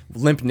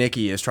Limp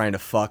Nicky is trying to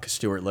fuck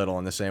Stuart Little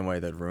in the same way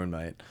that Rune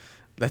might.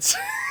 That's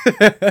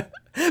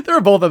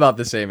they're both about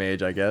the same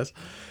age, I guess.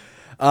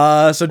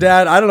 So,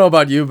 Dad, I don't know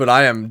about you, but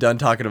I am done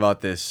talking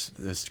about this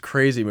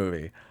crazy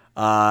movie.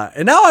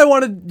 And now I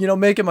want to,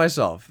 make it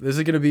myself. This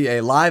is going to be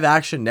a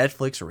live-action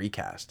Netflix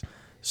recast.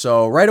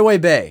 So, right away,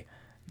 Bay.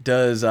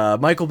 Does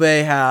Michael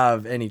Bay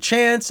have any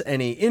chance,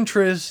 any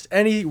interest,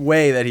 any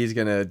way that he's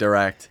going to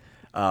direct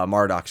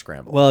Marduk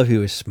Scramble? Well, if he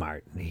was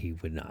smart, he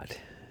would not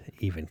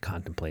even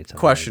contemplate something.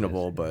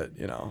 Questionable, but,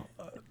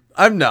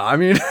 I'm not. I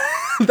mean,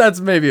 that's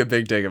maybe a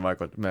big dig at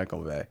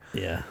Michael Bay.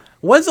 Yeah.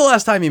 When's the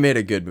last time he made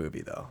a good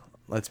movie, though?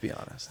 Let's be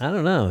honest. I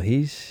don't know.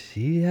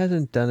 He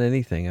hasn't done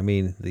anything. I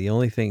mean, the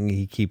only thing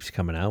he keeps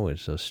coming out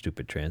with is those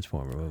stupid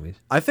Transformer movies.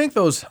 I think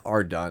those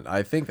are done.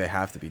 I think they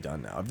have to be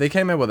done now. If they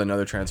came out with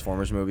another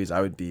Transformers movies,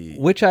 I would be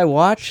Which I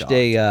watched shocked.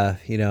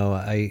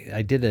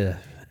 I did an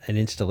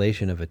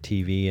installation of a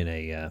TV in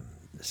a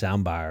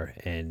sound bar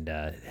and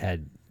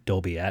had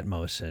Dolby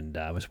Atmos, and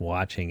I was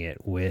watching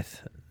it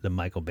with the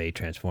Michael Bay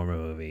Transformer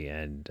movie,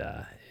 and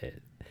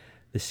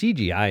the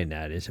CGI in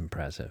that is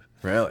impressive.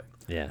 Really?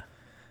 Yeah.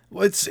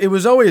 Well, it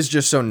was always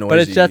just so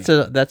noisy.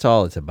 But that's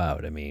all it's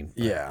about. I mean,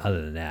 yeah. Other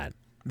than that,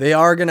 they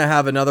are gonna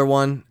have another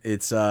one.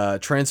 It's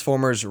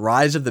Transformers: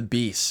 Rise of the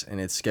Beasts,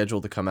 and it's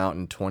scheduled to come out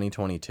in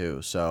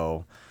 2022.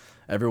 So,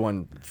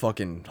 everyone,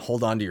 fucking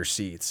hold on to your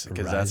seats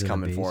because that's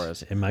coming for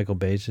us. And Michael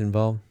Bay's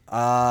involved.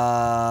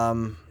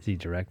 Is he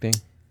directing?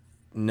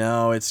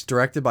 No, it's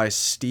directed by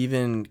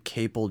Stephen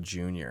Capel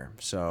Jr.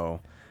 So,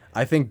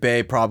 I think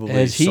Bay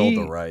probably sold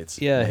the rights.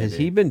 Yeah, maybe. Has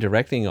he been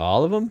directing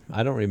all of them?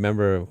 I don't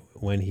remember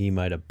when he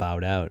might have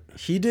bowed out.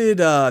 He did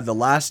The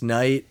Last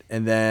Night,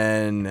 and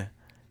then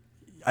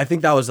I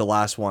think that was the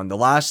last one. The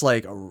last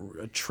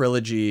a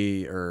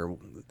trilogy, or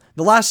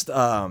the last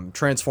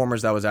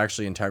Transformers that was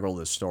actually integral to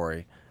the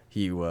story.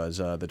 He was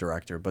the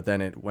director, but then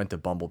it went to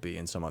Bumblebee,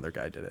 and some other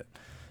guy did it.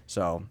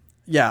 So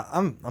yeah,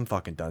 I'm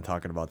fucking done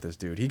talking about this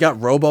dude. He got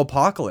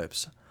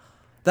Robopocalypse.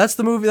 That's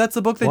the movie. That's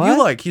the book that you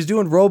like. He's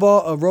doing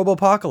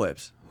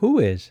Robopocalypse. Who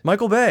is?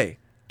 Michael Bay.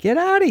 Get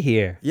out of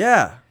here.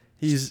 Yeah.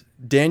 He's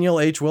Daniel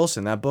H.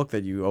 Wilson, that book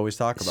that you always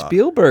talk about.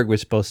 Spielberg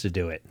was supposed to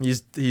do it.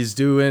 He's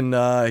doing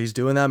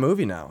that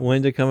movie now.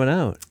 When's it coming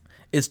out?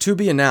 It's to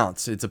be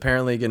announced. It's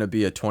apparently going to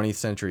be a 20th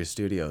Century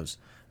Studios,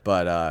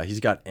 but he's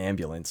got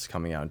Ambulance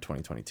coming out in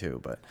 2022.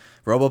 But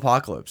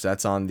Robopocalypse,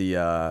 that's on the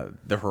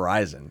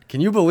horizon.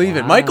 Can you believe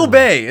it? Michael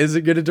Bay is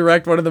going to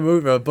direct one of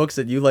the books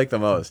that you like the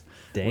most.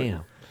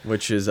 Damn.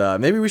 Which is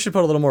maybe we should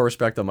put a little more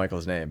respect on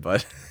Michael's name,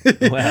 but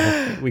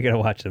well, we gotta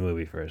watch the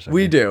movie first. Okay?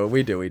 We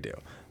do.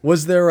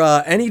 Was there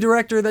any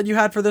director that you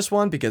had for this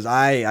one? Because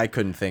I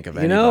couldn't think of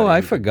any.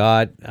 I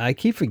forgot. I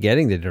keep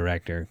forgetting the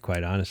director,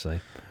 quite honestly.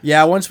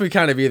 Yeah, once we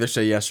kind of either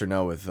say yes or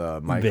no with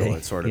Michael, Bay,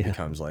 it sort of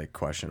becomes like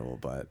questionable.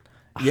 But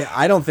yeah,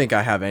 I don't think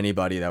I have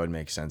anybody that would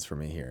make sense for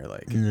me here.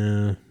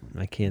 No,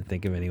 I can't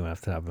think of anyone off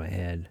the top of my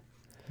head.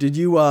 Did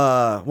you?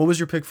 What was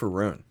your pick for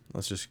Rune?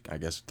 Let's just, I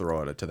guess,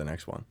 throw it to the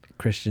next one.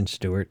 Kristen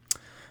Stewart.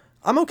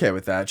 I'm okay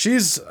with that.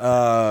 She's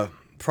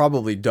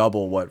probably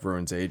double what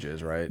Rune's age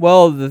is, right?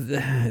 Well,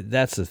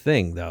 that's the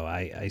thing, though.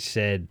 I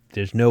said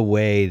there's no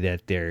way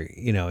that they're,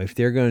 if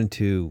they're going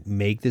to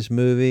make this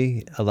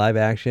movie a live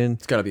action,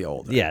 it's got to be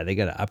older. Yeah, they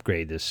got to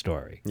upgrade this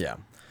story. Yeah.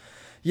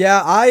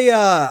 Yeah,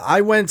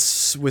 I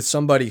went with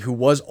somebody who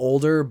was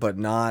older, but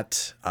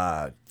not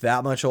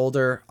that much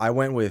older. I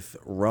went with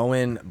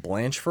Rowan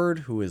Blanchford,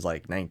 who is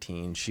like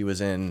 19. She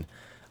was in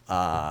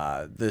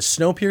the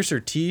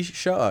Snowpiercer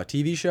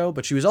TV show,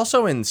 but she was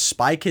also in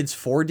Spy Kids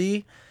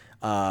 4D,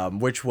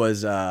 which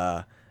was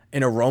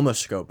an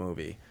Aromascope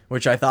movie,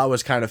 which I thought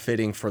was kind of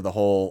fitting for the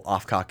whole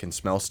off-cock can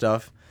smell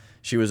stuff.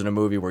 She was in a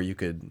movie where you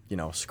could,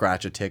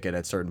 scratch a ticket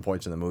at certain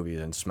points in the movie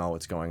and smell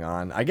what's going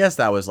on. I guess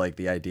that was like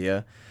the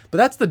idea. But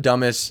that's the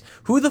dumbest.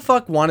 Who the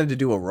fuck wanted to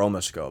do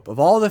Aromascope? Of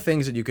all the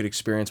things that you could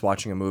experience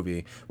watching a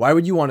movie, why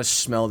would you want to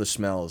smell the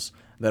smells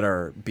that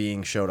are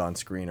being showed on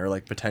screen or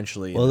like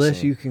potentially? Well,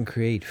 unless you can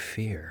create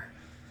fear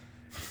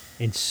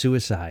and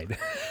suicide.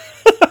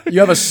 You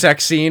have a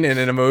sex scene in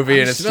a movie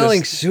and it's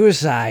smelling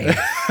suicide.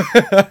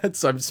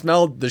 So I've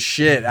smelled the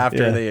shit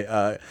after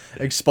they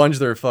expunge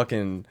their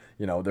fucking,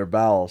 their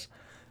bowels.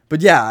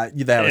 But yeah, and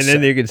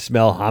then you could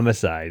smell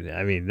homicide.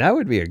 I mean, that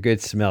would be a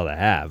good smell to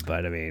have.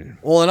 But I mean,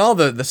 well, in all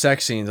the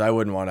sex scenes, I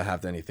wouldn't want to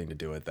have anything to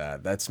do with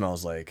that. That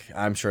smells like,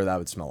 I'm sure that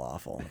would smell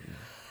awful.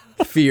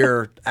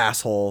 Fear,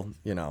 asshole,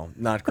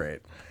 not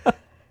great.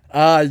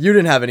 You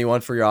didn't have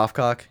anyone for your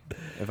off-cock,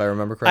 if I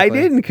remember correctly.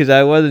 I didn't, because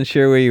I wasn't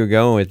sure where you were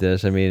going with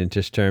this. I mean, in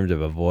just terms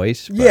of a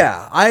voice. But...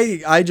 Yeah,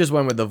 I just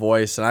went with the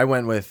voice, and I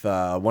went with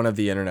one of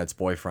the internet's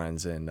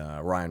boyfriends in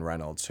Ryan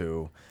Reynolds,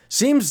 who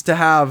seems to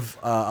have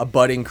a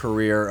budding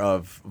career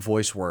of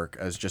voice work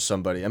as just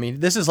somebody. I mean,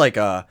 this is like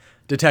a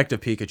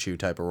Detective Pikachu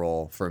type of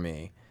role for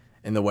me,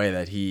 in the way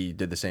that he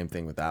did the same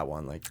thing with that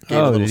one. Like, gave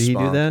a little did he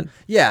spunk. do that?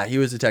 Yeah, he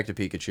was Detective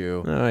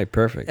Pikachu. All right,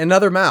 perfect.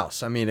 Another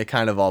mouse. I mean, it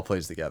kind of all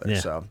plays together,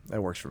 so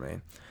that works for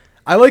me.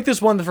 I like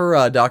this one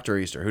for Dr.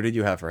 Easter. Who did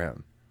you have for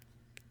him?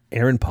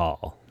 Aaron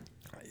Paul.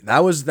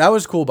 That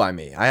was cool by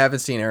me. I haven't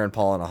seen Aaron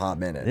Paul in a hot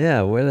minute.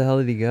 Yeah, where the hell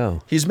did he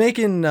go? He's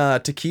making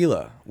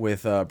tequila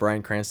with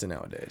Bryan Cranston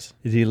nowadays.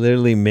 Is he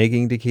literally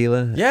making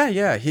tequila?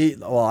 Yeah.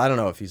 Well, I don't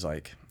know if he's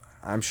like...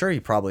 I'm sure he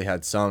probably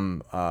had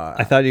some...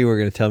 I thought you were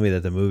going to tell me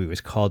that the movie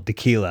was called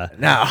Tequila.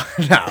 No.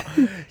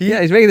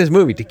 He's making this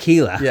movie,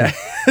 Tequila. Yeah,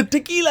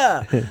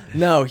 tequila.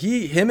 No,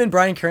 him and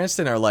Bryan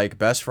Cranston are like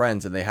best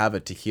friends, and they have a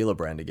tequila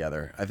brand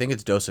together. I think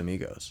it's Dos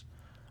Amigos.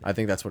 I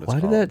think that's what it's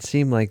called. Why did that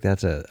seem like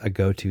that's a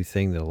go-to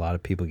thing that a lot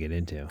of people get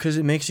into? Because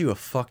it makes you a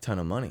fuck ton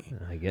of money.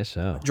 I guess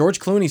so.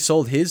 George Clooney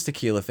sold his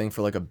tequila thing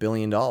for like $1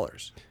 billion.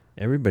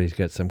 Everybody's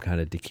got some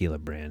kind of tequila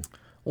brand.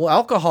 Well,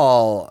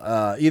 alcohol,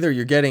 either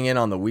you're getting in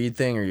on the weed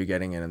thing or you're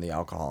getting in on the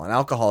alcohol. And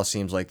alcohol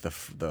seems like the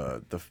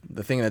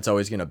thing that's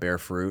always going to bear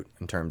fruit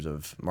in terms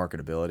of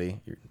marketability.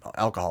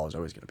 Alcohol is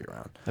always going to be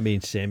around. I mean,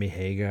 Sammy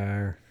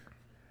Hagar.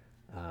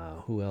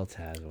 Who else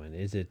has one?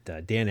 Is it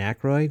Dan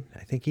Aykroyd? I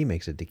think he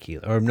makes a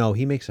tequila. Or no,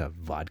 he makes a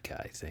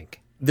vodka, I think.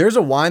 There's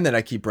a wine that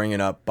I keep bringing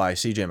up by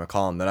C.J.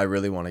 McCollum that I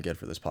really want to get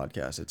for this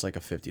podcast. It's like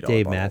a $50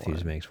 Dave bottle Matthews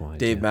wine. makes wine.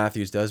 Dave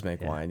Matthews does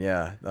make wine,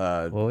 yeah.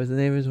 What was the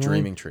name of his wine?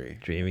 Dreaming Tree.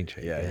 Dreaming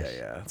Tree.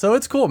 Yeah. So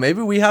it's cool.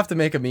 Maybe we have to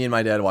make a me and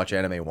my dad watch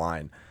anime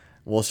wine.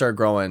 We'll start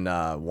growing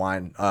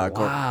grapes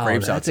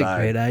outside. That's a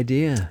great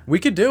idea. We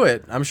could do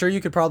it. I'm sure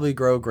you could probably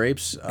grow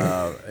grapes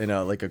in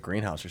a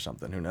greenhouse or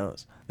something. Who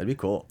knows? That'd be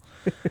cool.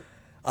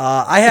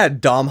 I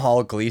had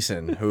Domhnall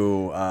Gleeson,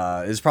 who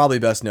is probably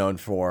best known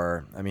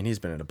for, I mean, he's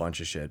been in a bunch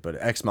of shit, but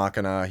Ex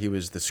Machina, he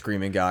was the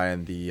screaming guy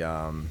in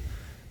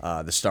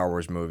the Star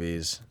Wars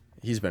movies.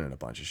 He's been in a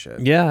bunch of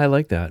shit. Yeah, I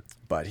like that.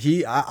 But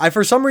I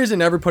for some reason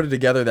never put it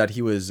together that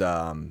he was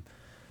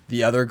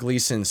the other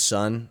Gleason's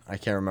son. I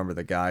can't remember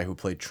the guy who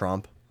played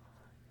Trump.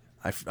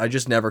 I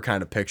just never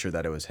kind of pictured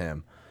that it was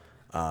him.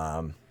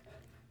 But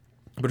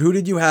who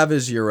did you have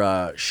as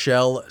your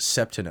Shell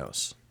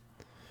Septinos?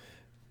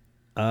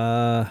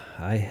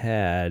 I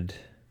had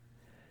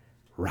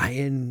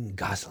Ryan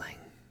Gosling,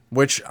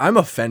 which I'm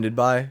offended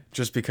by,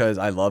 just because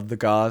I love the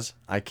Gauze.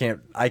 I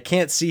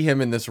can't see him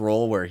in this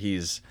role where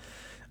he's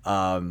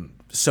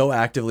so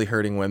actively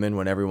hurting women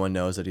when everyone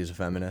knows that he's a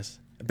feminist.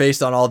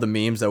 Based on all the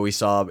memes that we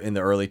saw in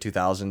the early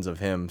 2000s of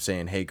him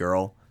saying "Hey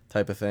girl"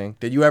 type of thing.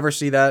 Did you ever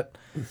see that?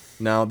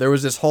 No, there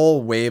was this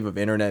whole wave of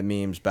internet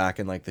memes back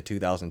in like the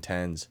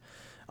 2010s,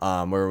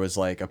 where it was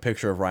like a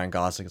picture of Ryan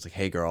Gosling. It's like,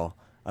 "Hey girl,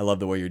 I love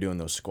the way you're doing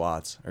those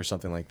squats," or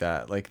something like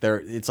that. Like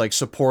it's like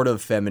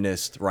supportive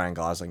feminist Ryan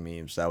Gosling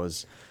memes. That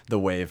was the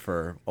wave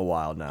for a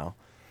while now.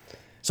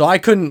 So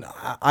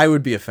I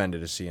would be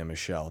offended to see him as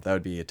Shell. That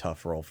would be a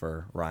tough role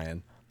for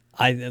Ryan.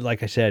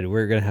 Like I said,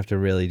 we're gonna have to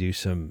really do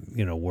some,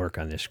 work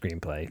on this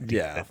screenplay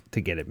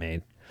to get it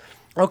made.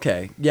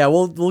 Okay. Yeah,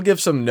 we'll give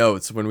some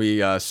notes when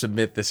we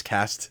submit this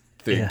cast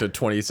thing to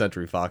 20th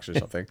Century Fox or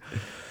something.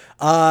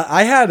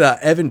 I had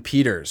Evan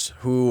Peters,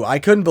 who I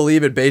couldn't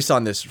believe it based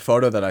on this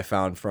photo that I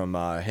found from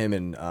him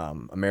in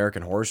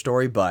American Horror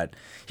Story, but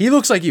he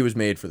looks like he was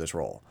made for this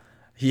role.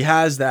 He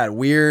has that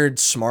weird,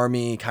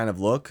 smarmy kind of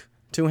look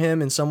to him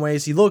in some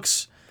ways. He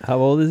looks... How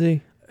old is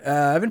he?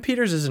 Evan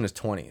Peters is in his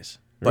 20s,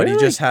 but he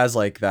just has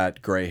like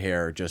that gray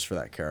hair just for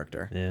that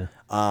character.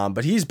 Yeah.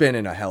 But he's been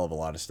in a hell of a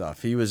lot of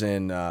stuff. He was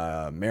in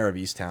Mayor of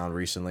Easttown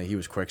recently. He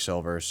was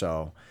Quicksilver,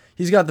 so...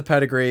 He's got the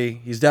pedigree.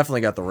 He's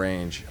definitely got the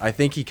range. I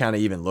think he kind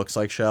of even looks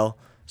like Shell.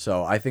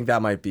 So I think that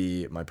might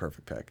be my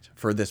perfect pick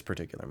for this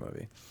particular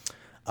movie.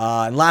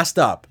 And last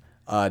up,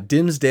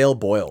 Dimsdale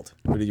Boiled.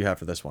 Who did you have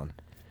for this one?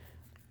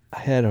 I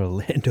had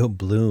Orlando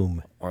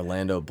Bloom.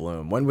 Orlando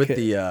Bloom. When with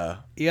the...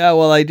 Yeah,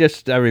 well, I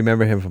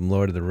remember him from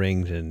Lord of the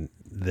Rings and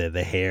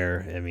the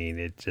hair. I mean,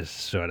 it just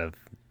sort of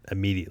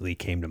immediately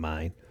came to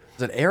mind.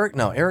 Is it Eric?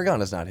 No,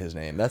 Aragon is not his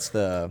name. That's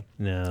the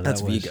No,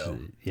 That's that was, Vigo.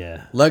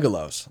 Yeah,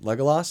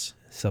 Legolas.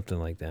 something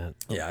like that.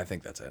 Yeah, I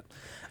think that's it.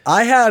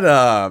 I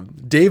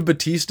had Dave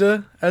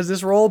Bautista as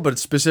this role, but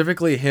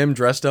specifically him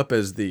dressed up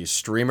as the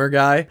streamer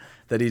guy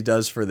that he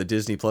does for the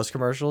Disney Plus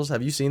commercials.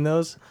 Have you seen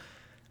those?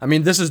 I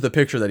mean, this is the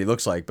picture that he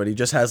looks like, but he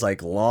just has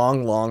like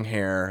long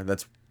hair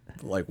that's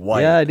like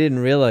white. Yeah, I didn't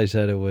realize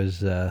that it was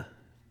that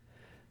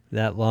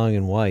long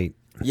and white.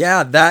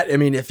 Yeah, I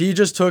mean, if he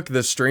just took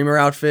the streamer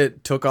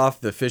outfit, took off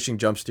the fishing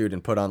jumpsuit,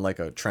 and put on like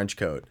a trench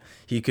coat,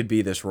 he could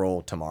be this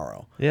role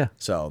tomorrow. Yeah.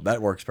 So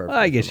that works perfectly.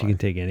 Well, I guess for you mine.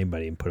 can take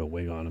anybody and put a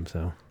wig on him.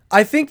 So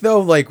I think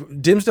though,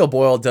 like Dimsdale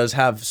Boyle does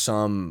have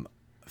some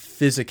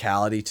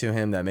physicality to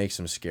him that makes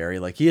him scary.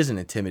 Like he is an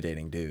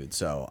intimidating dude.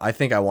 So I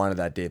think I wanted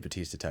that Dave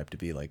Bautista type to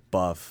be like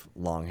buff,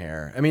 long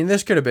hair. I mean,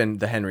 this could have been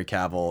the Henry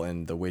Cavill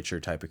and The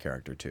Witcher type of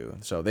character too.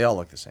 So they all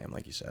look the same,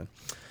 like you said.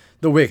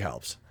 The wig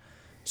helps.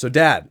 So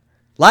Dad,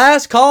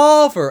 last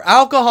call for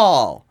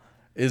alcohol.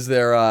 Is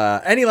there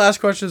any last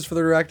questions for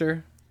the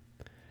director?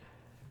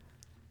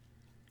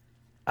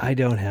 I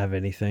don't have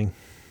anything.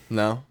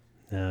 No.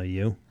 No,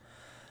 you.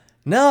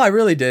 No, I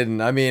really didn't.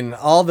 I mean,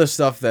 all the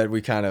stuff that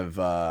we kind of,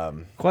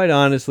 Quite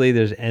honestly,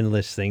 there's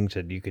endless things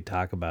that you could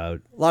talk about.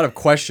 a lot of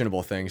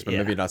questionable things, but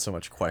Yeah. maybe not so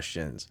much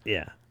questions.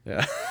 Yeah.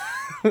 Yeah.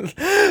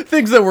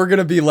 Things that we're going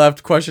to be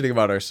left questioning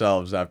about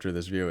ourselves after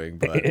this viewing.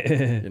 But,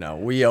 you know,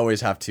 we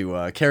always have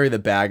to carry the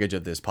baggage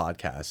of this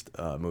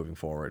podcast moving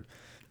forward.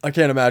 I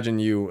can't imagine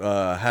you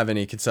have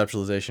any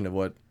conceptualization of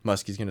what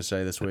Muskie's going to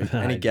say this week.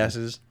 Any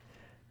guesses?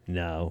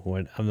 No,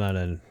 I'm not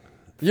on.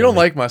 You don't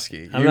like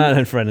Muskie. I'm not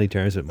on friendly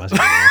terms with Muskie.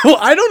 Well,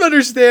 I don't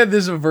understand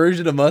this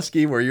version of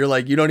Muskie where you're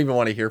like, you don't even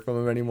want to hear from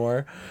him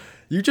anymore.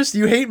 You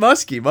hate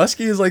Muskie.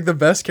 Muskie is like the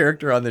best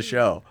character on the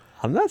show.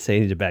 I'm not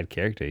saying he's a bad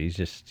character.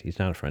 He's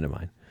not a friend of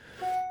mine.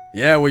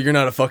 Yeah, well, you're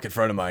not a fucking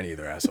friend of mine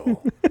either,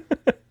 asshole.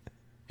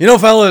 You know,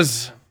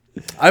 fellas,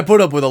 I put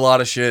up with a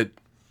lot of shit.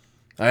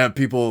 I have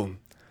people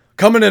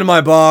coming into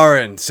my bar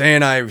and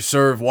saying I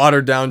serve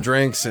watered down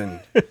drinks,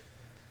 and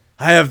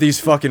I have these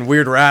fucking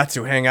weird rats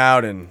who hang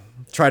out and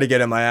try to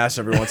get in my ass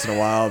every once in a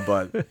while,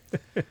 but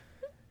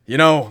you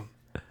know,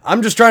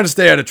 I'm just trying to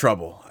stay out of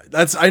trouble.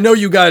 I know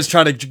you guys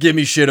try to give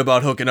me shit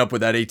about hooking up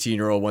with that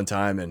 18-year-old one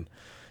time, and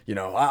you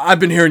know, I've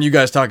been hearing you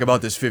guys talk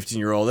about this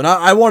 15-year-old, and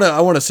I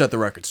want to set the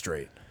record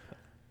straight.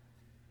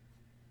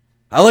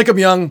 I like him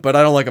young, but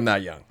I don't like him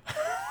that young.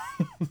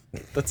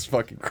 That's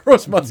fucking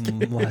gross, Muskie.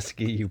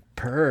 Muskie, you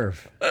perv.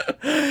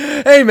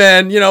 Hey,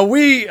 man, you know,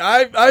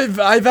 I've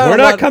had We're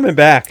not coming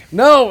back.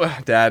 No,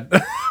 Dad.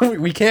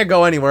 We can't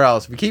go anywhere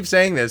else. We keep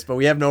saying this, but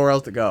we have nowhere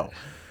else to go.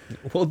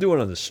 We'll do it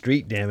on the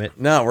street, damn it.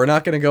 No, we're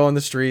not going to go on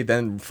the street.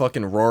 Then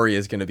fucking Rory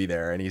is going to be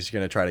there, and he's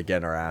going to try to get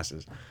in our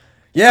asses.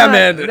 Yeah,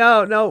 man.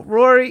 No,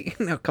 Rory.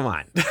 No, come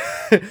on.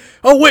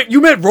 Oh, wait,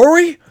 you met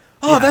Rory?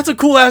 Oh, that's a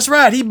cool-ass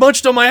rat. He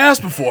munched on my ass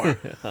before.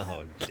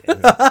 Oh,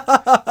 damn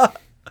it.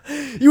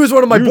 He was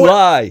one of my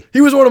lie. He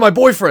was one of my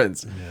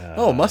boyfriends.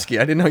 Oh, Muskie,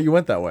 I didn't know you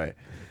went that way.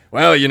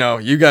 Well, you know,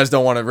 you guys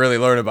don't want to really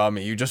learn about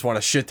me. You just want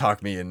to shit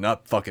talk me and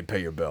not fucking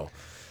pay your bill.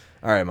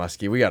 All right,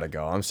 Muskie, we gotta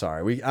go. I'm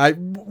sorry.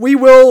 We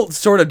will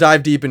sort of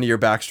dive deep into your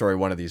backstory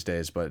one of these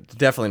days, but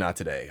definitely not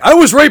today. I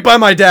was raped by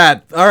my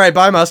dad. All right,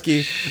 bye,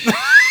 Muskie.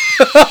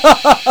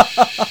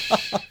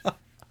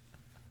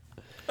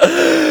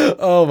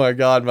 Oh my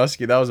God,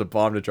 Muskie, that was a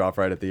bomb to drop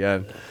right at the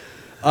end.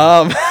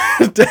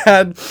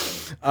 Dad,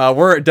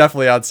 we're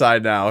definitely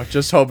outside now,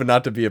 just hoping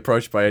not to be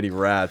approached by any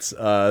rats.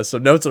 So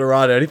notes on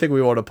errata, anything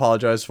we want to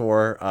apologize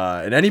for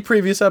in any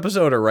previous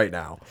episode or right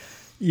now?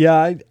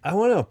 Yeah, I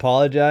want to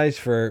apologize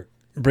for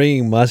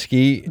bringing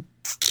Muskie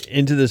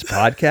into this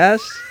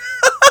podcast.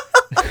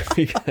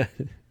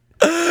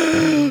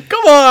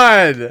 Come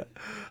on!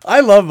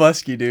 I love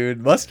Muskie,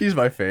 dude. Muskie's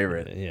my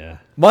favorite. Yeah.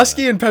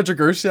 Muskie and Petra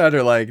Gerstad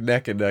are like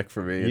neck and neck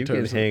for me. You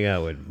can hang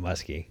out with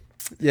Muskie.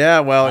 Yeah,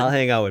 well, I'll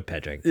hang out with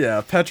Patrick.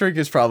 Yeah, Patrick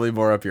is probably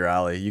more up your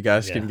alley. You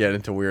guys can get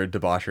into weird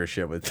debaucherous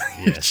shit with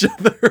each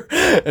other.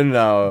 And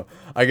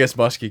I guess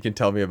Muskie can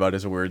tell me about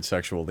his weird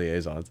sexual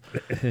liaisons.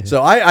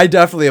 So I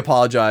definitely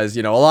apologize.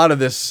 You know, a lot of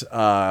this,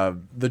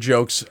 the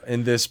jokes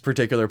in this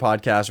particular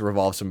podcast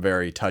revolve some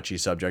very touchy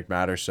subject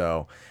matter.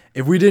 So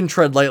if we didn't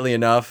tread lightly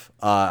enough,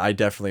 I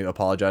definitely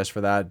apologize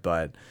for that.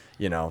 But,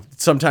 you know,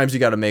 sometimes you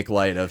got to make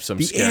light of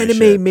some scary shit.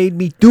 The anime made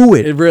me do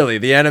it.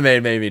 The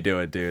anime made me do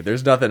it, dude.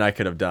 There's nothing I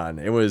could have done.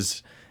 It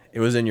was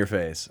in your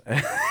face.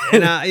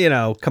 And, you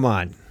know, come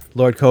on,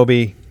 Lord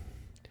Kobe.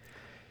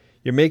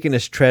 You're making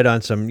us tread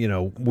on some, you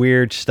know,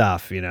 weird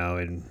stuff, you know,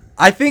 and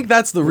I think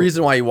that's the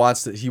reason why he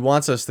wants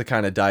us to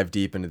kind of dive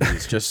deep into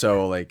these, just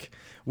so like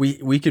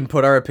we can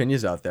put our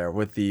opinions out there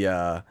with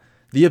the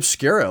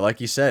obscura, like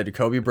you said.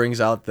 Kobe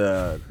brings out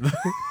the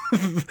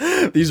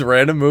these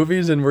random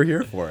movies, and we're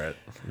here for it.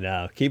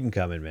 no, keep them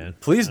coming, man.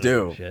 Please I don't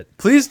do, give a shit.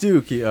 please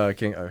do,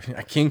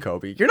 King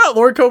Kobe. You're not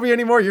Lord Kobe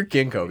anymore. You're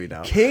King Kobe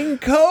now. King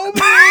Kobe.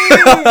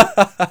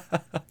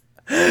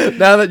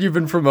 Now that you've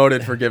been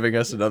promoted for giving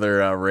us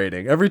another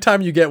rating, every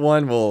time you get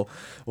one,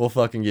 we'll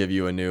fucking give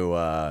you a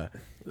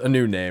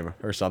new name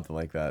or something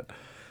like that.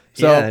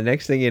 So Yeah,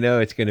 next thing you know,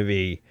 it's going to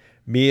be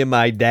me and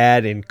my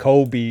dad and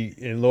Kobe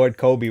and Lord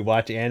Kobe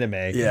watch anime.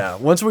 yeah,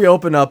 once we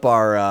open up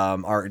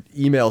our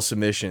email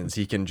submissions,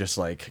 he can just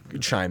like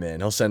chime in.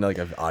 He'll send like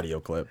an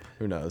audio clip.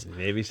 Who knows?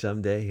 Maybe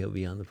someday he'll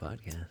be on the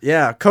podcast.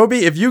 Yeah, Kobe,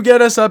 if you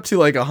get us up to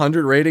like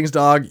 100 ratings,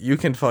 dog, you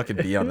can fucking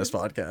be on this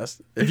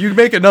podcast. If you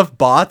make enough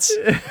bots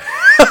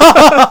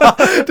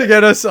to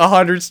get us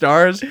 100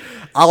 stars,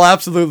 I'll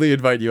absolutely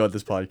invite you on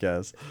this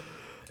podcast.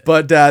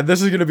 But Dad,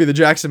 this is going to be the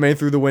Jackson Maine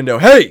through the window.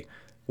 Hey,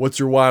 what's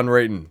your wine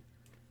rating?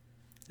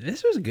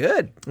 This was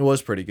good. It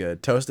was pretty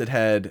good. Toasted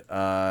head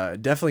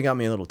definitely got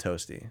me a little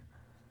toasty.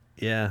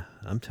 Yeah,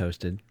 I'm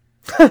toasted.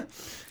 I'm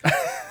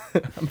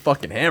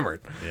fucking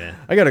hammered. Yeah.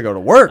 I got to go to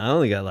work. I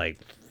only got like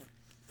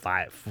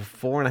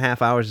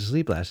 4.5 hours of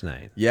sleep last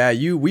night. Yeah,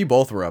 we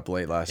both were up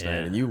late last night,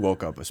 Yeah. and you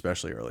woke up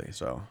especially early,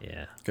 so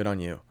Yeah. good on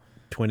you.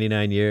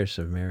 29 years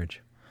of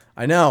marriage.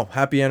 I know.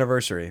 Happy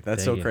anniversary.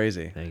 That's Thank so you.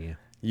 crazy. Thank you.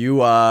 You,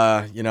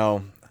 you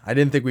know, I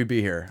didn't think we'd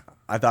be here.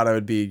 I thought I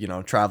would be, you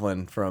know,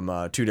 traveling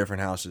from 2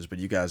 different houses, but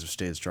you guys have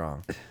stayed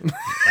strong.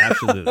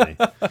 Absolutely.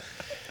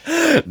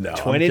 No, I'm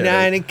 29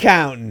 kidding. and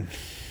counting.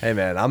 Hey,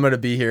 man, I'm going to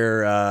be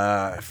here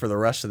for the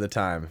rest of the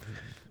time.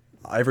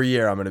 Every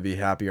year, I'm going to be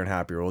happier and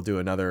happier. We'll do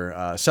another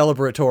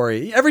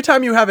celebratory. Every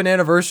time you have an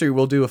anniversary,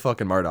 we'll do a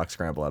fucking Murdoch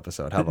Scramble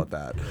episode. How about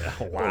that?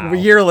 Wow. A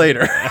year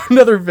later,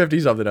 another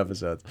 50-something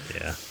episodes.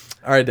 Yeah.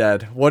 All right,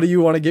 Dad. What do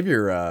you want to give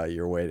your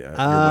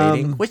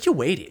waiting? What you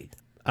waiting?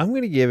 I'm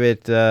going to give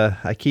it,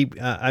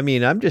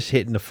 I'm just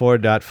hitting the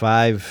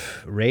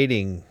 4.5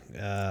 rating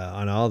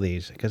on all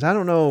these because I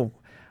don't know.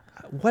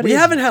 We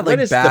haven't had, like, what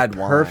is bad the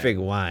wine. perfect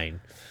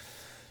wine.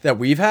 That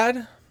we've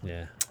had?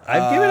 Yeah.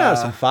 I've given out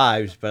some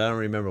 5s, but I don't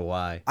remember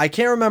why. I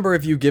can't remember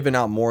if you've given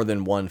out more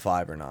than 1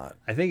 5 or not.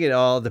 I think it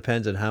all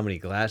depends on how many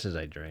glasses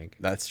I drink.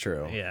 That's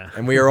true. Yeah.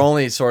 And we are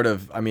only sort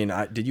of,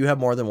 did you have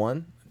more than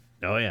 1?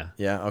 Oh, yeah.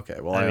 Yeah, okay.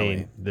 Well, I I mean,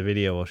 only... the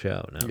video will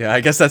show. No. Yeah,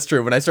 I guess that's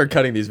true when I start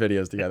cutting these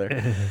videos together.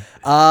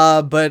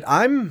 But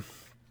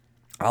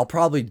I'll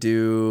probably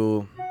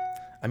do,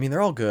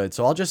 they're all good.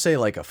 So I'll just say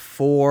like a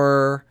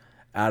 4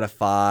 out of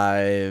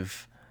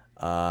 5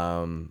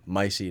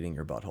 mice eating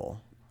your butthole.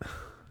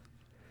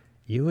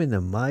 You and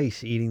the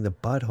mice eating the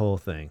butthole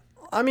thing.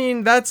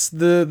 That's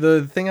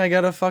the thing I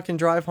gotta fucking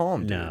drive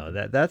home, dude. No,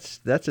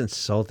 that's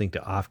insulting to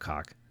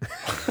Offcock.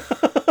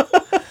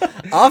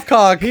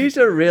 Offcock, He's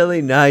a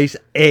really nice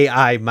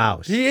AI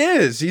mouse. he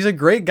is. He's a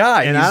great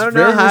guy. and He's I don't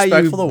very know how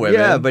respectful you. of women.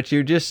 Yeah, but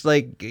you're just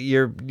like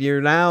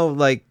you're now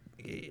like.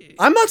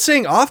 I'm not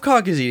saying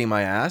Offcock is eating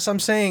my ass. I'm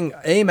saying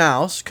a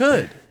mouse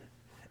could.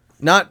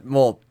 Not,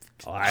 well,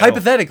 I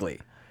hypothetically.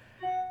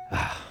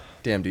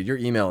 Damn, dude, your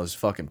email is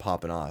fucking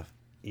popping off.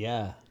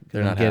 Yeah,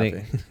 They're not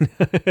getting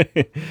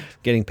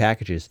getting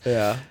packages.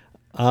 Yeah.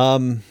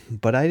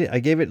 But I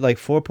gave it like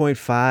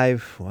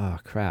 4.5. Wow,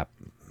 crap.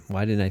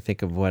 Why didn't I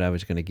think of what I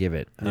was going to give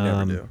it? You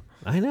never do.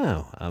 I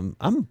know.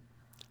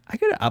 I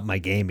got to up my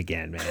game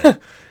again, man.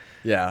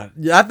 Yeah.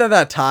 After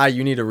that tie,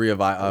 you need to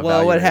reevaluate.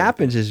 Well, what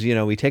happens is,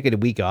 we take it a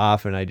week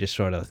off, and I just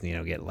sort of,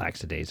 get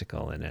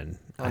lackadaisical, and then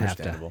I have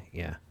to, Understandable.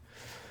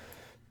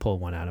 pull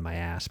one out of my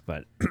ass.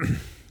 But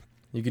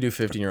You could do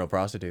 15-year-old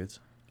prostitutes.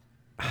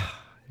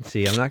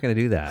 see, I'm not going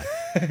to do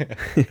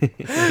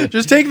that.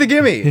 Just take the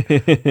gimme.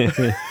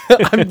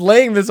 I'm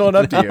laying this one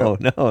up to you.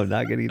 No, I'm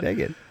not going to take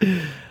it.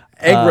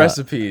 Egg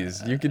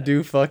recipes. You could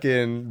do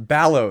fucking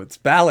ballots.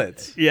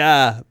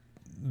 Yeah,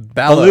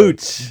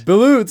 Ballots.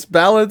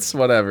 Ballots,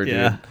 whatever, dude.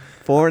 yeah.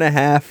 4.5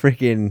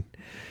 freaking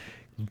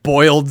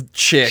Boiled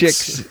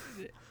chicks.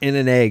 in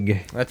an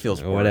egg. That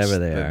feels Or worse whatever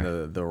they than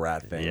are. the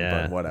rat thing,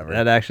 Yeah, but whatever.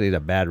 That actually is a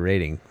bad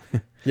rating.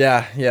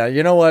 Yeah.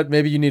 You know what?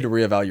 Maybe you need to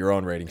reevaluate your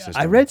own rating system.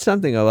 I read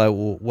something about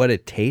what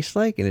it tastes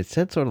like, and it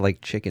said sort of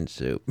like chicken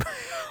soup,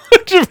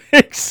 which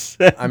makes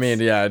sense.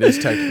 it is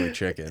technically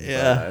chicken.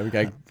 Yeah.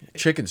 But,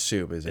 chicken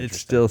soup is It interesting.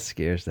 still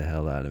scares the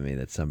hell out of me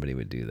that somebody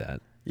would do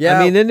that.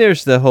 Yeah. then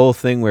there's the whole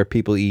thing where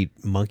people eat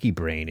monkey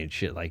brain and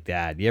shit like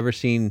that. You ever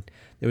seen?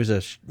 There was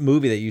a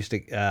movie that used to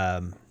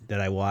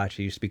that I watched.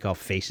 It used to be called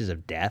Faces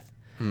of Death,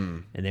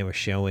 and they were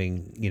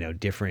showing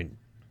different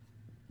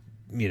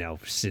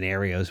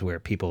scenarios where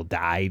people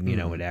died,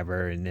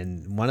 whatever. And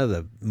then one of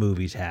the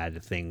movies had a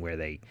thing where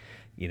they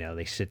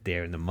sit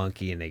there in the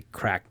monkey and they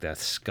crack the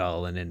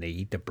skull and then they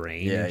eat the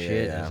brain Yeah, and yeah,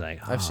 shit. yeah. It's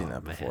like, I've seen oh,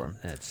 that man, before.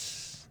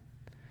 That's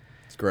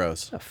It's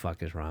gross. what the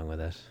fuck is wrong with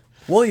us?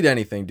 We'll eat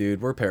anything, dude.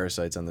 We're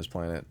parasites on this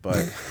planet,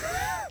 but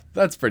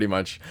that's pretty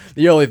much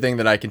the only thing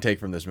that I can take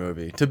from this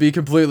movie. To be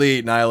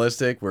completely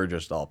nihilistic, we're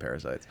just all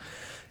parasites.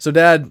 So,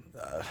 Dad,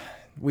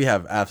 we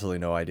have absolutely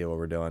no idea what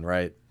we're doing,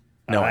 right?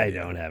 No I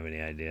idea. don't have any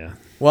idea.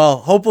 Well,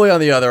 hopefully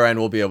on the other end,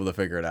 we'll be able to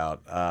figure it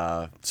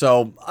out.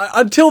 So,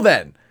 until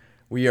then,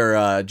 we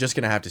are just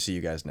going to have to see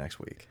you guys next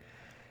week.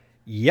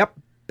 Yep,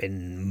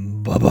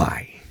 and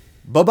bye-bye.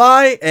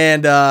 Bye-bye,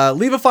 and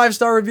leave a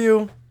 5-star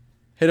review.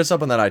 Hit us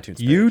up on that iTunes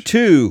page. You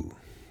too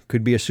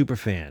could be a super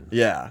fan.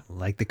 Yeah,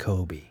 Like the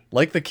Kobe.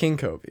 like the King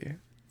Kobe.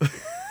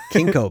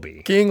 King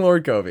Kobe King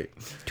Lord Kobe.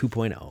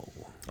 2.0. All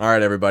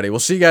right, everybody. We'll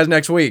see you guys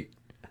next week.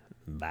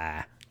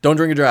 Bye. Don't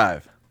drink and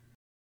drive.